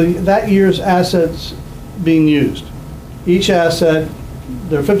only on that year's assets being used. Each asset,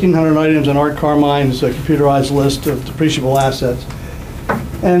 there are 1,500 items in Art Carmine's computerized list of depreciable assets.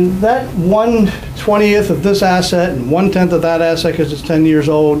 And that 1/20th of this asset and 1/10 of that asset because it's 10 years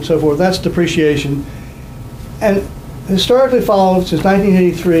old and so forth, that's depreciation. And historically followed since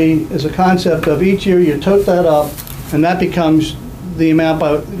 1983 is a concept of each year you tote that up and that becomes the amount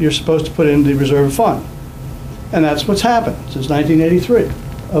you're supposed to put in the reserve fund. And that's what's happened since 1983.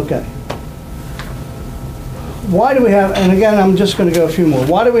 Okay. Why do we have, and again, I'm just going to go a few more.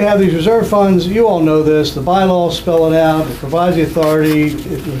 Why do we have these reserve funds? You all know this. The bylaws spell it out. It provides the authority.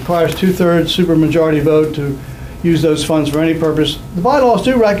 It requires 2/3 supermajority vote to use those funds for any purpose. The bylaws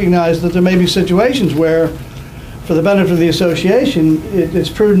do recognize that there may be situations where, for the benefit of the association, it's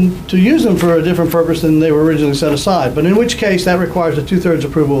prudent to use them for a different purpose than they were originally set aside. But in which case, that requires a 2/3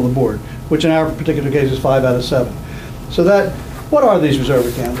 approval of the board, which in our particular case is 5 out of 7. So what are these reserve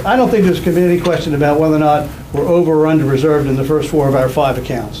accounts? I don't think there's going to be any question about whether or not we're over or under reserved in the first 4 of our 5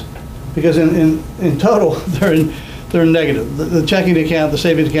 accounts. Because in total, they're negative. The checking account, the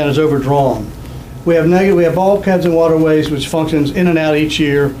savings account is overdrawn. We have bulkheads and waterways, which functions in and out each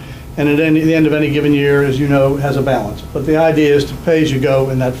year, and at the end of any given year, as you know, has a balance. But the idea is to pay as you go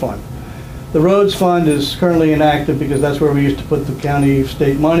in that fund. The roads fund is currently inactive because that's where we used to put the county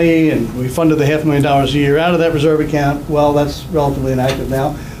state money, and we funded the $500,000 a year out of that reserve account. Well, that's relatively inactive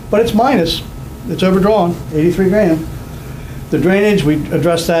now, but it's minus, it's overdrawn, 83 grand. The drainage, we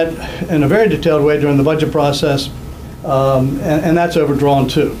addressed that in a very detailed way during the budget process, and that's overdrawn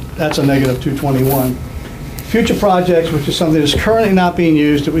too. That's a negative 221. Future projects, which is something that's currently not being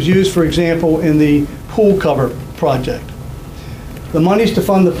used, it was used, for example, in the pool cover project. The monies to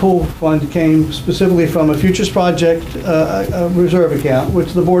fund the pool fund came specifically from a futures project reserve account,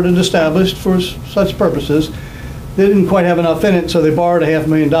 which the board had established for such purposes. They didn't quite have enough in it, so they borrowed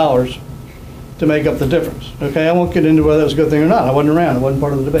 $500,000 to make up the difference. Okay, I won't get into whether that was a good thing or not. I wasn't around. I wasn't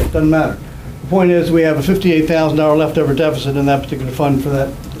part of the debate. Doesn't matter. The point is we have a $58,000 leftover deficit in that particular fund for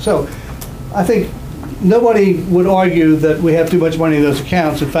that. So I think nobody would argue that we have too much money in those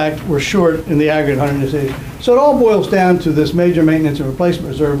accounts. In fact, we're short in the aggregate 180. So it all boils down to this major maintenance and replacement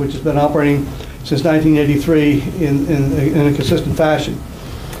reserve, which has been operating since 1983 in a consistent fashion.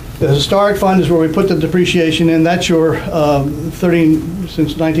 The historic fund is where we put the depreciation in. That's your 30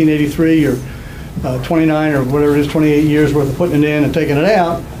 since 1983 or 29 or whatever it is, 28 years worth of putting it in and taking it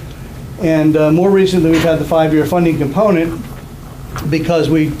out. And more recently, we've had the 5-year funding component because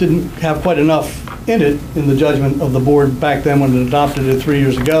we didn't have quite enough in it in the judgment of the board back then when it adopted it 3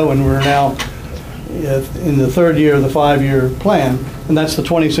 years ago, and we're now in the 3rd year of the 5-year plan, and that's the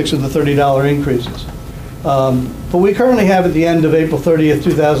 26 of the $30 increases. But we currently have at the end of April 30th,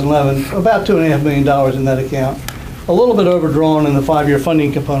 2011, about $2.5 million in that account, a little bit overdrawn in the 5-year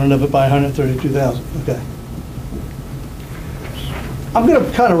funding component of it by $132,000. Okay. I'm going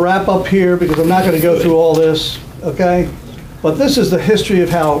to kind of wrap up here because I'm not going to go through all this, okay? But this is the history of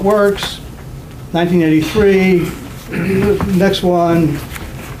how it works. 1983, next one.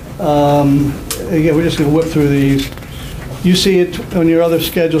 Again, we're just going to whip through these. You see it on your other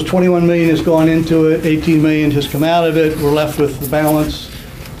schedules, 21 million has gone into it, 18 million has come out of it. We're left with the balance.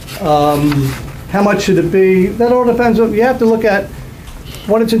 How much should it be? That all depends on, you have to look at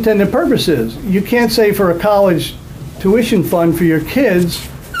what its intended purpose is. You can't say for a college tuition fund for your kids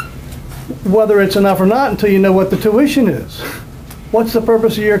whether it's enough or not until you know what the tuition is. What's the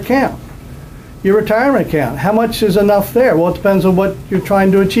purpose of your account? Your retirement account, how much is enough there? Well, it depends on what you're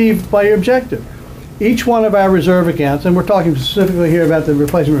trying to achieve by your objective. Each one of our reserve accounts, and we're talking specifically here about the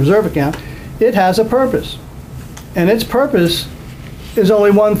replacement reserve account, it has a purpose. And its purpose is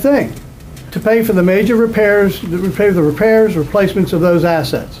only one thing, to pay for the major repairs, replacements of those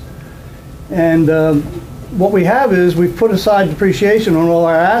assets. And what we have is we've put aside depreciation on all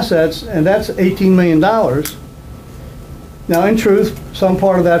our assets, and that's $18 million. Now, in truth, some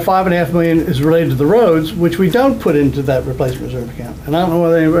part of that $5.5 million is related to the roads, which we don't put into that replacement reserve account. And I don't know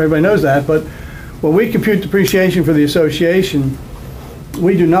whether everybody knows that, but when we compute depreciation for the association,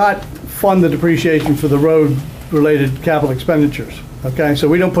 we do not fund the depreciation for the road-related capital expenditures. Okay, so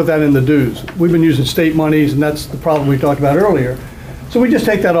we don't put that in the dues. We've been using state monies, and that's the problem we talked about earlier. So we just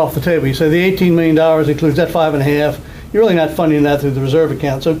take that off the table. You say the $18 million includes that 5.5. You're really not funding that through the reserve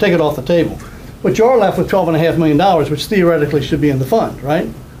account, so take it off the table. But you are left with $12.5 million, which theoretically should be in the fund, right?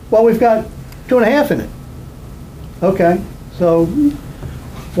 Well, we've got 2.5 in it. Okay, so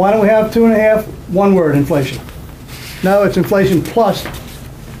why don't we have 2.5? One word, inflation. No, it's inflation plus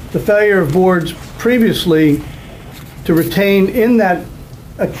the failure of boards previously to retain in that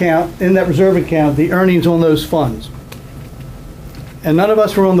account, in that reserve account, the earnings on those funds. And none of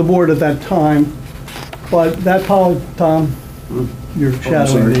us were on the board at that time, but that policy, Tom, you're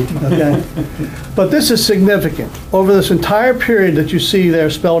shadowing me, okay? But this is significant. Over this entire period that you see there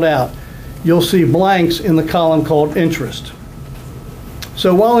spelled out, you'll see blanks in the column called interest.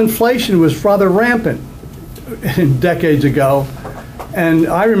 So while inflation was rather rampant decades ago, and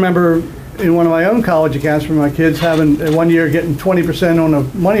I remember in one of my own college accounts for my kids having, one year getting 20% on a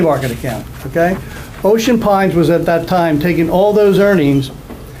money market account, okay? Ocean Pines was at that time taking all those earnings,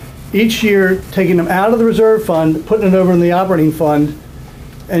 each year taking them out of the reserve fund, putting it over in the operating fund,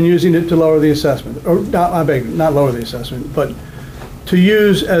 and using it to lower the assessment. Or, not lower the assessment, but to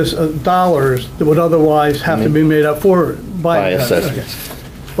use as dollars that would otherwise have to be made up for by assessments. Okay.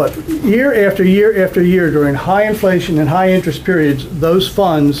 But year after year after year, during high inflation and high interest periods, those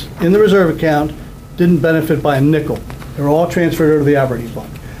funds in the reserve account didn't benefit by a nickel. They were all transferred over to the operating fund.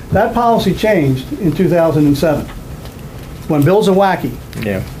 That policy changed in 2007 when Bill Zawacki,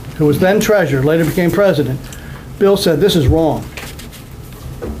 who was then treasurer, later became president, Bill said, this is wrong.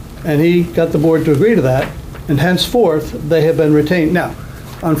 And he got the board to agree to that, and henceforth, they have been retained. Now,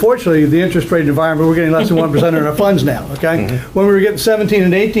 unfortunately, the interest rate environment, we're getting less than 1% in our funds now, okay? When we were getting 17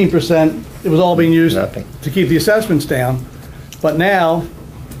 and 18%, it was all being used to keep the assessments down. But now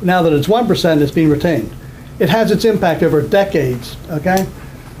that it's 1%, it's being retained. It has its impact over decades, okay?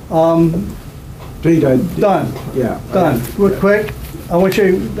 Pete, Done. Yeah. Done. Real quick, I want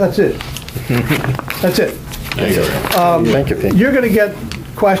you, that's it. That's it. Thank you, Pete. You're going to get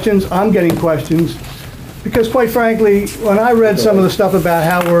questions, I'm getting questions, because quite frankly, when I read some of the stuff about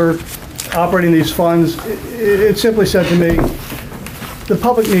how we're operating these funds, it simply said to me, the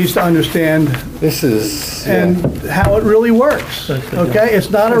public needs to understand This is, and how it really works, okay? It's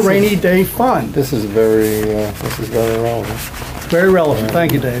not a rainy day fund. this is very relevant. Very relevant.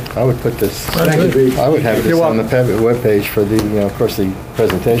 Thank you, Dave. I would put this, Thank you, Pete. I would have this You're on the webpage for the, of course, the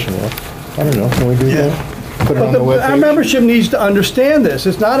presentation. I don't know, can we do that? Put it on the Our webpage? membership needs to understand this.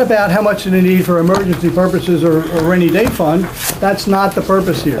 It's not about how much they need for emergency purposes or rainy day fund. That's not the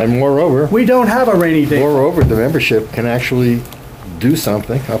purpose here. And moreover, We don't have a rainy day. moreover, the membership can actually do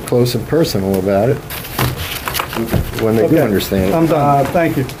something up close and personal about it when they do Okay. understand it. I'm done.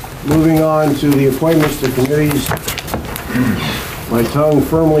 Thank you. Moving on to the appointments to committees. My tongue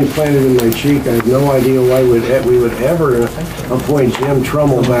firmly planted in my cheek. I have no idea why we would ever appoint Jim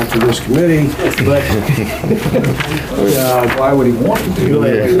Trummel back to this committee, but Why would he want to do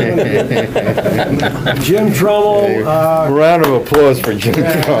Jim Trummel, Round of applause for Jim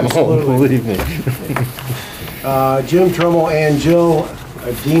Yeah, Trummel, absolutely. believe me. Jim Trummel and Jill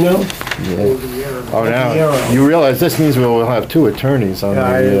Dino. Oh, now, you realize this means we will have two attorneys on the...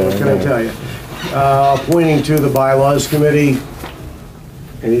 What can I tell you? Appointing to the bylaws committee.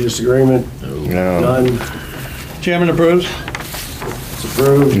 Any disagreement? No. None. Chairman approves. It's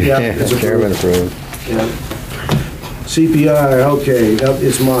approved. Yeah, it's Chairman approved. approved. Yeah. CPI, okay,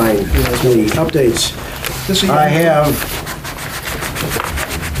 it's mine. It's me. Updates.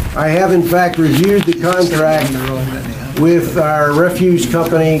 I have in fact reviewed the contract with our refuge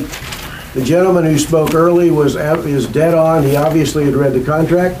company. The gentleman who spoke early is dead on. He obviously had read the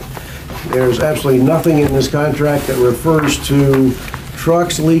contract. There's absolutely nothing in this contract that refers to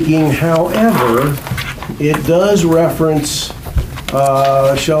trucks leaking. However, it does reference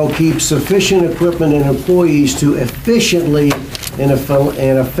shall keep sufficient equipment and employees to efficiently and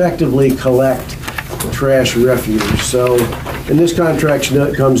effectively collect trash refuse. So, and this contract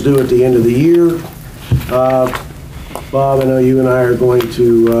comes due at the end of the year. Bob, I know you and I are going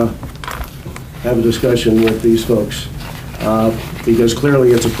to have a discussion with these folks because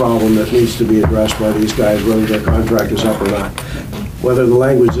clearly it's a problem that needs to be addressed by these guys, whether their contract is up or not. Whether the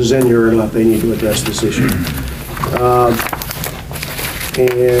language is in here or not, they need to address this issue.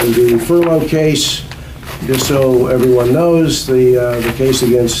 And the furlough case, just so everyone knows, the case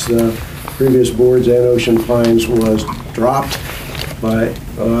against previous boards and Ocean Pines was dropped by,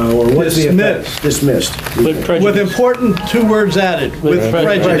 or what's the effect? Dismissed. With important two words added, with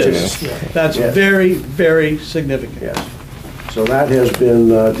prejudice. That's Yes. very, very significant. Yes. So that has been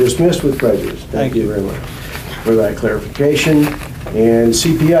dismissed with prejudice. Thank you very much for that clarification. And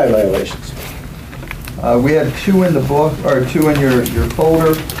CPI violations. We have two in the book, or two in your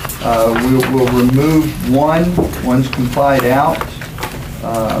folder. We'll remove one. One's complied out.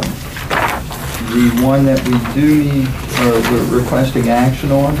 The one that we do need, or we're requesting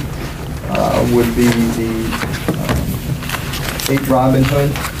action on, would be the 8 Robin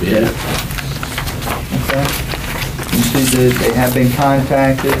Hood. Yeah. Okay. You see that they have been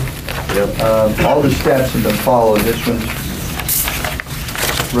contacted. All the steps have been followed. This one's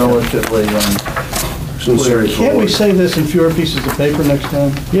relatively clear. Can't we save this in fewer pieces of paper next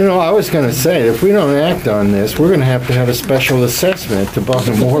time? You know, I was going to say, if we don't act on this, we're going to have a special assessment to buy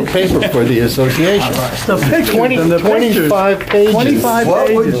more paper for the association. The pictures and the 25 pages. 25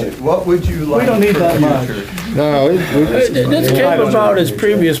 pages. What would you like? We don't need for that much. future? No, This came about as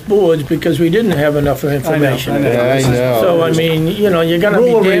previous boards because we didn't have enough information. I know. Yeah, I know. So, I mean, you know, you're gonna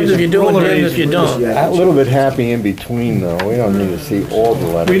Rule of be damned if you do and reason, damned if you don't. A little bit happy in between, though. We don't need to see all the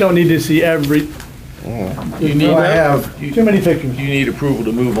letters. We don't need to see every, You need, I have, too many pictures. you need approval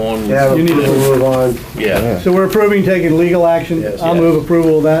to move on. yeah, You need to- we'll move on. Yeah. So we're approving taking legal action. Yes. I'll move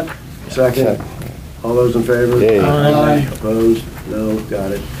approval of that. Second. All those in favor? Yeah. Aye. Opposed? No,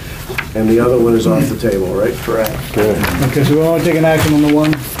 got it. And the other one is off the table, right? Correct. Good. Okay, so we're only taking action on the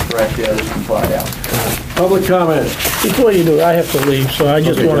one. Correct, yeah, it's complied out. Public comment. Before you do, I have to leave, so I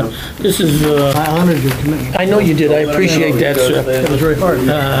just Okay, wanna, this is, I honored your commitment. I know you did, I appreciate that, sir. It was very hard.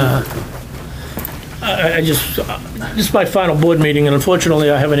 I just, this is my final board meeting, and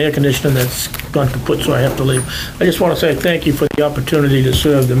unfortunately, I have an air conditioner that's gone kaput, so I have to leave. I just want to say thank you for the opportunity to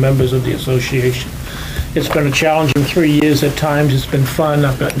serve the members of the association. It's been a challenging 3 years at times. It's been fun.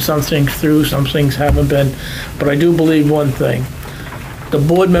 I've gotten some things through, some things haven't been. But I do believe one thing. The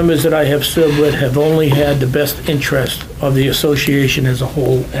board members that I have served with have only had the best interest of the association as a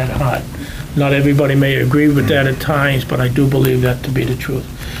whole at heart. Not everybody may agree with that at times, but I do believe that to be the truth.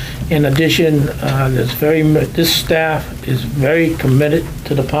 In addition, this staff is very committed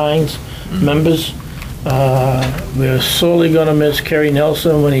to the Pines members. We're sorely going to miss Kerry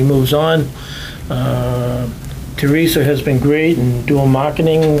Nelson when he moves on. Teresa has been great in doing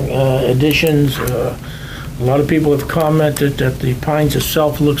marketing additions. A lot of people have commented that the Pines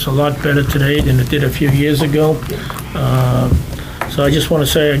itself looks a lot better today than it did a few years ago. So I just want to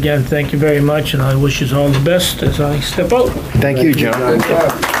say again, thank you very much, and I wish you all the best as I step out. Thank you, John.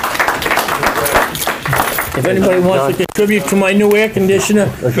 If anybody wants to contribute to my new air conditioner,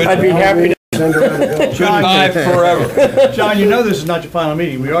 I'd be happy to. John, forever. John, you know this is not your final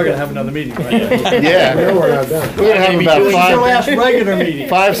meeting. We are going to have another meeting, right? Yeah. No, we're not done. We're gonna have This about is your last regular meeting.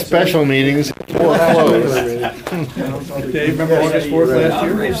 5 special meetings, 4 closed. Dave, remember August 4th last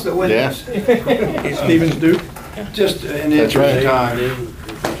year? Raise the Yeah. windows. Stevens Duke? Just an That's interesting right.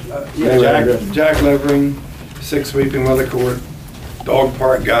 time. Jack Levering, 6 Sweeping Weather Court, dog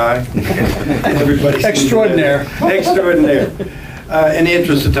park guy. Everybody. Extraordinaire. Extraordinaire. In the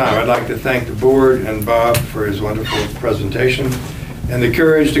interest of time, I'd like to thank the board and Bob for his wonderful presentation and the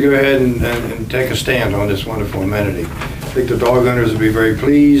courage to go ahead and take a stand on this wonderful amenity. I think the dog owners will be very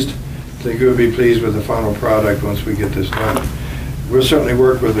pleased. I think we'll be pleased with the final product once we get this done. We'll certainly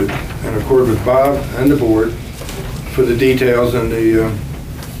work with it in accord with Bob and the board for the details and the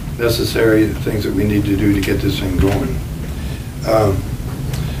necessary things that we need to do to get this thing going.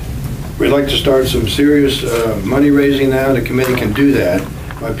 We'd like to start some serious money raising now. The committee can do that.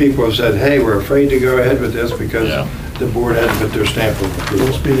 My people have said, hey, we're afraid to go ahead with this because the board hasn't put their stamp of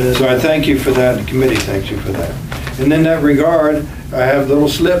approval. So I thank you for that. The committee thanks you for that. And in that regard, I have little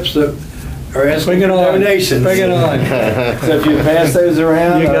slips that are asking for donations. Bring it on. So if you pass those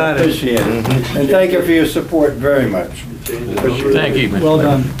around, You I got it. appreciate it. And thank you for your support very much. Thank you, Mr. Well Mayor.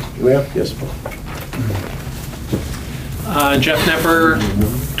 done. Well, yes, Paul. Jeff Nepper,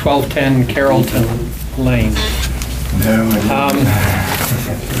 1210 Carrollton Lane.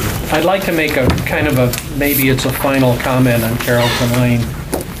 I'd like to make a kind of a, maybe it's a final comment on Carrollton Lane.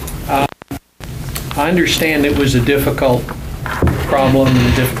 I understand it was a difficult problem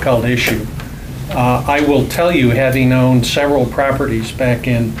and a difficult issue. I will tell you, having owned several properties back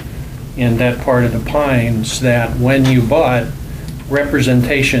in that part of the Pines, that when you bought,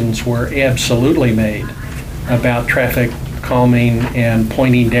 representations were absolutely made about traffic calming and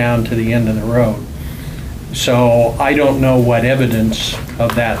pointing down to the end of the road. So I don't know what evidence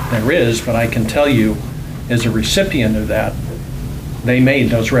of that there is, but I can tell you, as a recipient of that, they made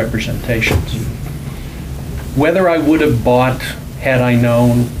those representations. Whether I would have bought had I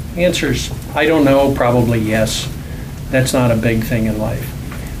known, answers, I don't know, probably yes. That's not a big thing in life.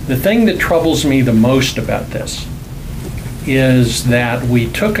 The thing that troubles me the most about this is that we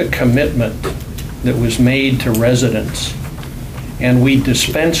took a commitment that was made to residents and we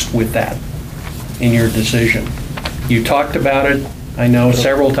dispensed with that in your decision. You talked about it, I know,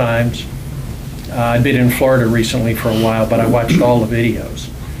 several times. I've been in Florida recently for a while, but I watched all the videos.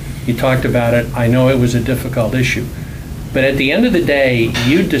 You talked about it, I know it was a difficult issue. But at the end of the day,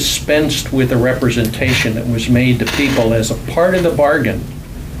 you dispensed with a representation that was made to people as a part of the bargain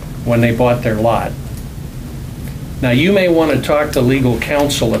when they bought their lot. Now, you may want to talk to legal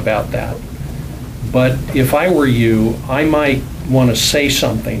counsel about that, but if I were you, I might want to say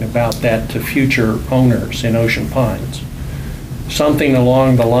something about that to future owners in Ocean Pines. Something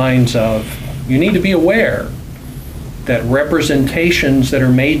along the lines of, you need to be aware that representations that are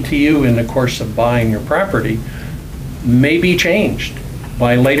made to you in the course of buying your property may be changed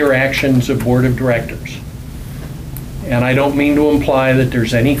by later actions of board of directors. And I don't mean to imply that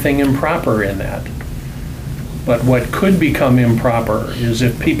there's anything improper in that. But what could become improper is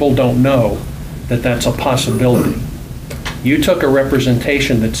if people don't know that that's a possibility. You took a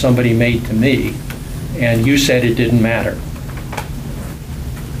representation that somebody made to me, and you said it didn't matter.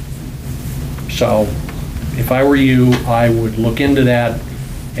 So, if I were you, I would look into that,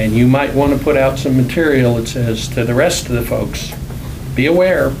 and you might want to put out some material that says to the rest of the folks, be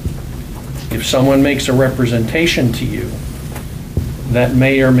aware, if someone makes a representation to you, that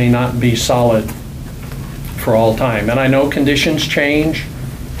may or may not be solid for all time. And I know conditions change,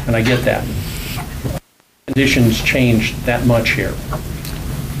 and I get that. Conditions changed that much here.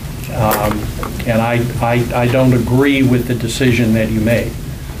 And I don't agree with the decision that you made.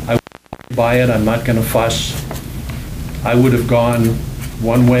 I wouldn't buy it, I'm not going to fuss. I would have gone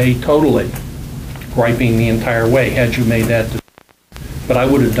one way totally. griping the entire way had you made that decision. But I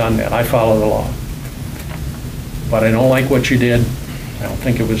would have done that. I follow the law. But I don't like what you did. I don't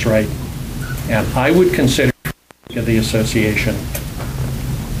think it was right. And I would consider the association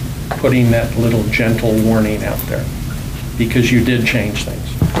putting that little gentle warning out there, because you did change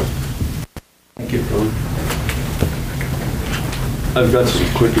things. Thank you, Tom. I've got some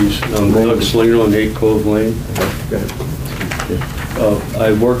quickies. Doug Slinger on 8 Cove Lane.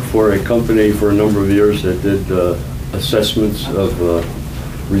 I worked for a company for a number of years that did assessments of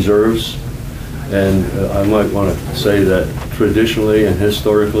reserves, and I might want to say that traditionally and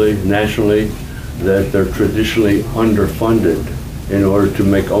historically, nationally, that they're traditionally underfunded in order to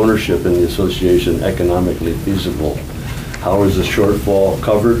make ownership in the association economically feasible. How is the shortfall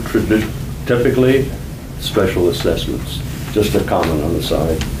covered? Typically, special assessments. Just a comment on the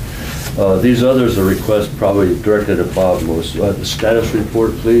side. These others are requests probably directed at Bob most. The status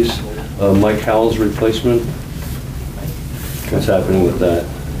report, please. Mike Howell's replacement. What's happening with that?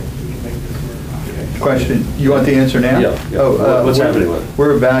 Question, you want the answer now? Yeah. Oh, what's happening with it?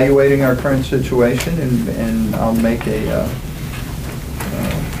 We're evaluating our current situation, and I'll make that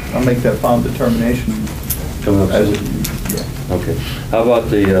final determination. Coming up soon? Okay. How about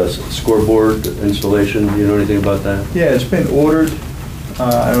the scoreboard installation? Do you know anything about that? Yeah, it's been ordered.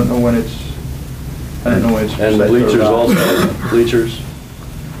 I don't know when it's. And the bleachers also. Bleachers.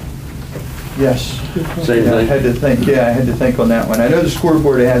 Yes. Same Yeah, I thing. had to think. Yeah, I had to think on that one. I know the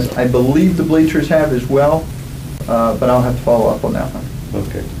scoreboard has. I believe the bleachers have as well, but I'll have to follow up on that one.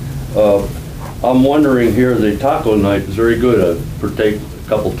 Okay. I'm wondering here, the taco night is very good. I've partaken a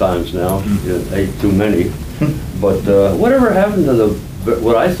couple times now. Ate too many. But whatever happened to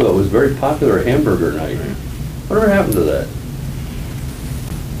what I thought was very popular hamburger night? Whatever happened to that?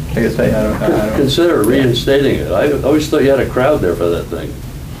 I guess I don't. Consider reinstating it. I always thought you had a crowd there for that thing.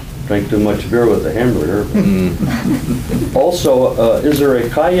 Drank too much beer with the hamburger. Also, is there a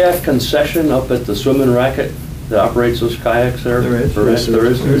kayak concession up at the Swim and Racket that operates those kayaks there? There is. Yes, there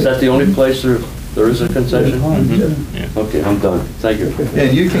is. Is that the only place there is a concession? Okay, I'm done. Thank you.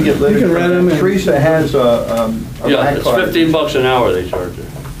 Yeah, you can get literature. You can rent them in. Teresa has a Yeah, rack it's card. $15 an hour they charge her.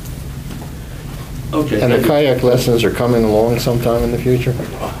 Okay. And the kayak lessons are coming along sometime in the future?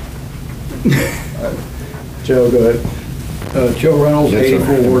 Joe, go ahead. Joe Reynolds, Yes,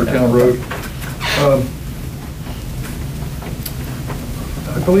 sir. 84 Watertown Road.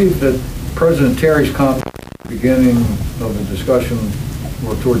 I believe that President Terry's comment at the beginning of the discussion,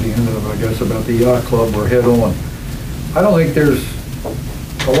 or toward the end of it, I guess, about the yacht club were head on. I don't think there's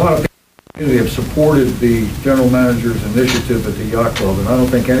a lot of people that have supported the general manager's initiative at the yacht club, and I don't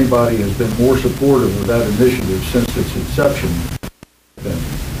think anybody has been more supportive of that initiative since its inception.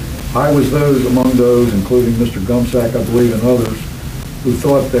 I was among those, including Mr. Gumsack, I believe, and others, who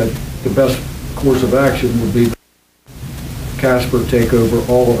thought that the best course of action would be Casper take over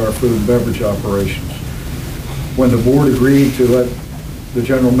all of our food and beverage operations. When the board agreed to let the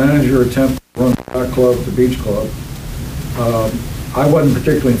general manager attempt to run the yacht club, the beach club, I wasn't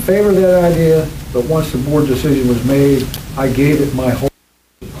particularly in favor of that idea, but once the board decision was made, I gave it my whole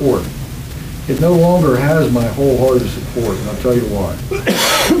support. It no longer has my wholehearted support, and I'll tell you why.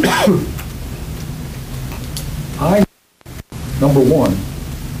 I, number one,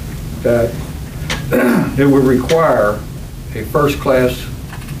 that it would require a first-class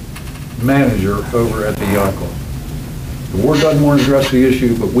manager over at the yacht club. The board doesn't want to address the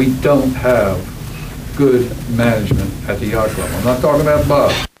issue, but we don't have good management at the yacht club. I'm not talking about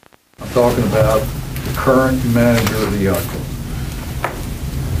Bob. I'm talking about the current manager of the yacht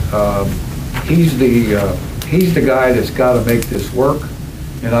club. He's the guy that's got to make this work.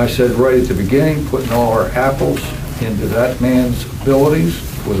 And I said right at the beginning, putting all our apples into that man's abilities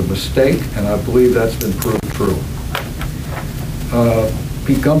was a mistake, and I believe that's been proved true.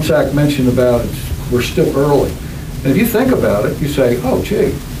 Pete Gumsack mentioned about it, we're still early. And if you think about it, you say, oh,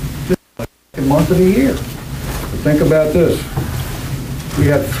 gee, this is the second month of the year. But think about this. We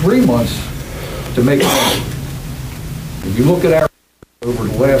have 3 months to make money. If you look at our over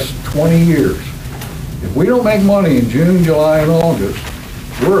the last 20 years, if we don't make money in June, July, and August,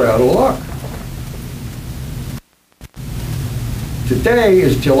 we're out of luck. Today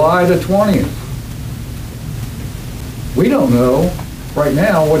is July the 20th. We don't know right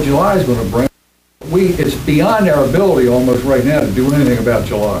now what July is going to bring. It's beyond our ability almost right now to do anything about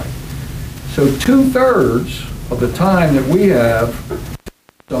July. So 2/3 of the time that we have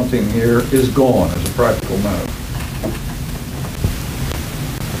something here is gone as a practical matter.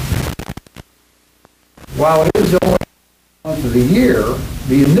 While it is only a month of the year,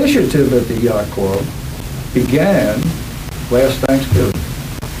 the initiative at the yacht club began last Thanksgiving.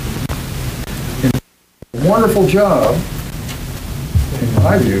 In wonderful job, in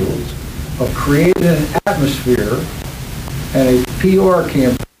my view, of creating an atmosphere and a PR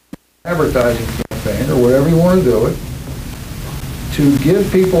campaign, advertising campaign, or whatever you want to do it, to give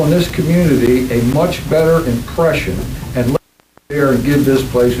people in this community a much better impression and let them there and give this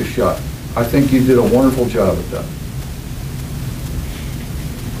place a shot. I think you did a wonderful job at that.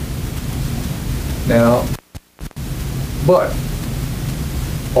 Now, but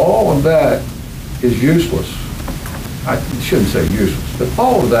all of that is useless. I shouldn't say useless, but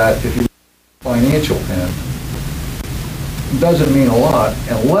all of that, if you financial end, doesn't mean a lot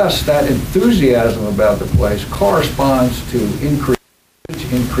unless that enthusiasm about the place corresponds to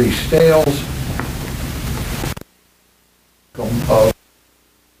increased sales,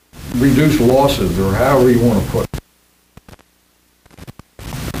 reduced losses, or however you want to put it.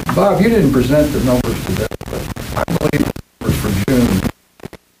 Bob, you didn't present the numbers today, but I believe the numbers for June,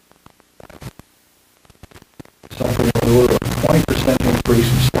 something in the order of 20% increase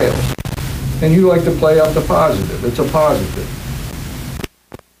in sales. And you like to play up the positive. It's a positive.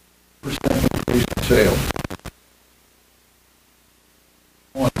 Percent increase in sales.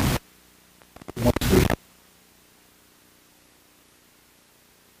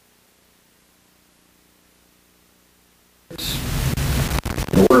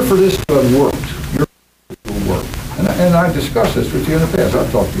 In order for this to have worked, your will work. And I discussed this with you in the past. I've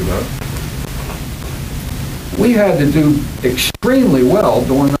talked to you about it. We had to do extremely well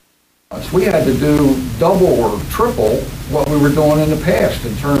during the months. We had to do double or triple what we were doing in the past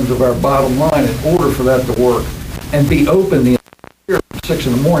in terms of our bottom line in order for that to work and be open the entire from 6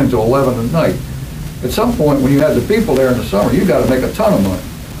 in the morning to 11 at night. At some point when you had the people there in the summer, you got to make a ton of money.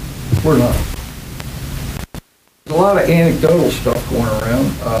 We're not. There's a lot of anecdotal stuff going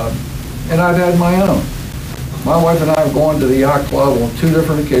around, and I've had my own. My wife and I have gone to the yacht club on 2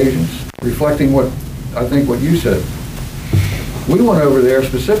 different occasions, reflecting what I think what you said. We went over there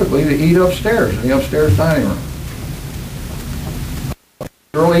specifically to eat upstairs, in the upstairs dining room.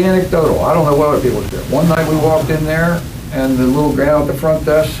 Purely anecdotal. I don't know what other people did. One night we walked in there, and the little guy at the front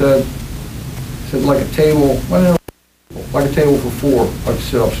desk said like a table, like a table for 4, like to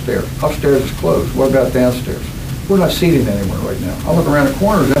sit upstairs. Upstairs is closed. What about downstairs? We're not seating anywhere right now. I look around the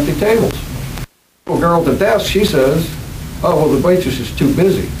corner, there's empty tables. The little girl at the desk, she says, oh, well, the waitress is too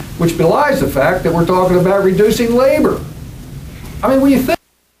busy, which belies the fact that we're talking about reducing labor. I mean, when you think,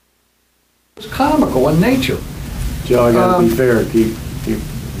 it's comical in nature. Joe, I gotta be fair. Keep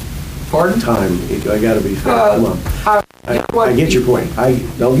pardon? Time. I gotta be fair. Come on. I get your point.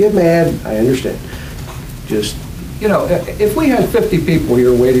 Don't get mad. I understand. Just, you know, if we had 50 people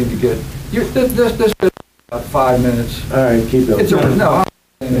here waiting to get, this is about 5 minutes. All right, keep going. No, I'm not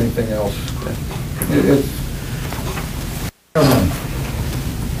saying anything else. Come on.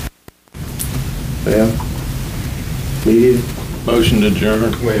 Yeah. Needed. Motion to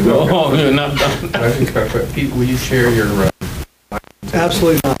adjourn. Wait, no, we're not done. Pete, will you share your...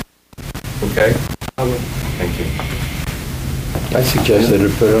 Absolutely not. Okay? I will. Thank you. I suggested to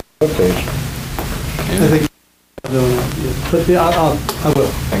put it on the page. I think, but yeah, I will.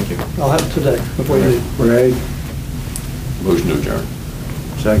 Thank you. I'll have it today before you leave. Right. Motion to adjourn.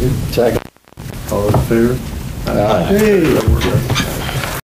 Second? Second. All in favor? Aye. Hey.